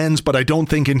as fans, but I don't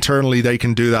think internally they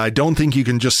can do that. I don't think you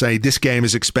can just say this game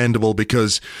is expendable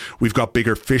because we've got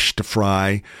bigger fish to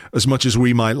fry. As much as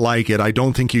we might like it, I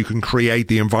don't think you can create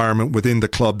the environment within the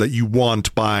club that you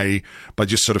want by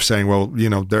just sort of saying, well,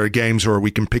 there are games where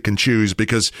we can pick and choose,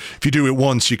 because if you do it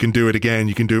once, you can do it again.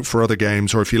 You can do it for other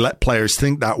games. Or if you let players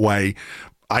think that way,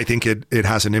 I think it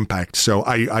has an impact. So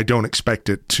I don't expect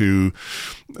it to,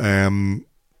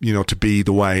 to be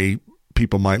the way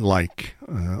people might like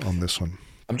on this one.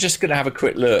 I'm just going to have a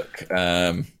quick look.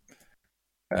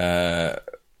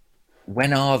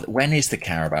 When is the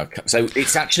Carabao Cup? So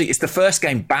it's the first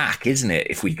game back, isn't it?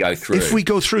 If we go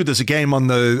through, there's a game on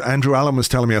the. Andrew Allen was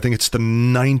telling me. I think it's the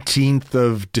 19th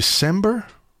of December.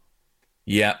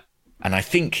 Yeah, and I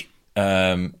think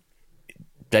David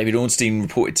Ornstein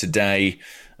reported today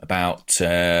about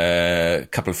a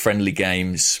couple of friendly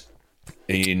games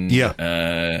in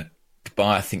Dubai.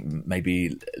 I think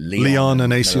maybe Lyon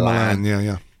and AC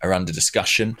Milan are under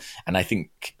discussion, and I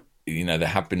think there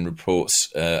have been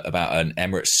reports about an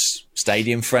Emirates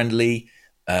Stadium friendly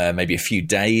maybe a few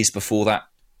days before that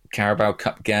Carabao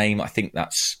Cup game. I think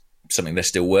that's something they're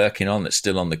still working on. That's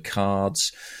still on the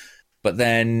cards. But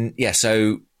then,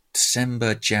 so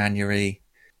December, January,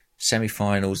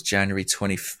 semi-finals, January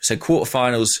 20. So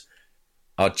quarterfinals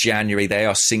are January. They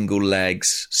are single legs.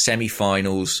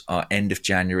 Semi-finals are end of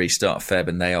January, start of Feb,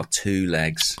 and they are 2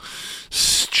 legs.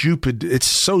 Stupid. It's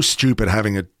so stupid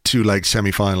having a 2-leg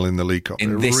semi-final in the League Cup.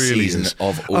 In this really season is.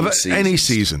 Of all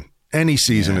seasons. Any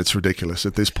season, it's ridiculous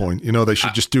at this point. They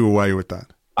should just do away with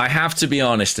that. I have to be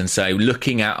honest and say,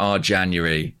 looking at our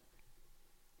January,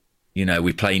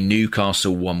 we play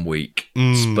Newcastle one week,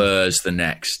 Spurs the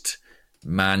next,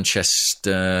 Manchester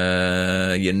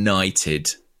United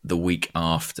the week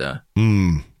after.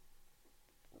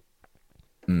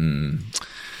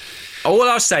 All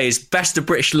I'll say is best of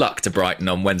British luck to Brighton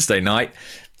on Wednesday night.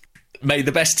 May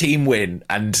the best team win,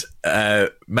 and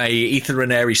may Ethan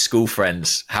Ranieri's school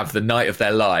friends have the night of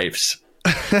their lives.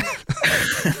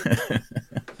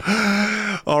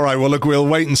 All right, well, look, we'll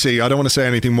wait and see. I don't want to say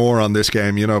anything more on this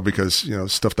game, because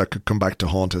stuff that could come back to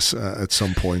haunt us at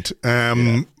some point.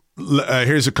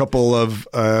 Here's a couple of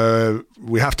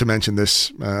we have to mention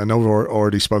this. I know we've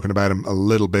already spoken about him a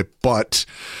little bit, but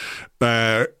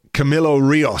Camilo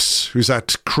Rios, who's at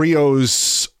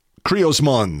Krios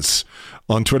Mons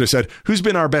on Twitter, said, "Who's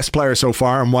been our best player so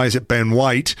far, and why is it Ben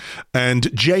White?" And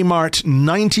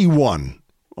JMart91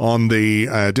 on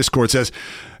the Discord says,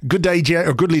 goodly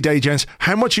day, gents.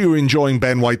 How much are you enjoying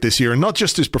Ben White this year? And not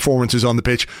just his performances on the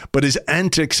pitch, but his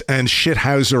antics and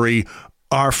shithousery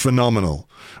are phenomenal.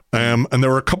 And there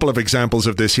were a couple of examples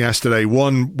of this yesterday.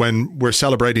 One, when we're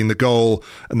celebrating the goal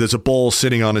and there's a ball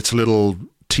sitting on its little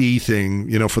tee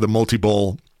thing, for the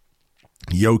multi-ball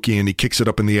Yoki, and he kicks it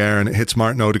up in the air and it hits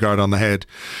Martin Odegaard on the head.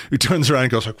 He turns around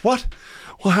and goes like, what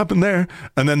happened there?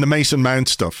 And then the Mason Mount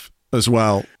stuff as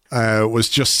well was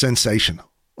just sensational.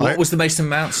 What was the Mason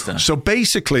Mount stuff? So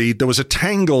basically, there was a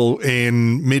tangle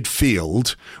in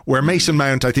midfield where Mason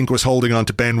Mount, I think, was holding on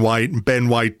to Ben White, and Ben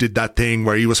White did that thing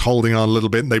where he was holding on a little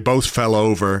bit, and they both fell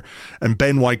over, and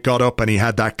Ben White got up, and he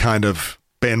had that kind of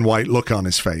Ben White look on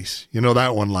his face.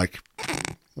 That one, like,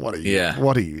 what are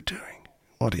you doing?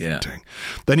 What are you doing?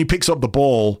 Then he picks up the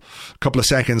ball a couple of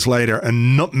seconds later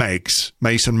and nutmegs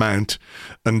Mason Mount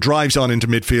and drives on into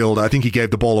midfield. I think he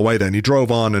gave the ball away then. He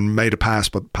drove on and made a pass,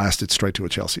 but passed it straight to a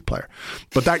Chelsea player.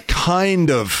 But that kind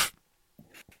of,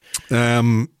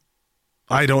 I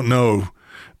don't know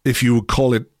if you would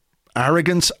call it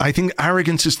arrogance. I think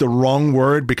arrogance is the wrong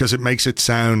word because it makes it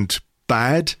sound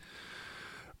bad,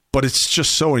 but it's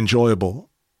just so enjoyable.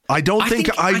 I think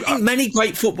many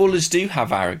great footballers do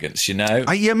have arrogance,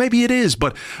 Yeah, maybe it is,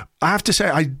 but I have to say,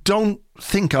 I don't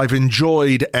think I've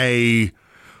enjoyed a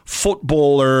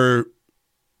footballer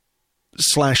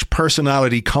 /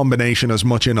 personality combination as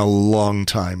much in a long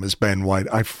time as Ben White.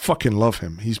 I fucking love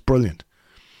him. He's brilliant.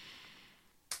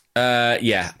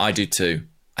 Yeah, I do too.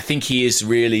 I think he is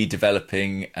really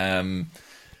developing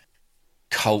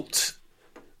cult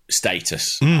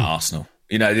status at Arsenal.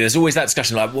 There's always that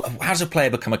discussion like, how does a player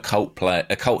become a cult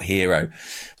hero?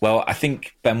 Well, I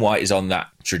think Ben White is on that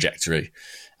trajectory.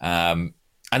 And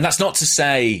that's not to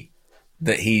say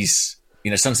that he's,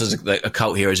 sometimes a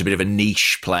cult hero is a bit of a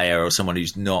niche player or someone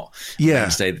who's not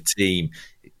mainstay of the team,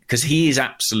 because he is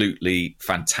absolutely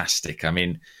fantastic. I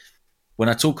mean, when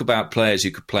I talk about players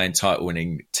who could play in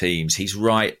title-winning teams, he's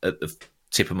right at the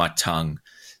tip of my tongue.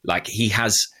 Like, he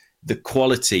has the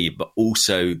quality, but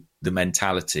also the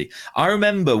mentality. I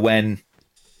remember when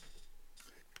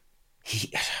he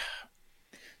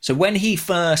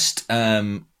first,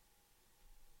 the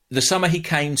summer he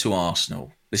came to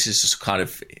Arsenal, this is just kind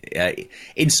of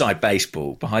inside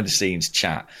baseball, behind the scenes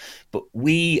chat, but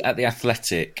we at The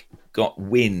Athletic got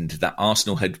wind that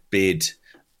Arsenal had bid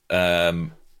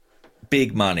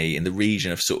big money in the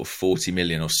region of sort of 40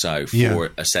 million or so for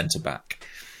a centre-back.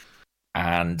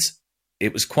 And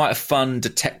it was quite a fun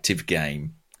detective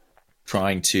game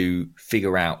trying to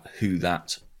figure out who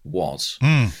that was.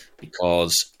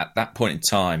 Because at that point in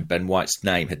time, Ben White's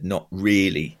name had not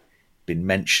really been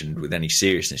mentioned with any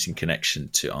seriousness in connection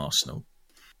to Arsenal.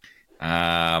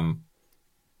 And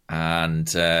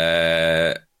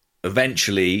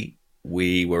eventually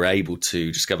we were able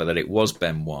to discover that it was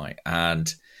Ben White.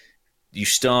 And you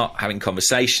start having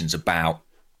conversations about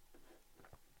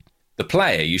the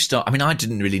player. I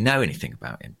didn't really know anything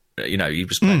about him. You know, he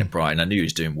was playing at Brighton. I knew he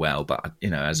was doing well, but, you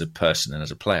know, as a person and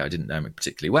as a player, I didn't know him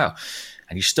particularly well.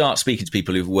 And you start speaking to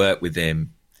people who've worked with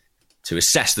him to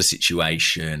assess the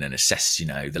situation and assess, you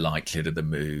know, the likelihood of the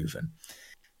move. And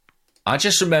I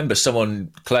just remember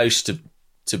someone close to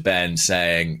Ben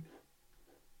saying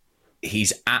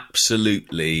he's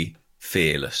absolutely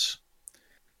fearless,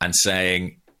 and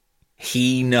saying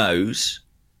he knows,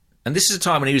 and this is a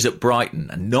time when he was at Brighton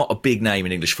and not a big name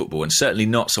in English football, and certainly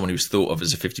not someone who was thought of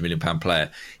as a £50 million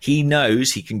player. He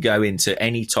knows he can go into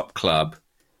any top club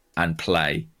and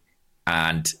play.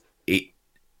 And I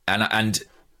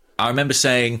remember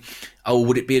saying, oh,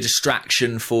 would it be a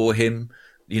distraction for him,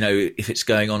 you know, if it's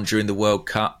going on during the World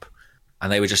Cup?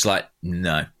 And they were just like,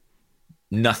 no,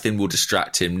 nothing will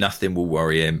distract him. Nothing will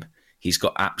worry him. He's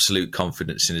got absolute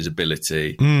confidence in his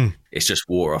ability. It's just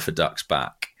water off a duck's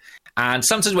back. And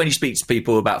sometimes when you speak to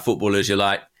people about footballers, you're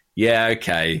like, yeah,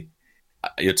 okay,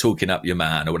 you're talking up your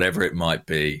man or whatever it might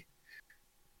be.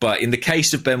 But in the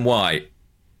case of Ben White,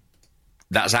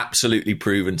 that's absolutely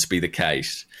proven to be the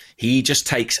case. He just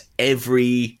takes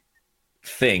everything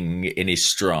in his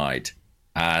stride,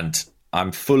 and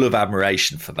I'm full of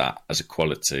admiration for that as a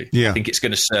quality. Yeah. I think it's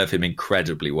going to serve him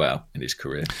incredibly well in his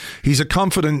career. He's a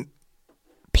confident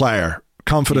player,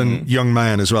 confident young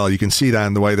man as well. You can see that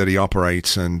in the way that he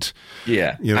operates. And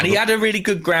yeah, you know, and he had a really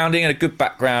good grounding and a good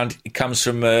background. He comes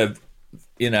from a,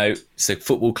 you know, it's a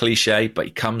football cliche, but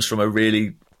he comes from a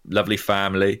really lovely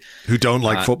family who don't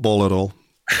like football at all.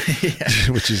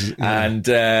 Which is, and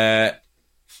you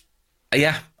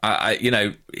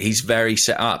know, he's very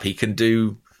set up. He can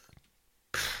do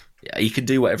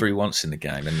whatever he wants in the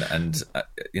game, and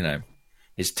you know,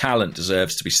 his talent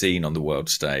deserves to be seen on the world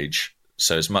stage.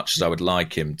 So as much as I would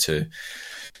like him to,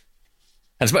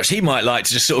 as much as he might like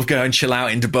to just sort of go and chill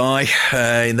out in Dubai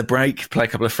in the break, play a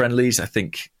couple of friendlies, I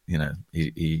think, you know,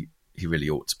 he really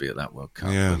ought to be at that World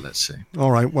Cup. Yeah. But let's see.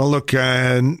 All right. Well, look,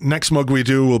 next mug we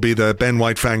do will be the Ben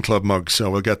White Fan Club mug, so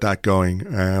we'll get that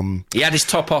going. He had his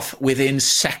top off within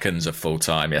seconds of full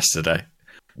time yesterday.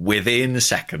 Within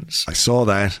seconds. I saw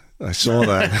that. I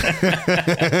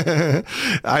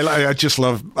just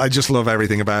love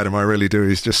everything about him. I really do.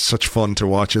 He's just such fun to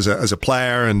watch as a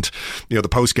player, and you know, the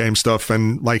post game stuff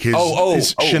and like his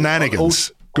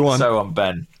shenanigans. Go on. So on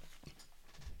Ben.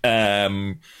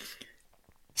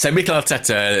 So Mikel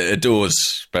Arteta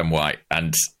adores Ben White,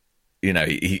 and you know,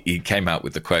 he came out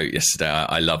with the quote yesterday,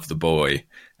 "I love the boy,"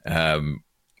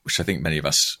 which I think many of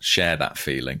us share that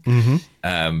feeling.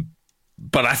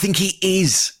 But I think he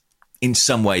is, in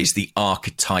some ways, the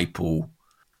archetypal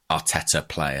Arteta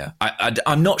player.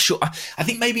 I'm not sure. I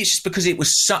think maybe it's just because it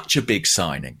was such a big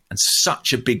signing and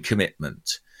such a big commitment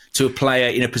to a player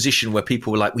in a position where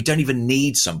people were like, we don't even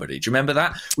need somebody. Do you remember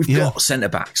that? We've got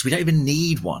centre-backs. We don't even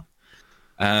need one.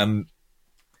 And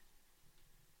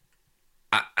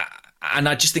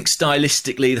I just think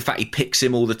stylistically, the fact he picks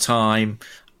him all the time,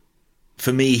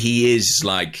 for me, he is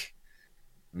like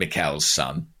Mikel's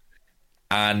son.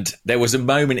 And there was a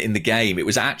moment in the game, it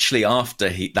was actually after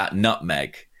that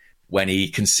nutmeg, when he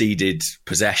conceded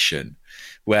possession,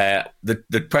 where the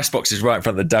press box is right in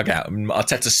front of the dugout, and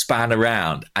Arteta span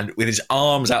around and with his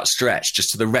arms outstretched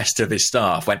just to the rest of his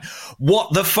staff went,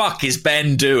 "What the fuck is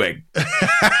Ben doing?"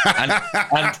 and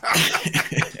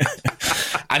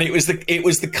and it was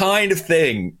the kind of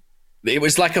thing, it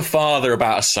was like a father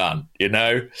about a son, you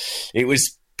know? It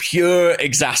was pure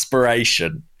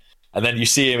exasperation. And then you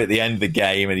see him at the end of the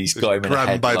game, and he's got him in a headlock.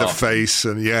 Grabbing by the face,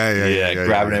 and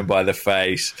grabbing him by the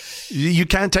face. You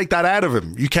can't take that out of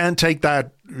him. You can't take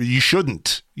that. You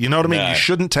shouldn't. You know what I mean? You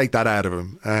shouldn't take that out of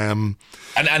him. And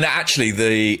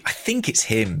actually, I think it's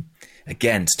him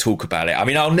again to talk about it. I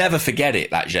mean, I'll never forget it,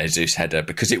 that Jesus header,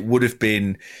 because it would have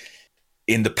been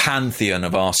in the pantheon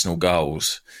of Arsenal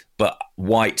goals. But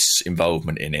White's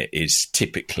involvement in it is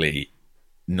typically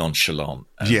nonchalant.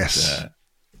 And, yes.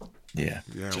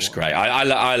 Just great.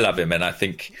 I love him, and I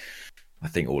think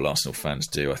all Arsenal fans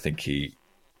do. I think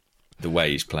the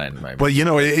way he's playing at the moment. Well, you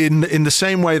know, in the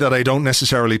same way that I don't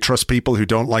necessarily trust people who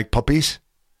don't like puppies.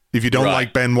 If you don't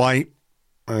like Ben White,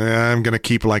 I'm going to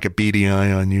keep like a beady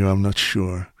eye on you. I'm not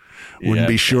sure. Wouldn't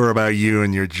be sure about you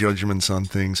and your judgments on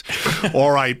things.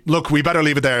 All right, look, we better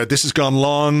leave it there. This has gone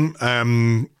long.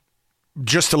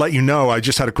 just to let you know, I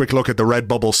just had a quick look at the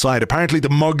Redbubble site. Apparently the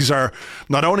mugs are,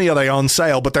 not only are they on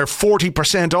sale, but they're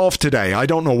 40% off today. I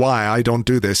don't know why. I don't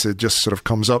do this. It just sort of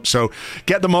comes up. So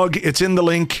get the mug. It's in the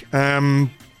link.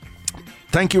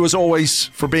 Thank you as always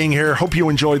for being here. Hope you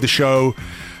enjoyed the show.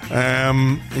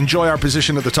 Enjoy our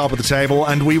position at the top of the table,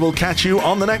 and we will catch you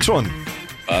on the next one.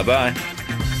 Bye-bye.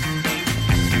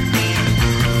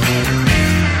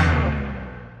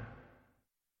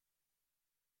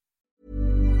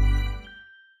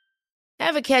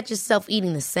 Ever catch yourself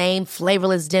eating the same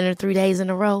flavorless dinner 3 days in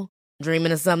a row?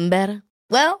 Dreaming of something better?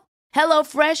 Well,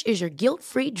 HelloFresh is your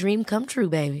guilt-free dream come true,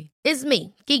 baby. It's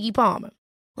me, Keke Palmer.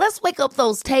 Let's wake up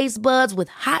those taste buds with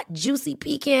hot, juicy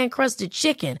pecan-crusted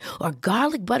chicken or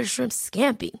garlic butter shrimp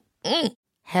scampi.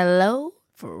 Hello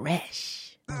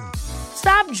Fresh.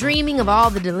 Stop dreaming of all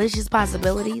the delicious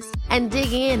possibilities and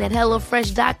dig in at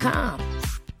HelloFresh.com.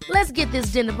 Let's get this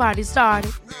dinner party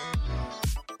started.